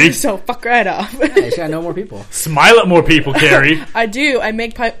 Kari. So fuck right off. Yeah, you just gotta know more people. Smile at more people, Kari. I do. I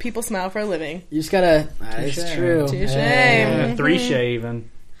make people smile for a living. You just gotta... It's true. Touche. 3 even.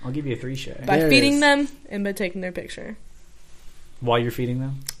 I'll give you a 3 shave. By feeding them and by taking their picture. While you're feeding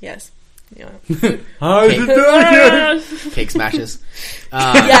them? Yes. Yeah. Cake smashes.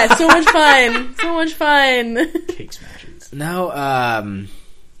 Yeah, so much fun. So much fun. Cake smashes. No,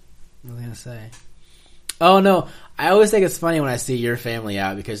 what was I gonna say? Oh no, I always think it's funny when I see your family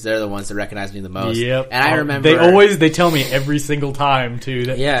out because they're the ones that recognize me the most. Yep. And I remember they tell me every single time too.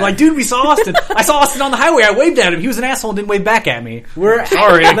 That, yeah. Like, dude, we saw Austin. I saw Austin on the highway. I waved at him. He was an asshole and didn't wave back at me. We're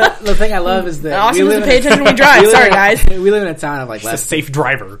sorry. The thing I love is that Austin doesn't pay attention when we drive. Sorry, guys. We live in a town of like He's a safe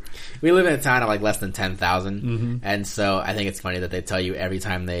driver. We live in a town of like less than 10,000, and so I think it's funny that they tell you every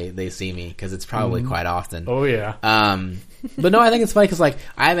time they see me because it's probably quite often. Oh yeah. But no, I think it's funny because like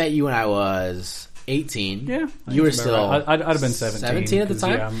I met you when I was 18. Yeah, you were still. Right. I'd have been 17 at the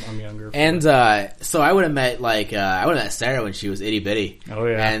time. Yeah, I'm younger. And so I would have met Sarah when she was itty bitty. Oh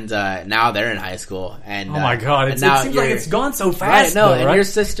yeah. And now they're in high school. And oh my god, it seems like it's gone so fast. Right, no, though, and right? your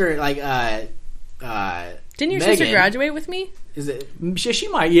sister didn't your Megan, sister graduate with me? Is it? She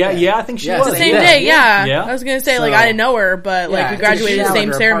might. Yeah, I think she Yeah, was. The same day, yeah. Yeah. I was gonna say So, like I didn't know her, but like yeah, we graduated took a the same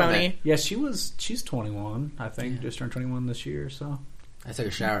shower at her ceremony. apartment. Yeah, she's 21. I think just turned 21 this year. So I took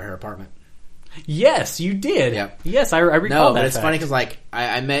a shower at her apartment. yes, you did. Yep. Yes, I recall No, that. but it's fact. funny because like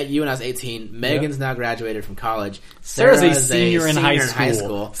I met you when I was 18. Megan's now graduated from college. Sarah's a senior in high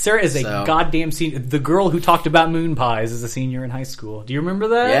school. Sarah is a So- goddamn senior. The girl who talked about moon pies is a senior in high school. Do you remember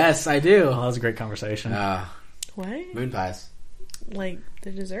that? Yes, I do. Oh, that was a great conversation. What? Moon pies. Like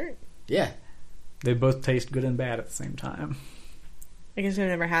the dessert? Yeah. They both taste good and bad at the same time. I guess I've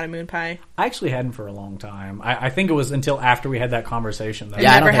never had a moon pie. I actually hadn't for a long time. I think it was until after we had that conversation. That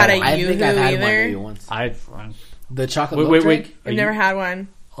Yeah, I've never had a I think I've had one either. maybe once. The chocolate milk drink? I've never had one.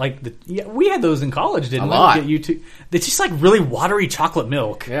 Like we had those in college, didn't we? A lot. Get you to, it's just like really watery chocolate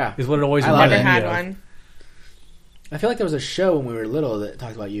milk. Yeah. is what it always I love reminded it. me Never had of. one. I feel like there was a show when we were little that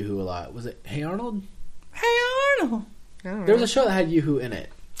talked about Yoo-Hoo a lot. Was it Hey Arnold? Hey Arnold. I don't know. There was a show that had Yoo-Hoo in it.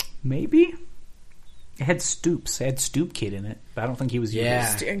 Maybe. It had Stoops. It had Stoop Kid in it, but I don't think he was. Yeah.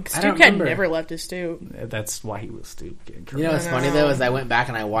 used. I don't Stoop Kid remember. never left his stoop. That's why he was Stoop Kid. You know what's funny though is I went back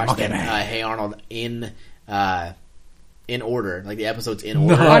and I watched Okay, man. Hey Arnold in order, like the episodes in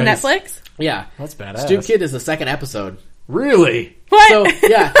order. Nice. On Netflix? Yeah, That's badass. Stoop Kid is the second episode. Really? What? So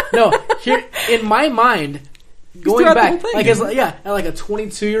yeah, no. Here in my mind, going throughout the back, whole thing, like as like a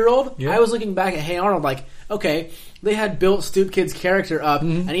 22-year-old, Yeah. I was looking back at Hey Arnold, like okay. They had built Stoop Kid's character up,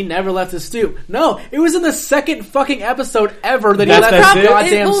 and he never left his stoop. No, it was in the second fucking episode ever that he left That's his it?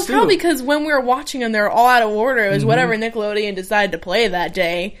 goddamn Well, it's stoop. probably because when we were watching them, they were all out of order. It was whatever Nickelodeon decided to play that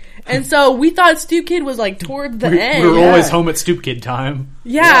day. And so we thought Stoop Kid was like towards the end. We were Yeah. always home at Stoop Kid time.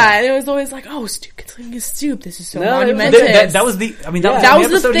 Yeah, and it was always like, oh, Stoop Kid's leaving his stoop. This is so No, it was- monumentous. That was the. I mean, Yeah. that was That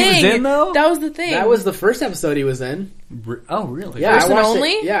the was the episode he thing. was in, though. That was the thing. That was the first episode he was in. Oh, really? Yeah, First I and watched only?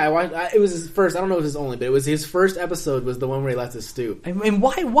 It. Yeah, I watched. It was his first. I don't know if it was his only, but it was his first episode. Was the one where he left his stoop. I mean,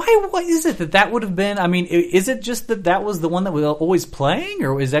 why? What is it that would have been? I mean, is it just that was the one that was always playing,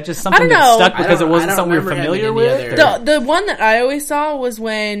 or is that just something don't that know. stuck because I it wasn't don't something we were remember familiar having with? any other- the one that I always saw was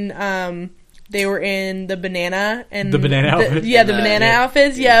when they were in the banana and The banana outfit? Yeah, the And, banana yeah.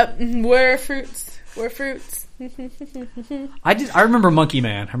 outfits. Yep, where fruits. I remember Monkey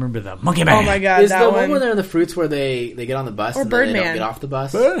Man. I remember the Monkey Man. Oh my god, Is that the one. one where they're in the fruits where they get on the bus Or and then they Birdman. don't get off the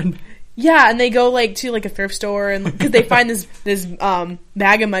bus? Yeah, and they go like to like a thrift store and because they find this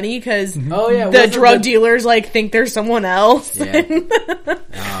bag of money because Oh yeah, the wasn't drug dealers like think they're someone else. Yeah.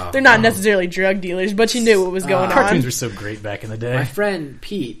 Oh, They're not necessarily drug dealers, but you knew what was going Cartoons on. were so great back in the my day. friend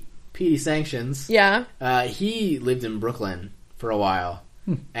Petey Sanctions. Yeah, He lived in Brooklyn for a while.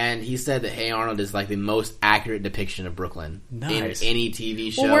 And he said that Hey Arnold is like the most accurate depiction of Brooklyn Nice. in any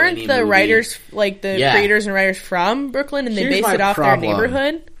TV show. well, weren't any the movie. writers like the Yeah. creators and writers from Brooklyn, and they Here's based my it off problem. their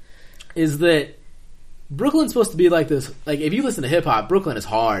neighborhood? Is that Brooklyn's supposed to be like this? Like if you listen to hip hop, Brooklyn is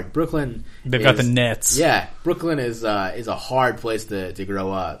hard. Brooklyn, They've got the nets. Yeah, Brooklyn is a hard place to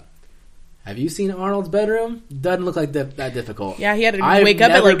grow up. Have you seen Arnold's bedroom? Doesn't look like that difficult. Yeah, he had to I've wake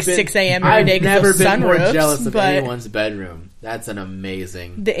up at never like been- 6 a.m. every I've day never because of been more sunroofs, jealous of but anyone's bedroom. That's an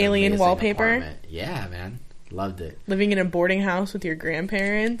amazing, The alien amazing wallpaper? apartment. Yeah, man, loved it. living in a boarding house with your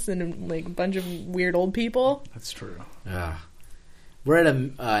grandparents and like a bunch of weird old people. That's true. Ugh. We're at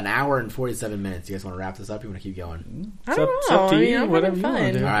an hour and 47 minutes. You guys want to wrap this up? You want to keep going? I don't know. It's up to you. I'm whatever having you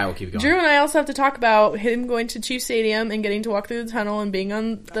want to do. All right, we'll keep going. Drew and I also have to talk about him going to Chiefs Stadium and getting to walk through the tunnel and being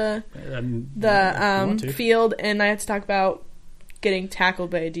on the field. And I have to talk about getting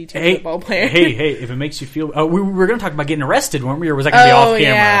tackled by a D2 football player. Hey, if it makes you feel... Oh, we were going to talk about getting arrested, weren't we? Or was that going to be off camera?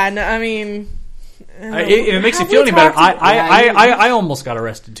 Yeah, no, I mean... if it makes you feel any better, I almost got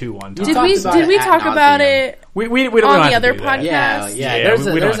arrested too one time. Did we talk about it we don't on the have other to do that. podcast? Yeah.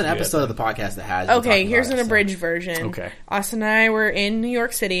 There's an episode of the podcast that has. Okay, here's an abridged version. Okay. Austin and I were in New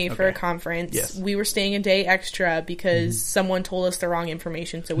York City for a conference. Yes. We were staying a day extra because someone told us the wrong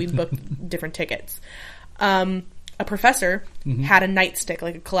information, so we booked different tickets. A professor had a nightstick,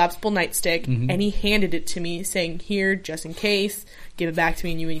 like a collapsible nightstick, and he handed it to me saying, "Here, just in case, give it back to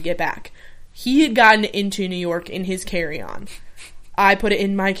me when you get back." He had gotten into New York in his carry-on. I put it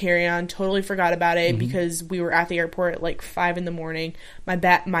in my carry-on, totally forgot about it because we were at the airport at like 5 a.m.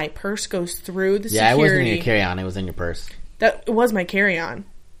 My purse goes through the security. Yeah, it wasn't in your carry-on, it was in your purse. It was my carry-on.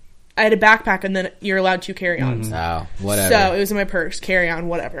 I had a backpack and then you're allowed 2 carry-ons. Oh, whatever. So it was in my purse, carry-on,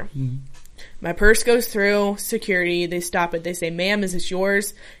 whatever. My purse goes through security. They stop it. They say, "Ma'am, is this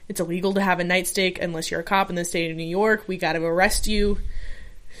yours? It's illegal to have a nightstick unless you're a cop in the state of New York. We got to arrest you."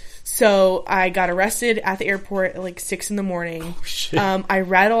 So I got arrested at the airport at like 6 a.m. Oh, shit. I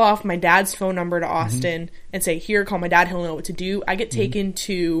rattle off my dad's phone number to Austin and say, "Here, call my dad. He'll know what to do." I get taken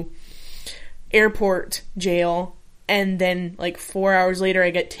to airport jail, and then like 4 hours later, I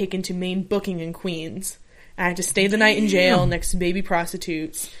get taken to main booking in Queens. I have to stay the night in jail next to baby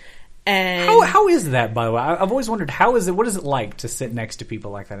prostitutes. And how is that, by the way? I've always wondered, what is it like to sit next to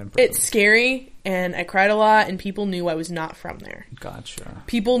people like that in prison? It's scary, and I cried a lot, and people knew I was not from there. Gotcha.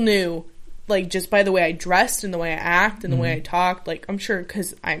 People knew, like, just by the way I dressed and the way I act and the way I talked, like, I'm sure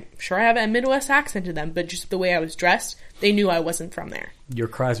I have a Midwest accent to them, but just the way I was dressed, they knew I wasn't from there. Your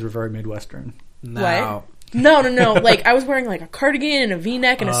cries were very Midwestern. No. What? No. Like, I was wearing, like, a cardigan and a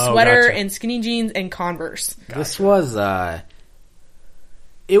V-neck and a sweater and skinny jeans and Converse. Gotcha. This was,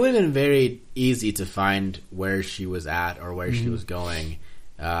 it would have been very easy to find where she was at or where she was going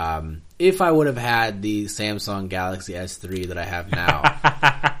if I would have had the Samsung Galaxy S3 that I have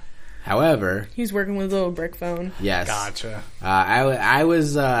now. However, he's working with a little brick phone. Yes, gotcha. I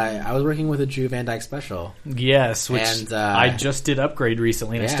was working with a Drew Van Dyke Special. Yes, which I just did upgrade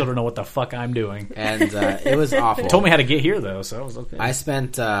recently, and I still don't know what the fuck I'm doing. And it was awful. Told me how to get here though, so it was okay. I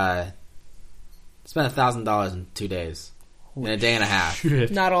spent $1,000 in 2 days. In a day and a half.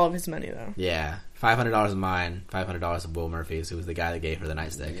 Shit. Not all of his money, though. Yeah. $500 of mine, $500 of Will Murphy's, who was the guy that gave her the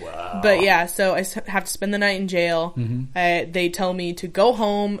nightstick. Wow. But yeah, so I have to spend the night in jail. They tell me to go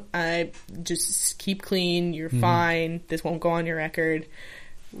home. I just keep clean. You're fine. This won't go on your record.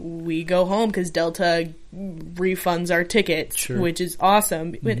 We go home because Delta refunds our tickets, which is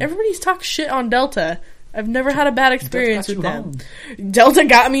awesome. When everybody's talking shit on Delta, I've never had a bad experience with them. Delta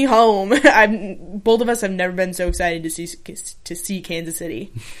got me home. Both of us have never been so excited to see Kansas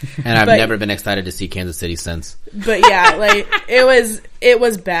City, and I've never been excited to see Kansas City since. But yeah, like it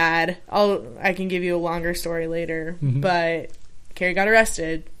was bad. I can give you a longer story later. But Kari got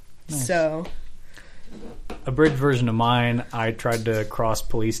arrested, so. A bridge version of mine. I tried to cross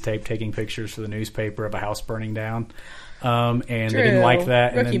police tape taking pictures for the newspaper of a house burning down. And Drew, they didn't like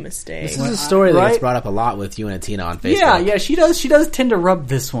that. Rookie mistake. This is a story that gets brought up a lot with you and Atina on Facebook. Yeah, she does. She does tend to rub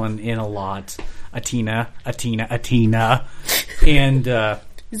this one in a lot. Atina. And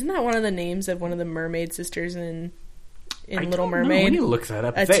isn't that one of the names of one of the mermaid sisters in Little Mermaid? We need to look that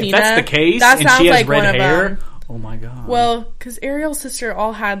up. Atina? If that's the case, that and she has like red hair. Oh my god. Well, because Ariel's sister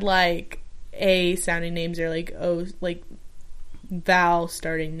all had like A sounding names or like vowel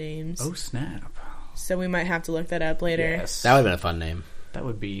starting names. Oh snap. So we might have to look that up later. Yes. That would have been a fun name. That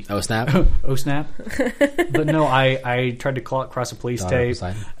would be... Oh, snap? Oh, snap. But no, I tried to cross a police tape.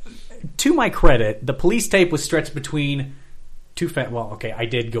 To my credit, the police tape was stretched between two... Well, okay, I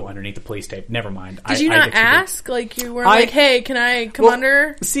did go underneath the police tape. Never mind. Did you not ask? Like, you were like, hey, can I come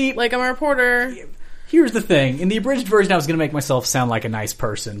under? See... Like, I'm a reporter. Here's the thing. In the abridged version, I was going to make myself sound like a nice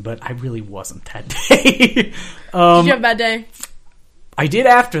person, but I really wasn't that day. Did you have a bad day? I did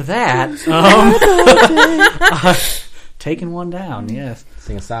after that. Taking one down, yes.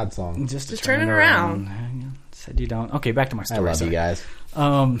 Sing a sad song. Just turn it around. Said you don't. Okay, back to my story. I love you guys.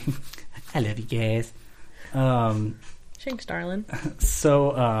 I love you guys. Thanks, darling.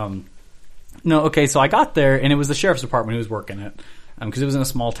 So, no, okay, so I got there, and it was the sheriff's department who was working it. Because it was in a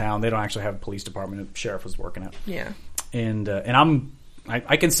small town. They don't actually have a police department. The sheriff was working it. Yeah. And I'm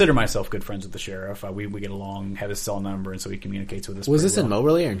I consider myself good friends with the sheriff. We get along, have his cell number, and so he communicates with us. Was this in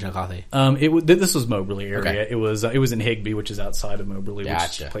Moberly or in Chillicothe? This was Moberly area. Okay. It was in Higbee, which is outside of Moberly, which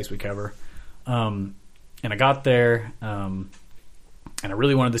is the place we cover. And I got there, and I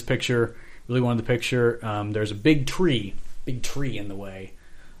really wanted this picture. Really wanted the picture. There's a big tree in the way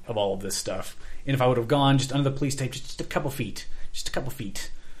of all of this stuff. And if I would have gone just under the police tape, just a couple feet,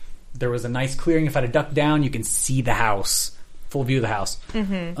 there was a nice clearing. If I'd have ducked down, you can see the house, full view of the house.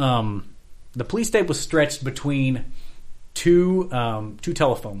 Mm-hmm. The police tape was stretched between two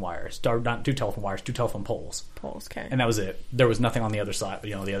telephone wires, not two telephone wires, two telephone poles. Okay. And that was it. There was nothing on the other side,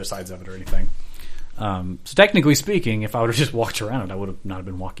 the other sides of it or anything. So technically speaking, if I would have just walked around it, I would have not have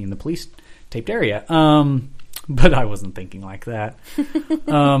been walking in the police taped area. But I wasn't thinking like that.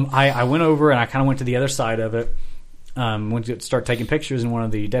 I went over and I kind of went to the other side of it. Went to start taking pictures, and one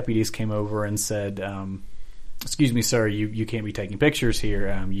of the deputies came over and said, "Excuse me, sir, you can't be taking pictures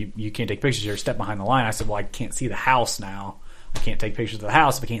here. You can't take pictures here. Step behind the line." I said, "Well, I can't see the house now. I can't take pictures of the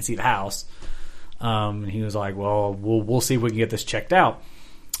house if I can't see the house." And he was like, "Well, we'll see if we can get this checked out."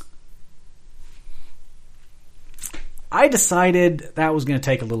 I decided that was going to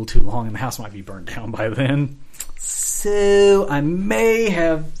take a little too long, and the house might be burned down by then. So I may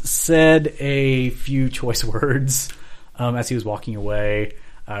have said a few choice words as he was walking away.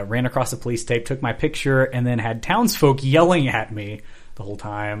 Ran across the police tape, took my picture, and then had townsfolk yelling at me the whole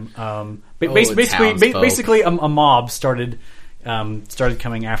time. Basically, a mob started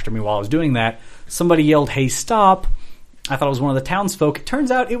coming after me while I was doing that. Somebody yelled, "Hey, stop!" I thought it was one of the townsfolk. It turns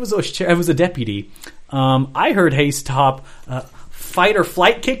out it was a deputy. I heard, "Hey, stop." Fight or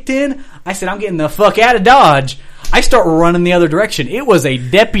flight kicked in. I said, "I'm getting the fuck out of Dodge." I start running the other direction. It was a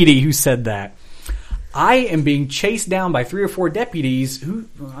deputy who said that. I am being chased down by 3 or 4 deputies who,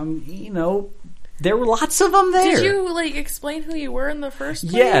 there were lots of them there. Did you, explain who you were in the first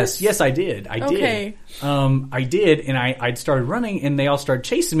place? Yes, I did. I did. I did, and I started running, and they all started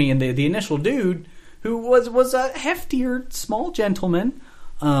chasing me, and the initial dude, who was a heftier, small gentleman.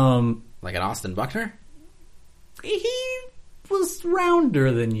 Like an Austin Buckner? He was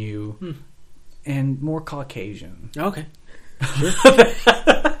rounder than you. And more Caucasian. Okay. Sure.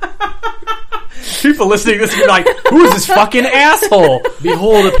 People listening to this are like, "Who is this fucking asshole?"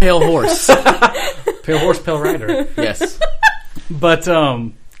 Behold a pale horse. Pale horse, pale rider. Yes. But,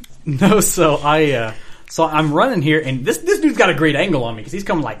 no, so I'm running here, and this dude's got a great angle on me, because he's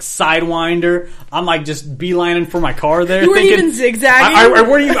coming sidewinder. I'm just beelining for my car there. You weren't even zigzagging? I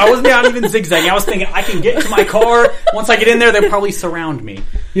wasn't even zigzagging. I was thinking, I can get to my car. Once I get in there, they'll probably surround me.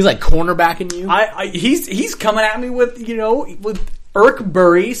 He's cornerbacking you? He's coming at me with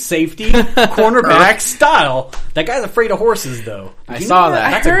Irkbury safety cornerback style. That guy's afraid of horses, though. I saw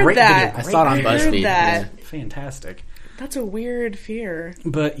that. That's a great video. I saw it on BuzzFeed. Yeah. Fantastic. That's a weird fear.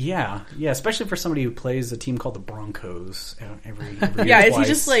 But yeah, especially for somebody who plays a team called the Broncos every year. Yeah, twice. is he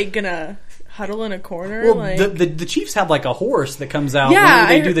just gonna huddle in a corner? Well, the Chiefs have a horse that comes out when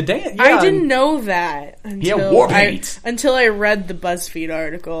they do the dance. Yeah, I didn't know that until I read the BuzzFeed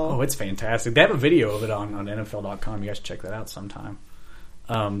article. Oh, it's fantastic. They have a video of it on NFL.com. You guys should check that out sometime.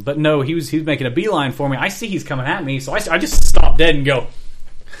 But no, he was making a beeline for me. I see he's coming at me, so I just stop dead and go,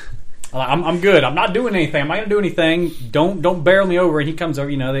 I'm good. I'm not doing anything. I'm not going to do anything. Don't barrel me over. And he comes over,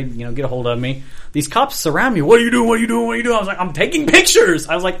 they get a hold of me. These cops surround me. What are you doing? What are you doing? What are you doing? I was like, "I'm taking pictures."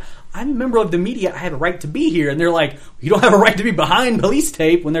 I was like, "I'm a member of the media. I have a right to be here." And they're like, "You don't have a right to be behind police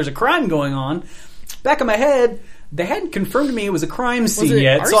tape when there's a crime going on." Back in my head, they hadn't confirmed to me it was a crime scene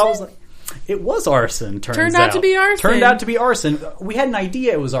yet. Arson? So I was like, it was arson, turned out to be arson. Turned out to be arson. We had an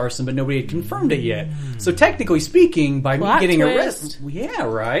idea it was arson, but nobody had confirmed it yet. So technically speaking, by me getting arrested... Yeah,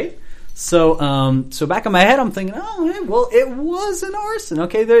 right? So back in my head, I'm thinking, it was an arson.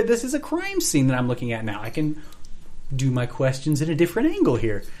 Okay, this is a crime scene that I'm looking at now. I can do my questions at a different angle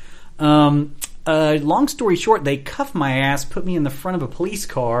here. Long story short, they cuffed my ass, put me in the front of a police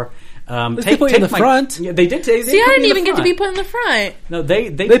car. They put you in the front? Yeah, they did. See, I didn't even get to be put in the front. No,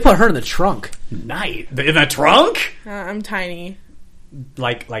 they put her in the trunk. Nice. In the trunk? I'm tiny.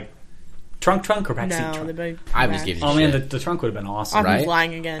 Like trunk or backseat trunk? I was giving you shit. Man, the trunk would have been awesome. I'm right?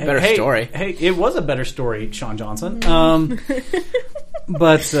 lying again. Better story. Hey, it was a better story, Sean Johnson.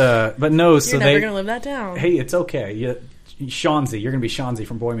 But no, so You're never going to live that down. Hey, it's okay. Shawnzy. You're going to be Shawnzy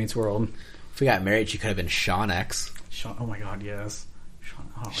from Boy Meets World. If we got married, she could have been Sean X. Oh my God, yes.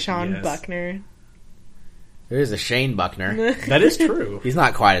 Sean Buckner. There is a Shane Buckner. That is true. He's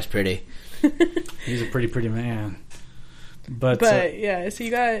not quite as pretty. He's a pretty man. But yeah, so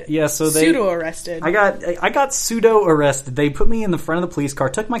you got pseudo arrested. I got pseudo arrested. They put me in the front of the police car,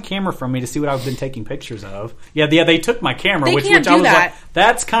 took my camera from me to see what I've been taking pictures of. Yeah, they took my camera, which I was like,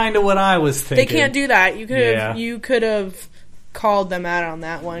 that's kind of what I was thinking. They can't do that. You could have called them out on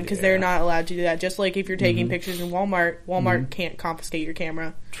that one because they're not allowed to do that. Just like if you're taking pictures in Walmart can't confiscate your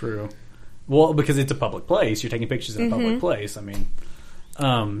camera. True. Well, because it's a public place, you're taking pictures in a public place. I mean,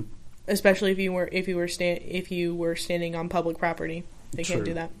 especially if you were standing on public property, they can't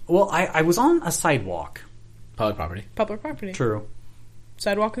do that. Well, I was on a sidewalk. Public property. Public property. True.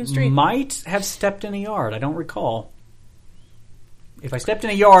 Sidewalk in the street. Might have stepped in a yard. I don't recall. If I stepped in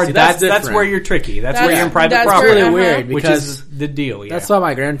a yard, that's where you're tricky. That's where you're in private property. That's really weird because which is the deal. Yeah. That's why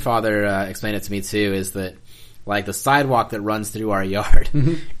my grandfather explained it to me too. Is that like the sidewalk that runs through our yard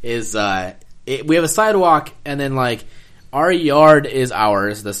is we have a sidewalk and then like our yard is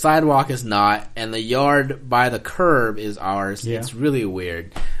ours, the sidewalk is not, and the yard by the curb is ours. Yeah. It's really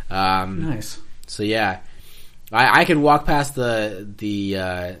weird. Nice. So yeah, I could walk past He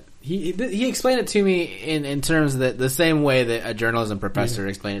explained it to me in terms that the same way that a journalism professor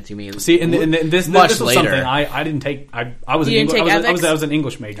explained it to me. See, and this was later. Something I didn't take. I was an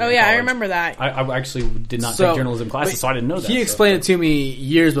English major. Oh yeah, I remember that. I actually did not take journalism classes, so I didn't know that. He explained it to me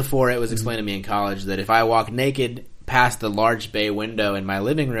years before it was explained to me in college that if I walk naked past the large bay window in my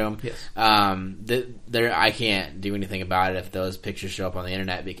living room, I can't do anything about it if those pictures show up on the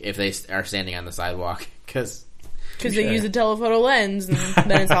internet if they are standing on the sidewalk because they use a telephoto lens and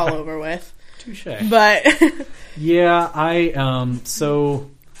then it's all over with. Touche. But yeah, so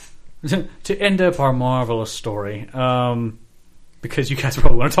to end up our marvelous story, because you guys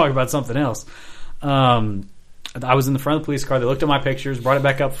probably want to talk about something else. I was in the front of the police car. They looked at my pictures, brought it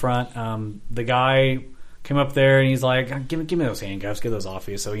back up front. The guy came up there and he's like, "Give me those handcuffs, get those off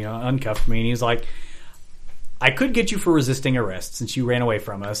you." So uncuffed me and he's like, "I could get you for resisting arrest since you ran away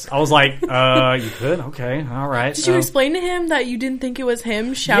from us." I was like, you could? Okay, all right. Did you explain to him that you didn't think it was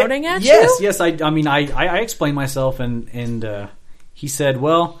him shouting at you? Yes. I explained myself and he said,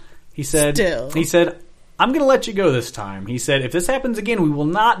 "I'm going to let you go this time." He said, "If this happens again, we will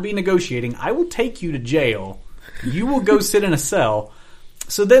not be negotiating. I will take you to jail. You will go sit in a cell."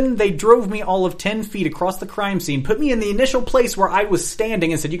 So then they drove me all of 10 feet across the crime scene, put me in the initial place where I was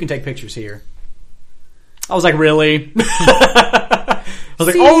standing and said, "You can take pictures here." I was like, really? I was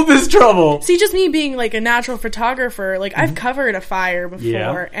like, all of this trouble. See, just me being like a natural photographer, like I've covered a fire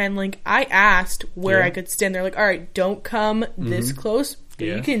before and like I asked where I could stand. They're like, all right, don't come this close.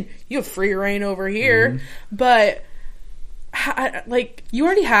 You have free reign over here. But you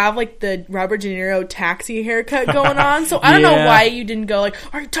already have like the Robert De Niro taxi haircut going on. So I don't know why you didn't go like,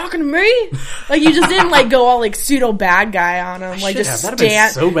 "Are you talking to me?" Like you just didn't like go all like pseudo bad guy on him. Like just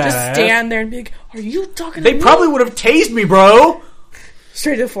stand there and be like, "Are you talking to me?" They probably would have tased me, bro.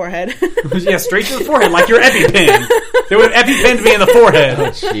 Straight to the forehead. Yeah, straight to the forehead, like your EpiPen. They would have EpiPenned me in the forehead.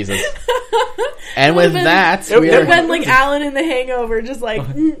 Oh, Jesus. And with that, it would have been like Alan in The Hangover, just like.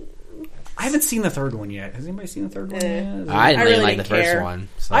 I haven't seen the third one yet. Has anybody seen the third one yet? I didn't really like the first one.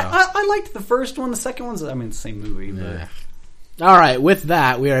 So. I liked the first one. The second one's, the same movie. Yeah. All right, with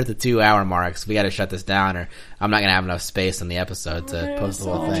that, we are at the 2-hour mark, so we got to shut this down, or I'm not going to have enough space in the episode to post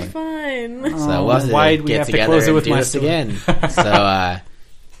the whole thing. Fun. So we'll have to get together and do this again. So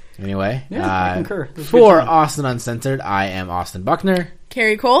anyway, I concur. For Austin Uncensored, I am Austin Buckner.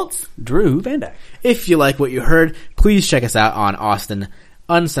 Kari Kolts. Drew Van Dyke. If you like what you heard, please check us out on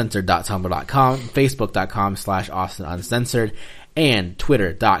austinuncensored.tumblr.com, facebook.com/austinuncensored, and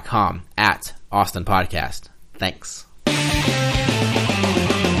twitter.com @austinpodcast. Thanks.